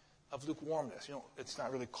age of lukewarmness. It's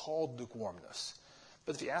not really called lukewarmness.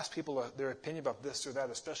 But if you ask people their opinion about this or that,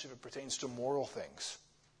 especially if it pertains to moral things,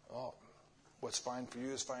 what's fine for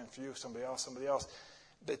you is fine for you, somebody else.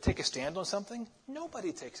 But take a stand on something?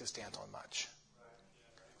 Nobody takes a stand on much.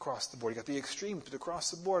 Across the board. You got the extremes, but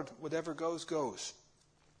across the board, whatever goes, goes.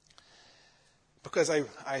 Because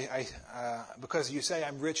because you say,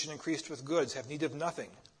 I'm rich and increased with goods, have need of nothing.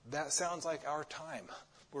 That sounds like our time.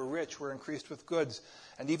 We're rich, we're increased with goods.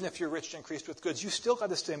 And even if you're rich and increased with goods, you still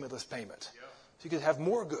got a stimulus payment. So you could have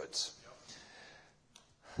more goods.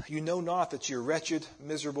 You know not that you're wretched,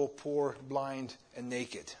 miserable, poor, blind, and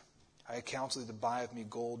naked. I counsel thee to buy of me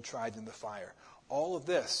gold tried in the fire. All of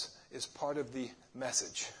this is part of the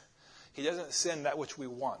message. He doesn't send that which we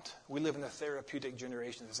want. We live in a therapeutic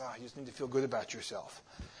generation that says, you just need to feel good about yourself.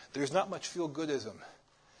 There's not much feel-goodism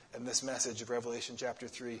in this message of Revelation chapter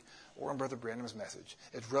 3 or in Brother Branham's message.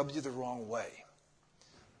 It rubs you the wrong way.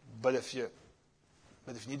 But if you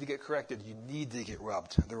need to get corrected, you need to get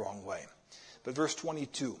rubbed the wrong way. But verse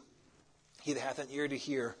 22, he that hath an ear to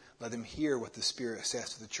hear, let him hear what the Spirit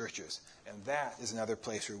says to the churches. And that is another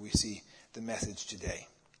place where we see the message today.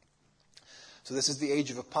 So this is the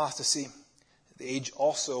age of apostasy, the age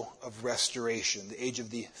also of restoration, the age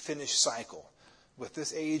of the finished cycle. With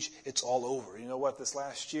this age, it's all over. You know what? This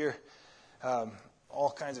last year,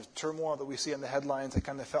 all kinds of turmoil that we see in the headlines, I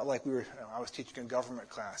kind of felt like I was teaching a government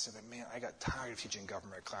class. And man, I got tired of teaching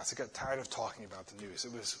government class. I got tired of talking about the news.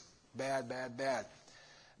 It was bad, bad, bad.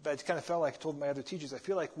 But it kind of felt like I told my other teachers, I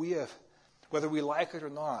feel like we have, whether we like it or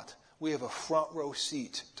not, we have a front row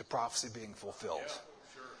seat to prophecy being fulfilled. Yeah,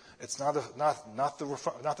 sure. It's not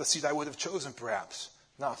the seat I would have chosen, perhaps.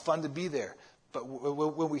 Not fun to be there. But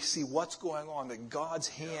when we see what's going on, that God's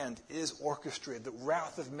hand is orchestrated, the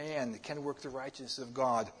wrath of man that can work the righteousness of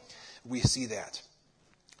God, we see that.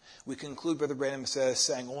 We conclude, Brother Branham says,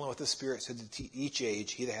 saying only what the Spirit said to each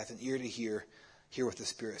age, he that hath an ear to hear what the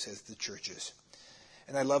Spirit says to the churches.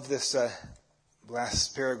 And I love this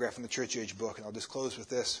last paragraph in the Church Age book, and I'll just close with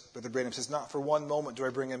this. Brother Branham says, not for one moment do I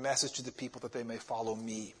bring a message to the people that they may follow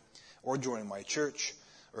me, or join my church,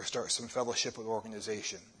 or start some fellowship or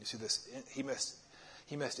organization. You see this? He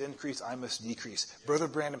must increase, I must decrease. Brother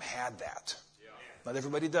Branham had that. Not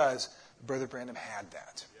everybody does. Brother Branham had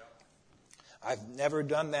that. I've never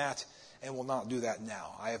done that and will not do that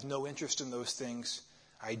now. I have no interest in those things.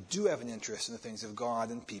 I do have an interest in the things of God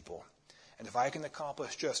and people. And if I can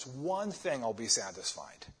accomplish just one thing, I'll be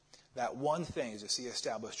satisfied. That one thing is to see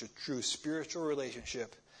established a true spiritual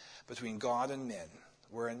relationship between God and men,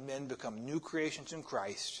 wherein men become new creations in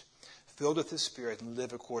Christ, filled with His Spirit, and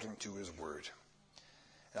live according to His Word.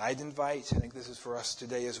 And I'd invite, I think this is for us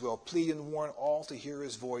today as well, plead and warn all to hear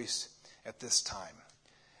His voice at this time.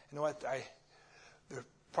 You know what? There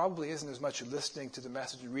probably isn't as much listening to the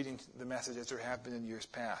message and reading the message as there have been in years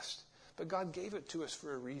past. But God gave it to us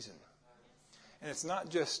for a reason. And it's not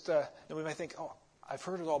just, we might think, I've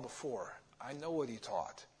heard it all before. I know what He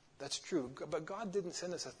taught. That's true. But God didn't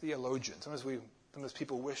send us a theologian. Sometimes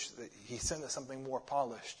people wish that He sent us something more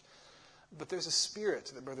polished. But there's a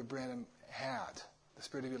spirit that Brother Branham had. The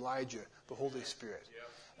spirit of Elijah, the Holy Spirit.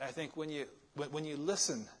 And I think when you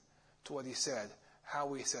listen to what he said,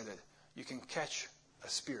 how he said it, you can catch a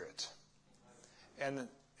spirit. And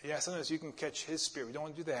sometimes you can catch his spirit. We don't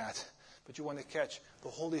want to do that. But you want to catch the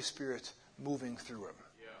Holy Spirit moving through him.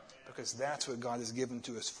 Because that's what God has given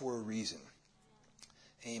to us for a reason.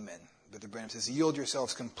 Amen. Brother Branham says, yield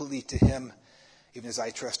yourselves completely to Him, even as I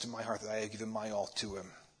trust in my heart that I have given my all to Him.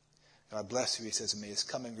 God bless you, he says, and may His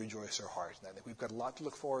coming rejoice our heart. And I think we've got a lot to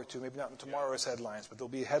look forward to, maybe not in tomorrow's headlines, but there'll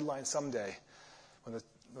be a headline someday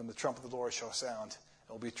when the trumpet of the Lord shall sound.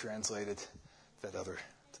 It will be translated to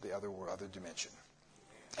the other world, other dimension.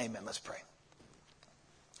 Amen. Let's pray.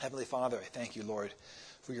 Heavenly Father, I thank you, Lord,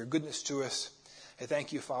 for your goodness to us. I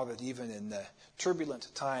thank you, Father, that even in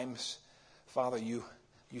turbulent times, Father, you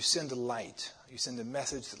send a light. You send a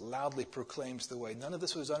message that loudly proclaims the way. None of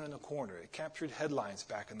this was done in a corner. It captured headlines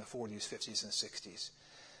back in the 40s, 50s, and 60s.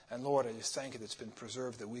 And Lord, I just thank you that it's been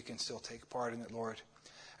preserved, that we can still take part in it, Lord.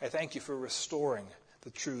 I thank you for restoring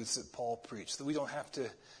the truths that Paul preached, that we don't have to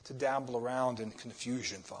dabble around in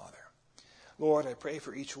confusion, Father. Lord, I pray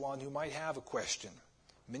for each one who might have a question,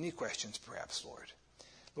 many questions perhaps, Lord.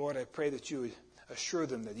 Lord, I pray that you would assure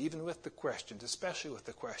them that even with the questions, especially with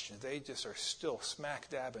the questions, they just are still smack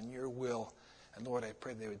dab in your will And Lord, I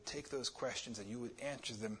pray they would take those questions and you would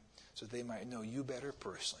answer them so they might know you better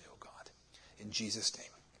personally, oh God. In Jesus' name,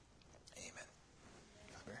 amen.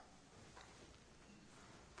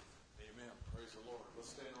 Amen. Praise the Lord. Let's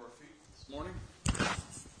stand to our feet this morning.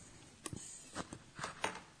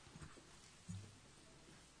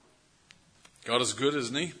 God is good,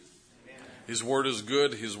 isn't He? Amen. His Word is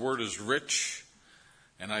good. His Word is rich.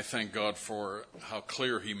 And I thank God for how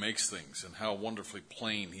clear He makes things and how wonderfully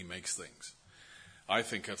plain He makes things. I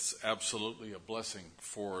think it's absolutely a blessing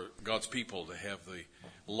for God's people to have the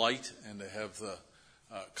light and to have the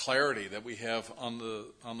clarity that we have on the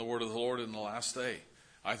Word of the Lord in the last day.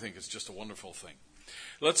 I think it's just a wonderful thing.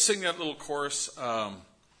 Let's sing that little chorus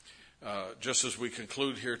just as we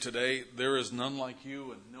conclude here today. There is none like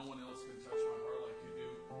you, and no one else can touch my heart like you do.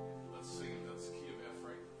 Let's sing it. That's the key of F,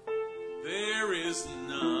 right? There is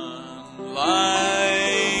none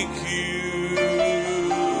like you,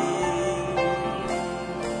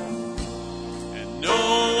 and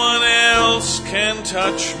no one else can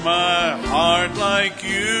touch my heart like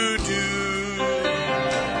you do.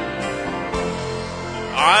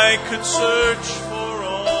 I could search for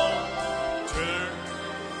all eternity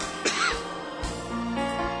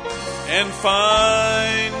and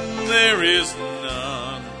find there is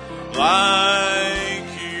none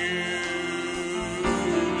like you.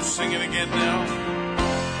 Sing it again now.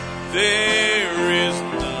 There is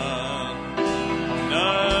none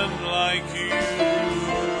like you,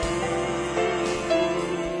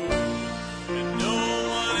 and no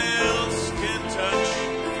one else can touch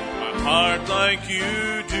my heart like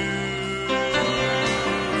you do.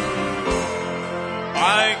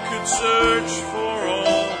 I could search for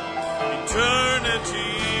all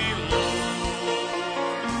eternity, Lord,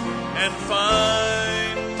 and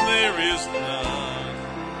find there is none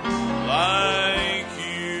like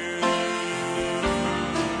you.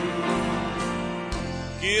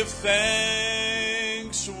 Give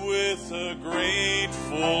thanks with a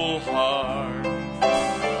grateful heart.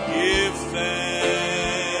 Give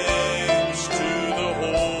thanks to the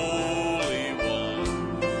Holy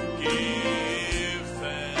One. Give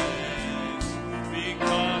thanks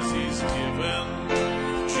because He's given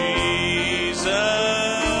Jesus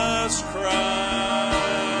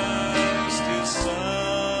Christ, His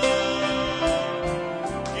Son.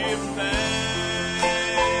 Give thanks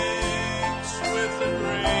with a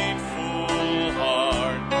grateful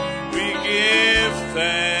heart. We give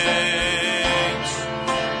thanks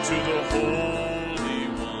to the Holy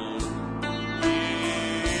One.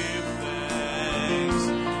 Give thanks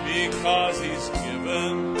because He's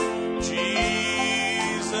given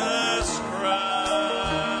Jesus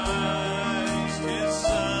Christ, His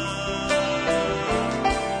Son.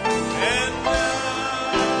 And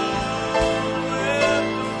now let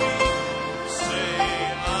the weak say,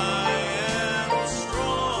 I am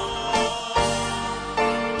strong.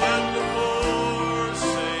 Let the poor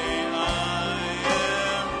say, I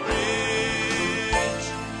am rich,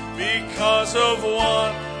 because of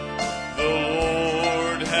what the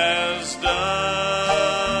Lord has done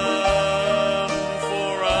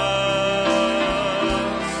for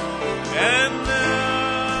us. And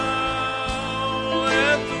now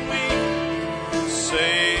let the weak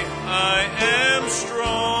say, I am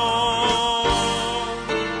strong,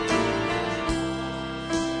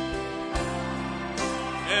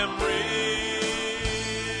 am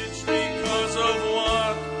rich, because of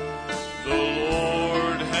what the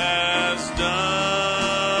Lord has done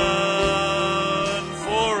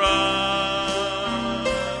for us.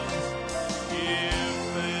 Give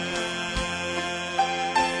thanks.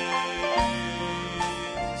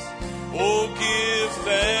 Oh, give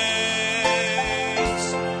thanks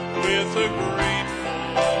with a grateful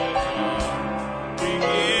heart. We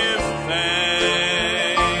give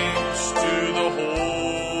thanks to the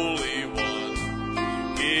Holy One.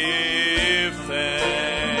 Give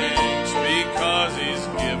thanks because He's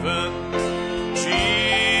given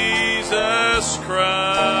Jesus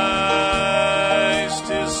Christ,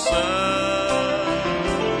 His Son.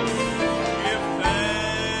 Give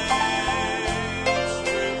thanks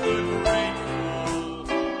with a grateful heart.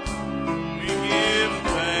 We give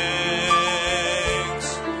thanks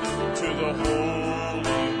to the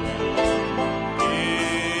Holy One.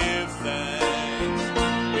 Give thanks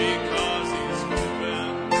because He's given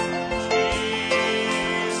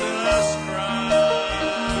Jesus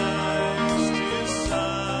Christ, His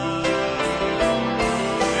Son.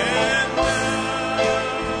 And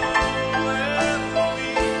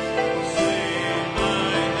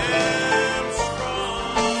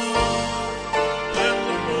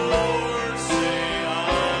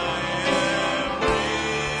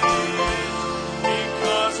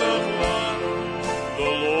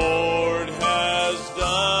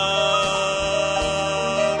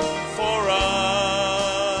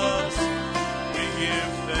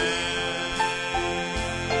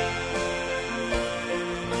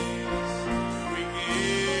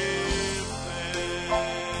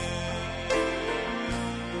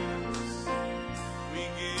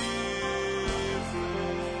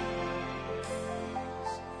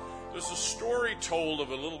told of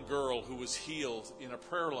a little girl who was healed in a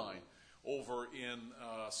prayer line over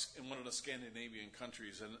in one of the Scandinavian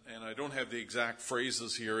countries, and I don't have the exact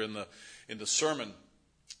phrases here in the sermon,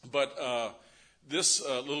 but this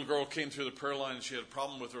little girl came through the prayer line and she had a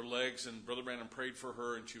problem with her legs, and Brother Branham prayed for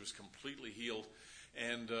her and she was completely healed,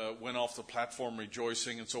 and went off the platform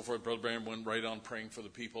rejoicing and so forth. Brother Branham went right on praying for the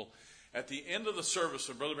people. At the end of the service,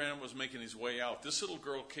 when Brother Branham was making his way out, this little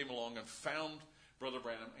girl came along and found Brother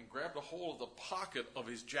Branham and grabbed a hold of the pocket of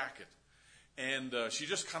his jacket. And she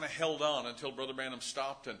just kind of held on until Brother Branham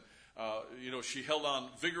stopped, and she held on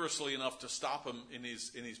vigorously enough to stop him in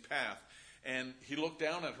his path. And he looked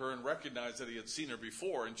down at her and recognized that he had seen her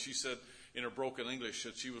before. And she said, in her broken English,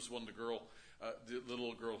 that she was the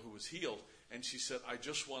little girl who was healed. And she said, "I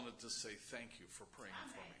just wanted to say thank you for praying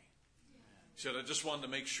for me." She said, "I just wanted to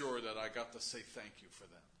make sure that I got to say thank you for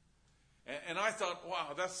that." And I thought,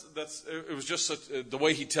 wow, it was just such, the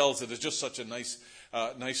way he tells it is just such a nice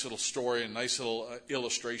little story and nice little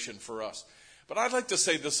illustration for us. But I'd like to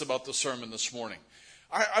say this about the sermon this morning.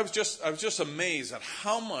 I was just amazed at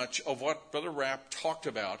how much of what Brother Rapp talked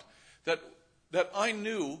about that I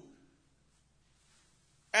knew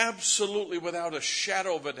absolutely without a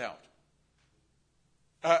shadow of a doubt.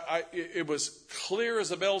 It was clear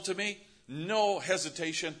as a bell to me, no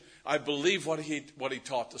hesitation. I believe what he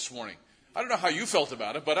taught this morning. I don't know how you felt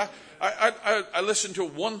about it, but I listened to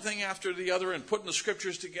one thing after the other and putting the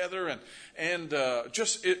scriptures together, and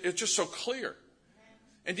it's just so clear.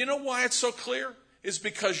 And you know why it's so clear? It's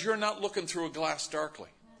because you're not looking through a glass darkly.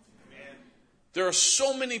 There are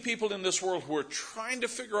so many people in this world who are trying to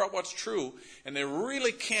figure out what's true, and they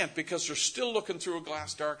really can't because they're still looking through a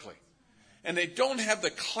glass darkly. And they don't have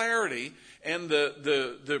the clarity and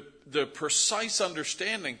the precise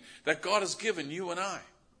understanding that God has given you and I.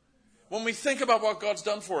 When we think about what God's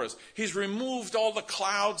done for us, He's removed all the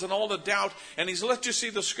clouds and all the doubt, and He's let you see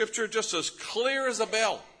the Scripture just as clear as a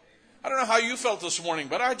bell. I don't know how you felt this morning,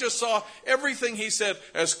 but I just saw everything He said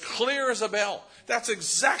as clear as a bell. That's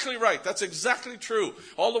exactly right. That's exactly true.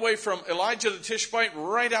 All the way from Elijah the Tishbite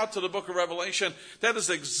right out to the book of Revelation. That is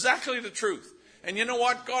exactly the truth. And you know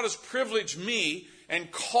what? God has privileged me and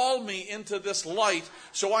called me into this light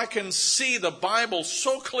so I can see the Bible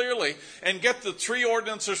so clearly and get the 3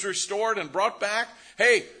 ordinances restored and brought back.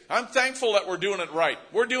 Hey, I'm thankful that we're doing it right.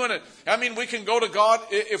 We're doing it. I mean, we can go to God,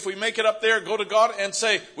 if we make it up there, go to God and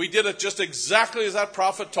say, we did it just exactly as that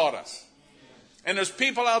prophet taught us. And there's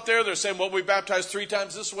people out there that are saying, well, we baptize 3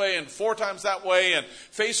 times this way and 4 times that way and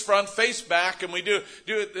face front, face back, and we do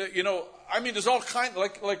it, I mean, there's all kinds,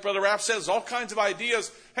 like Brother Rapp says, all kinds of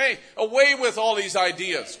ideas. Hey, away with all these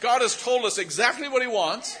ideas. God has told us exactly what He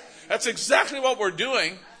wants. That's exactly what we're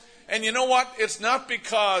doing. And you know what? It's not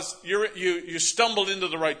because you stumbled into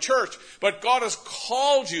the right church, but God has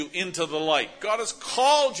called you into the light. God has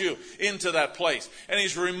called you into that place. And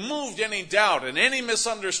He's removed any doubt and any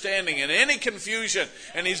misunderstanding and any confusion.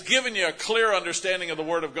 And He's given you a clear understanding of the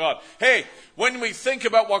Word of God. Hey, when we think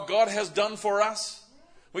about what God has done for us,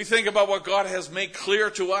 we think about what God has made clear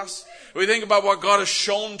to us, we think about what God has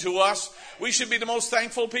shown to us, we should be the most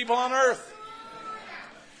thankful people on earth.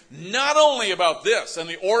 Not only about this and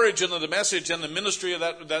the origin of the message and the ministry of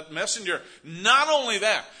that messenger, not only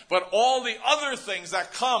that, but all the other things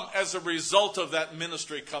that come as a result of that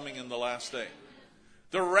ministry coming in the last day.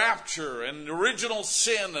 The rapture and the original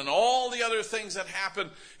sin and all the other things that happen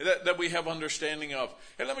that we have understanding of.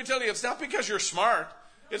 And let me tell you, it's not because you're smart.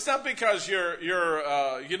 It's not because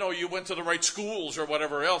you went to the right schools or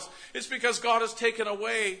whatever else. It's because God has taken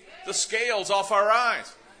away the scales off our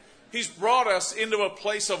eyes. He's brought us into a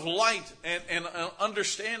place of light and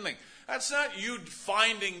understanding. That's not you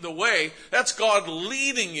finding the way. That's God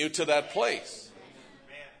leading you to that place.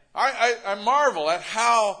 I marvel at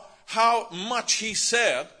how much He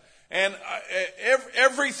said. And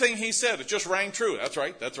everything He said, it just rang true. That's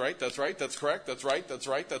right, that's right, that's right, that's correct, that's right, that's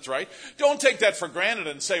right, that's right. Don't take that for granted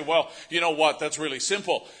and say, well, you know what, that's really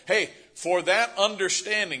simple. Hey, for that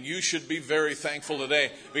understanding, you should be very thankful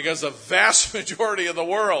today, because the vast majority of the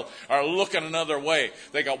world are looking another way.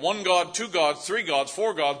 They got 1 God, 2 gods, 3 gods,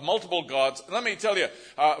 4 gods, multiple gods. Let me tell you,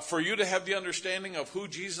 for you to have the understanding of who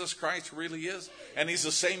Jesus Christ really is, and He's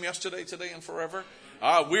the same yesterday, today, and forever,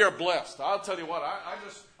 we are blessed. I'll tell you what,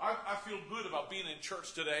 I feel good about being in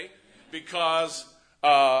church today, because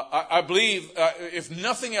I believe, if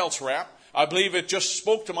nothing else, Rapp, I believe it just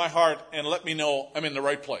spoke to my heart and let me know I'm in the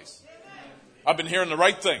right place. I've been hearing the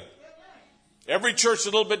right thing. Every church is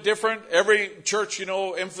a little bit different. Every church,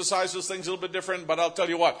 emphasizes things a little bit different. But I'll tell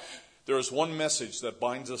you what, there is one message that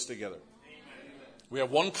binds us together. We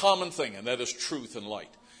have one common thing, and that is truth and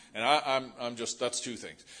light. And I'm just, that's two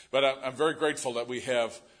things. But I'm very grateful that we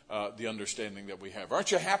have the understanding that we have.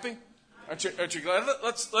 Aren't you happy? Aren't you glad?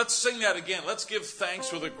 Let's sing that again. Let's give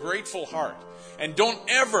thanks with a grateful heart. And don't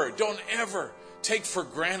ever take for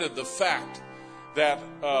granted the fact that,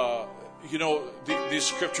 these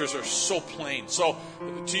scriptures are so plain. So,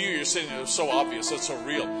 to you, you're saying it's so obvious, it's so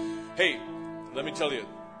real. Hey, let me tell you,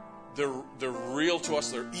 they're real to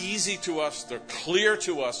us, they're easy to us, they're clear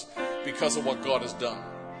to us because of what God has done.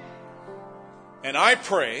 And I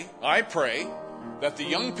pray that the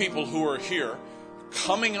young people who are here,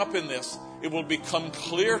 coming up in this, it will become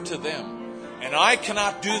clear to them. And I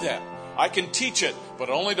cannot do that. I can teach it, but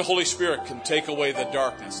only the Holy Spirit can take away the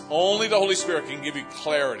darkness. Only the Holy Spirit can give you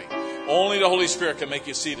clarity. Only the Holy Spirit can make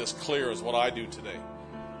you see it as clear as what I do today.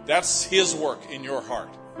 That's His work in your heart.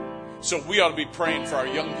 So we ought to be praying for our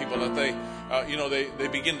young people that they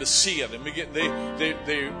begin to see it and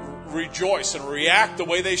they rejoice and react the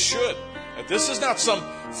way they should. This is not some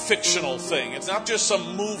fictional thing. It's not just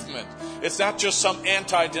some movement. It's not just some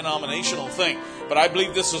anti-denominational thing. But I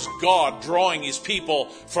believe this is God drawing His people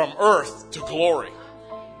from earth to glory.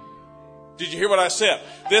 Did you hear what I said?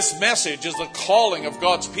 This message is the calling of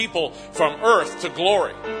God's people from earth to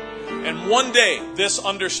glory. And one day, this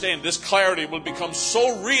clarity will become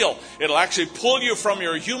so real, it'll actually pull you from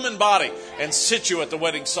your human body and sit you at the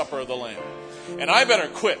wedding supper of the Lamb. And I better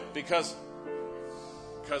quit because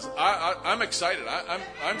I'm excited.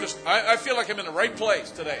 I feel like I'm in the right place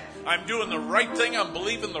today. I'm doing the right thing. I'm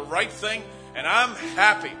believing the right thing. And I'm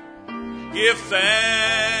happy. Give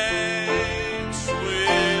thanks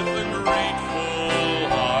with a grateful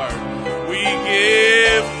heart. We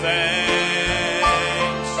give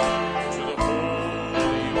thanks to the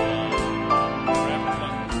Holy One.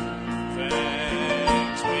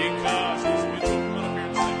 Thanks because He's with you. Come on up here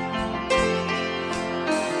and sing.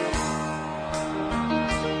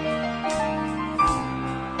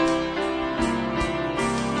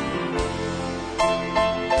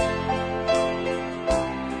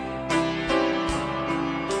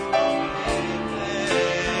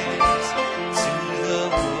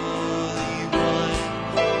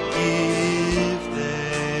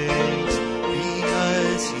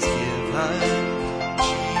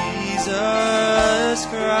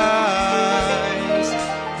 Christ,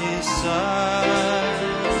 His Son,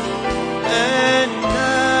 and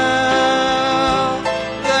now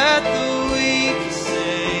let the weak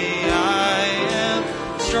say, I am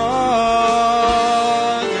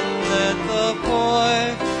strong, and let the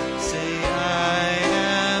poor say, I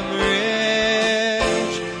am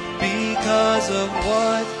rich, because of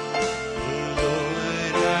what the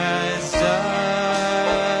Lord has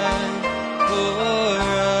done for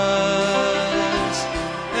us.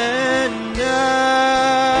 And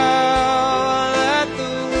now let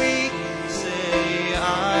the weak say,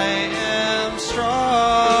 I am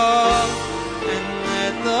strong, and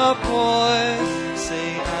let the poor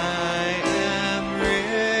say, I am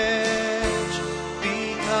rich,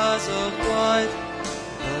 because of what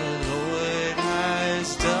the Lord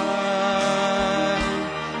has done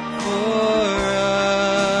for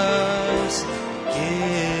us.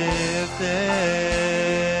 Give thanks.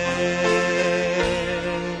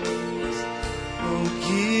 Oh,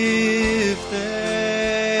 give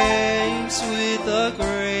thanks with a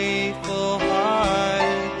grateful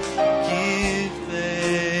heart. Give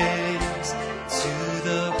thanks to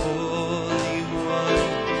the Holy One.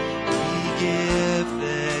 We give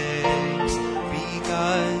thanks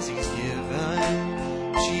because He's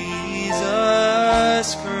given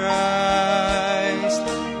Jesus Christ,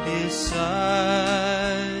 His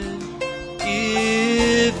Son.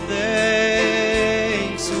 Give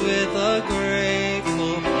thanks with a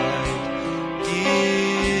grateful heart.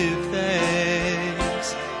 Give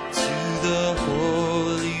thanks to the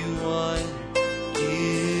Holy One.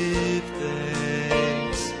 Give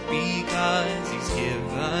thanks because He's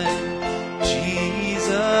given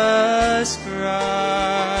Jesus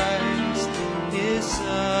Christ, His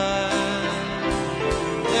Son.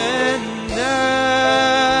 And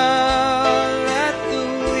now let the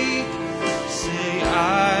weak say,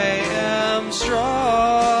 I am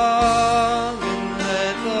strong, and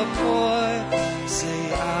let the poor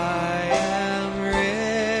say, I am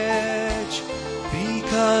rich,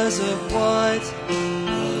 because of what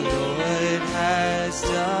the Lord has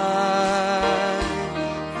done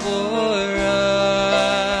for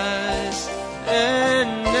us.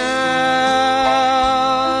 And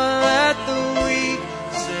now let the weak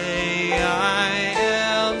say, I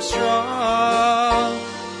am strong,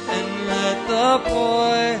 and let the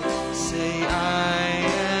poor say, I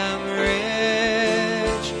am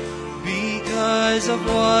rich, because of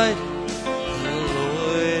what the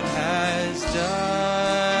Lord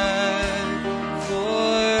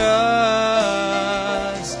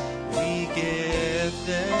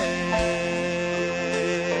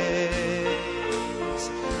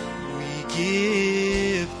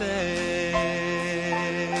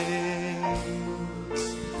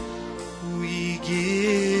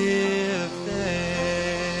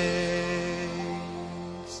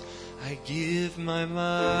give my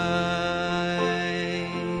mind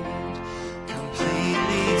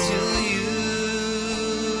completely to you,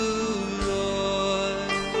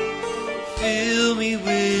 Lord. Fill me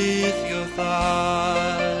with your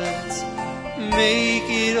thoughts, make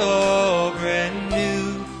it all brand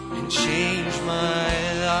new, and change my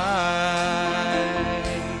life.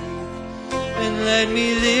 And let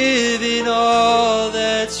me live in all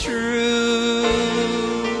that's true.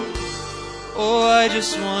 Oh, I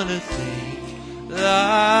just want to think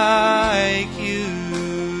like you.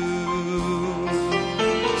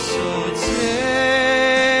 So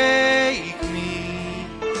take me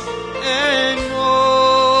and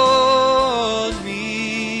mold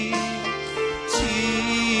me,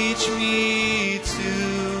 teach me to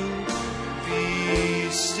be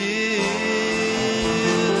still,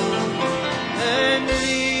 and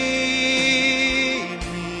lead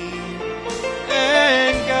me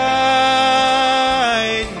and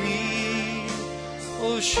guide me.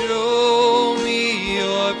 Oh, show me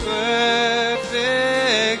your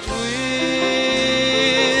perfect will.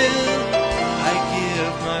 I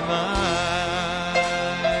give my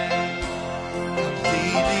mind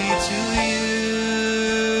completely to you,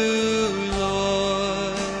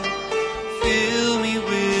 Lord. Fill me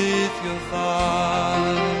with your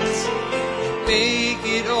thoughts, make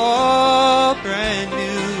it all brand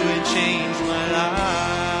new, and change my life.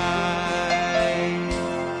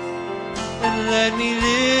 And let me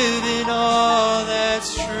live in all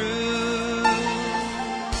that's true.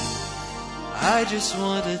 I just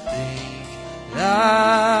want to think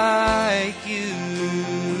like you.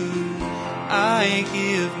 I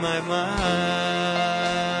give my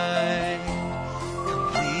mind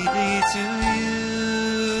completely to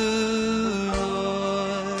you,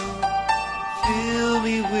 Lord. Fill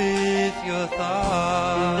me with your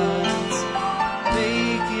thoughts,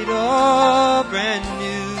 make it all brand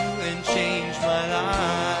new, and change my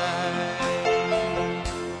life.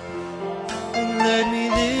 And let me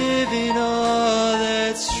live in all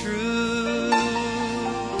that's true.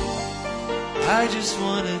 I just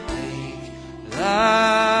want to think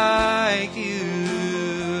like you.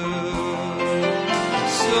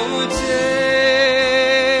 So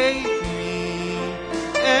take me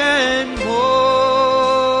and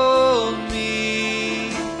mold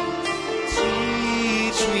me,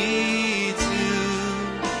 teach me to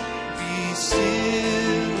be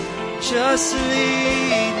still, just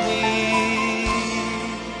lead me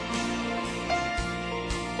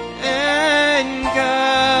and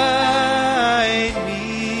guide me.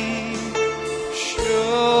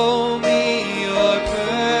 Show me your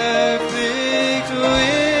perfect will.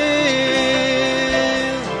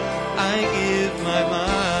 I give my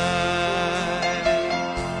mind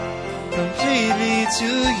completely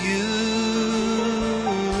to you,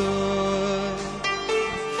 Lord.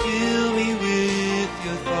 Fill me with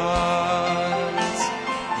your thoughts,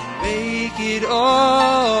 make it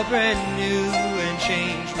all brand new, and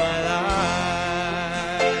change my life.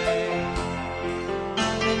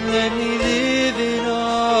 And let me live in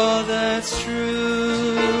all that's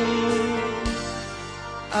true.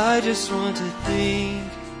 I just want to think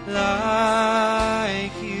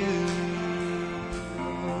like you.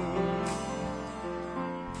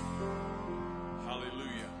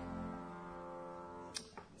 Hallelujah.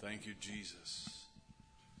 Thank you, Jesus.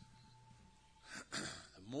 The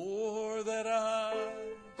more that I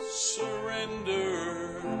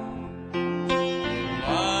surrender,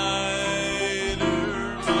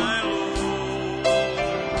 lighter my load.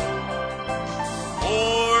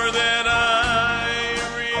 More that I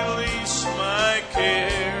release my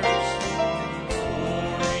cares,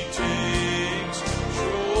 more He takes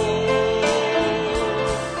control.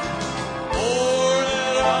 More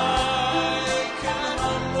that I can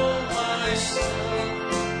humble myself,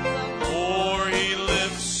 more He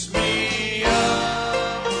lifts me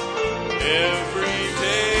up every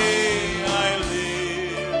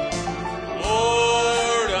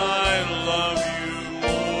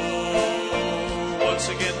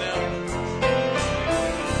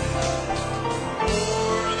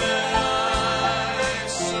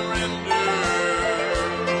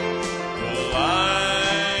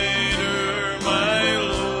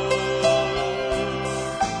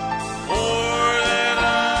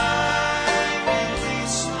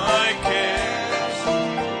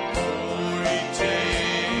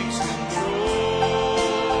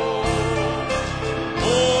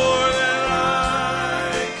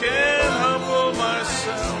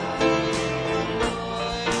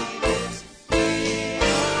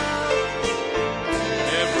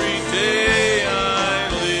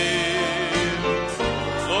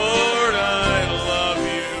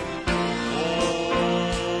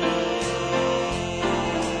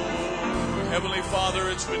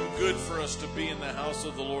it's been good for us to be in the house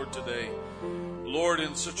of the Lord today. Lord,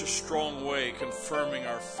 in such a strong way, confirming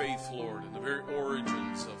our faith, Lord, in the very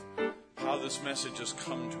origins of how this message has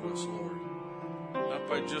come to us, Lord. Not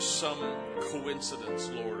by just some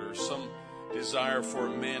coincidence, Lord, or some desire for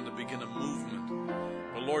a man to begin a movement.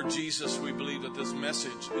 But Lord Jesus, we believe that this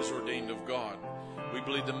message is ordained of God. We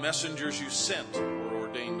believe the messengers you sent were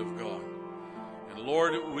ordained of God. And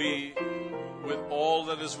Lord, we, with all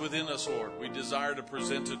that is within us, Lord, we desire to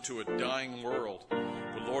present it to a dying world.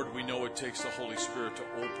 But Lord, we know it takes the Holy Spirit to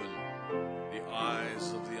open the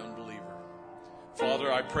eyes of the unbeliever.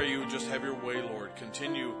 Father, I pray you would just have your way, Lord.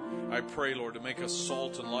 Continue, I pray, Lord, to make us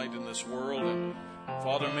salt and light in this world. And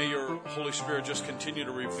Father, may your Holy Spirit just continue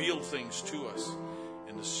to reveal things to us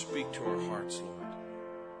and to speak to our hearts, Lord.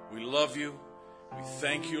 We love you. We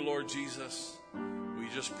thank you, Lord Jesus. We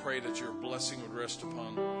just pray that your blessing would rest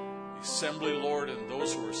upon the assembly, Lord, and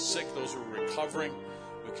those who are sick, those who are recovering.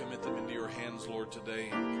 We commit them into your hands, Lord, today,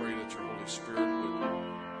 and pray that your Holy Spirit would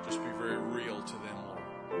just be very real to them, Lord.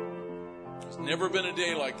 There's never been a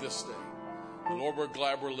day like this day. And Lord, we're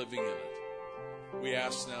glad we're living in it. We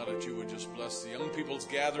ask now that you would just bless the young people's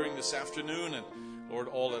gathering this afternoon, and Lord,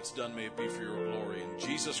 all that's done, may it be for your glory. In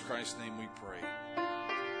Jesus Christ's name we pray.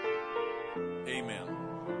 Amen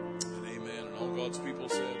and amen. And all God's people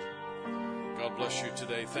said, God bless you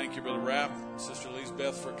today. Thank you, Brother Rapp, Sister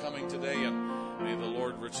Lisbeth, for coming today, and may the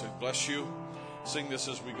Lord richly bless you. Sing this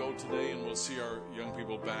as we go today, and we'll see our young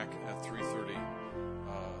people back at 3:30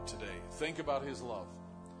 today. Think about his love.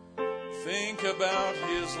 Think about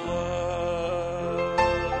his love.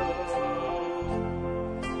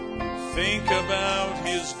 Think about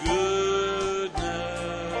his goodness.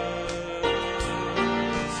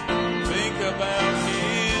 Think about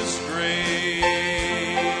his grace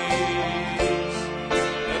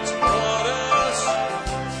that's brought us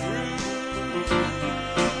through.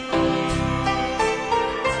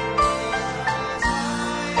 As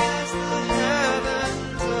high as the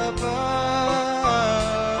heavens above,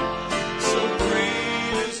 So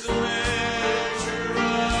great is the measure of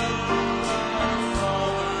our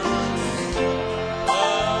Father's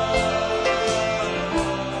love.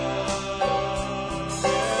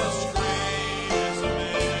 Yes, great is the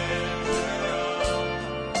measure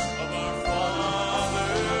of our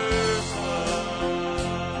Father's love.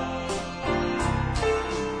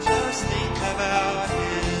 just think about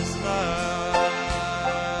his love.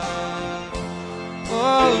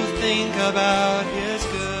 Oh, think about his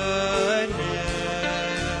goodness,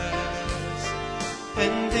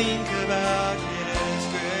 and think about his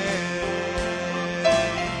grace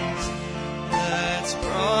that's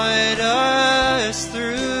brought us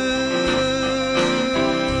through.